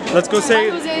 vlog. Let's go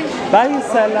say bye,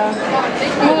 Stella.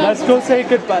 Let's go say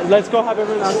goodbye. Let's go have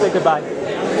everyone else say goodbye.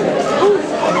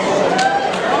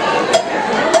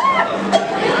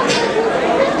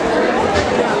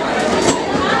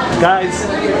 Guys,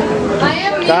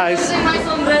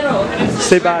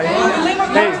 say bye.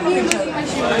 Hey.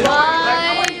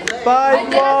 Bye,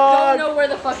 vlog. I don't know where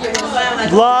the fuck you're going.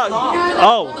 Vlog.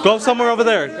 Oh, go somewhere over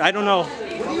there. I don't know.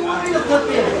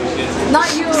 Not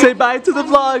you. Say bye to the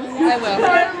vlog. I will.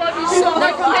 I love you so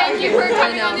much. Thank you for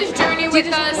coming on this journey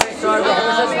with us. Dude,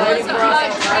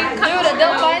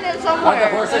 they'll find it somewhere.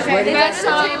 Okay. Best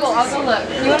table. I'll go look.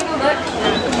 You want to go look?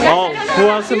 Oh, who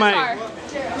else am I?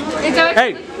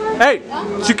 Hey,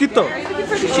 Chiquito. Are you looking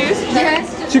for the shoes?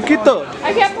 Yes. Chiquito.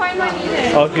 I can't find mine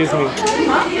either. Oh, excuse me.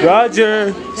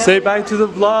 Roger, say bye to the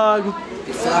vlog.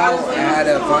 Peace out. I had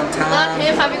a fun time. Not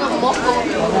him having a moko.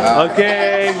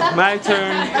 Okay, my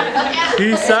turn.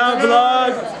 Peace out,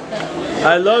 vlog.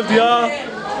 I love y'all.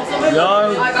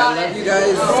 Y'all, I love you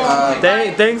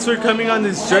guys. Thanks for coming on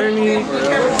this journey.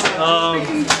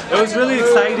 It was really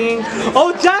exciting.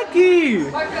 Oh, Jackie!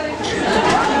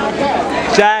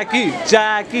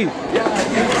 Jackie!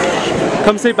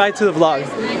 Come say bye to the vlog.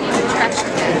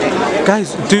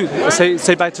 Guys, dude,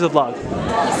 say bye to the vlog.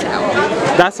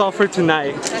 That's all for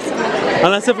tonight.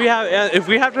 Unless if we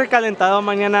have recalentado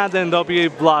mañana, then there'll be a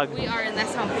vlog. We are, and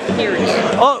that's how period.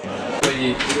 Oh!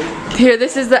 Here,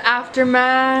 this is the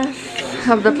aftermath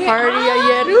of the party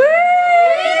ayer. Woo!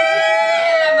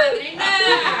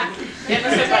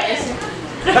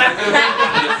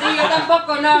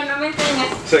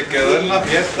 Se quedó en la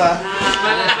fiesta.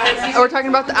 We're talking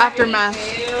about the aftermath.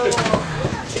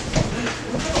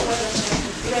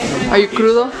 Are you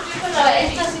crudo?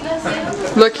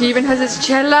 Look, he even has his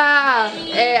chela.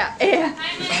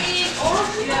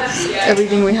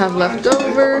 Everything we have left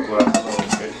over.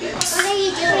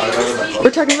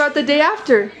 We're talking about the day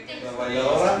after.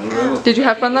 Did you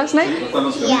have fun last night?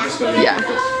 Yeah.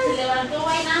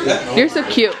 Yeah. You're so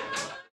cute.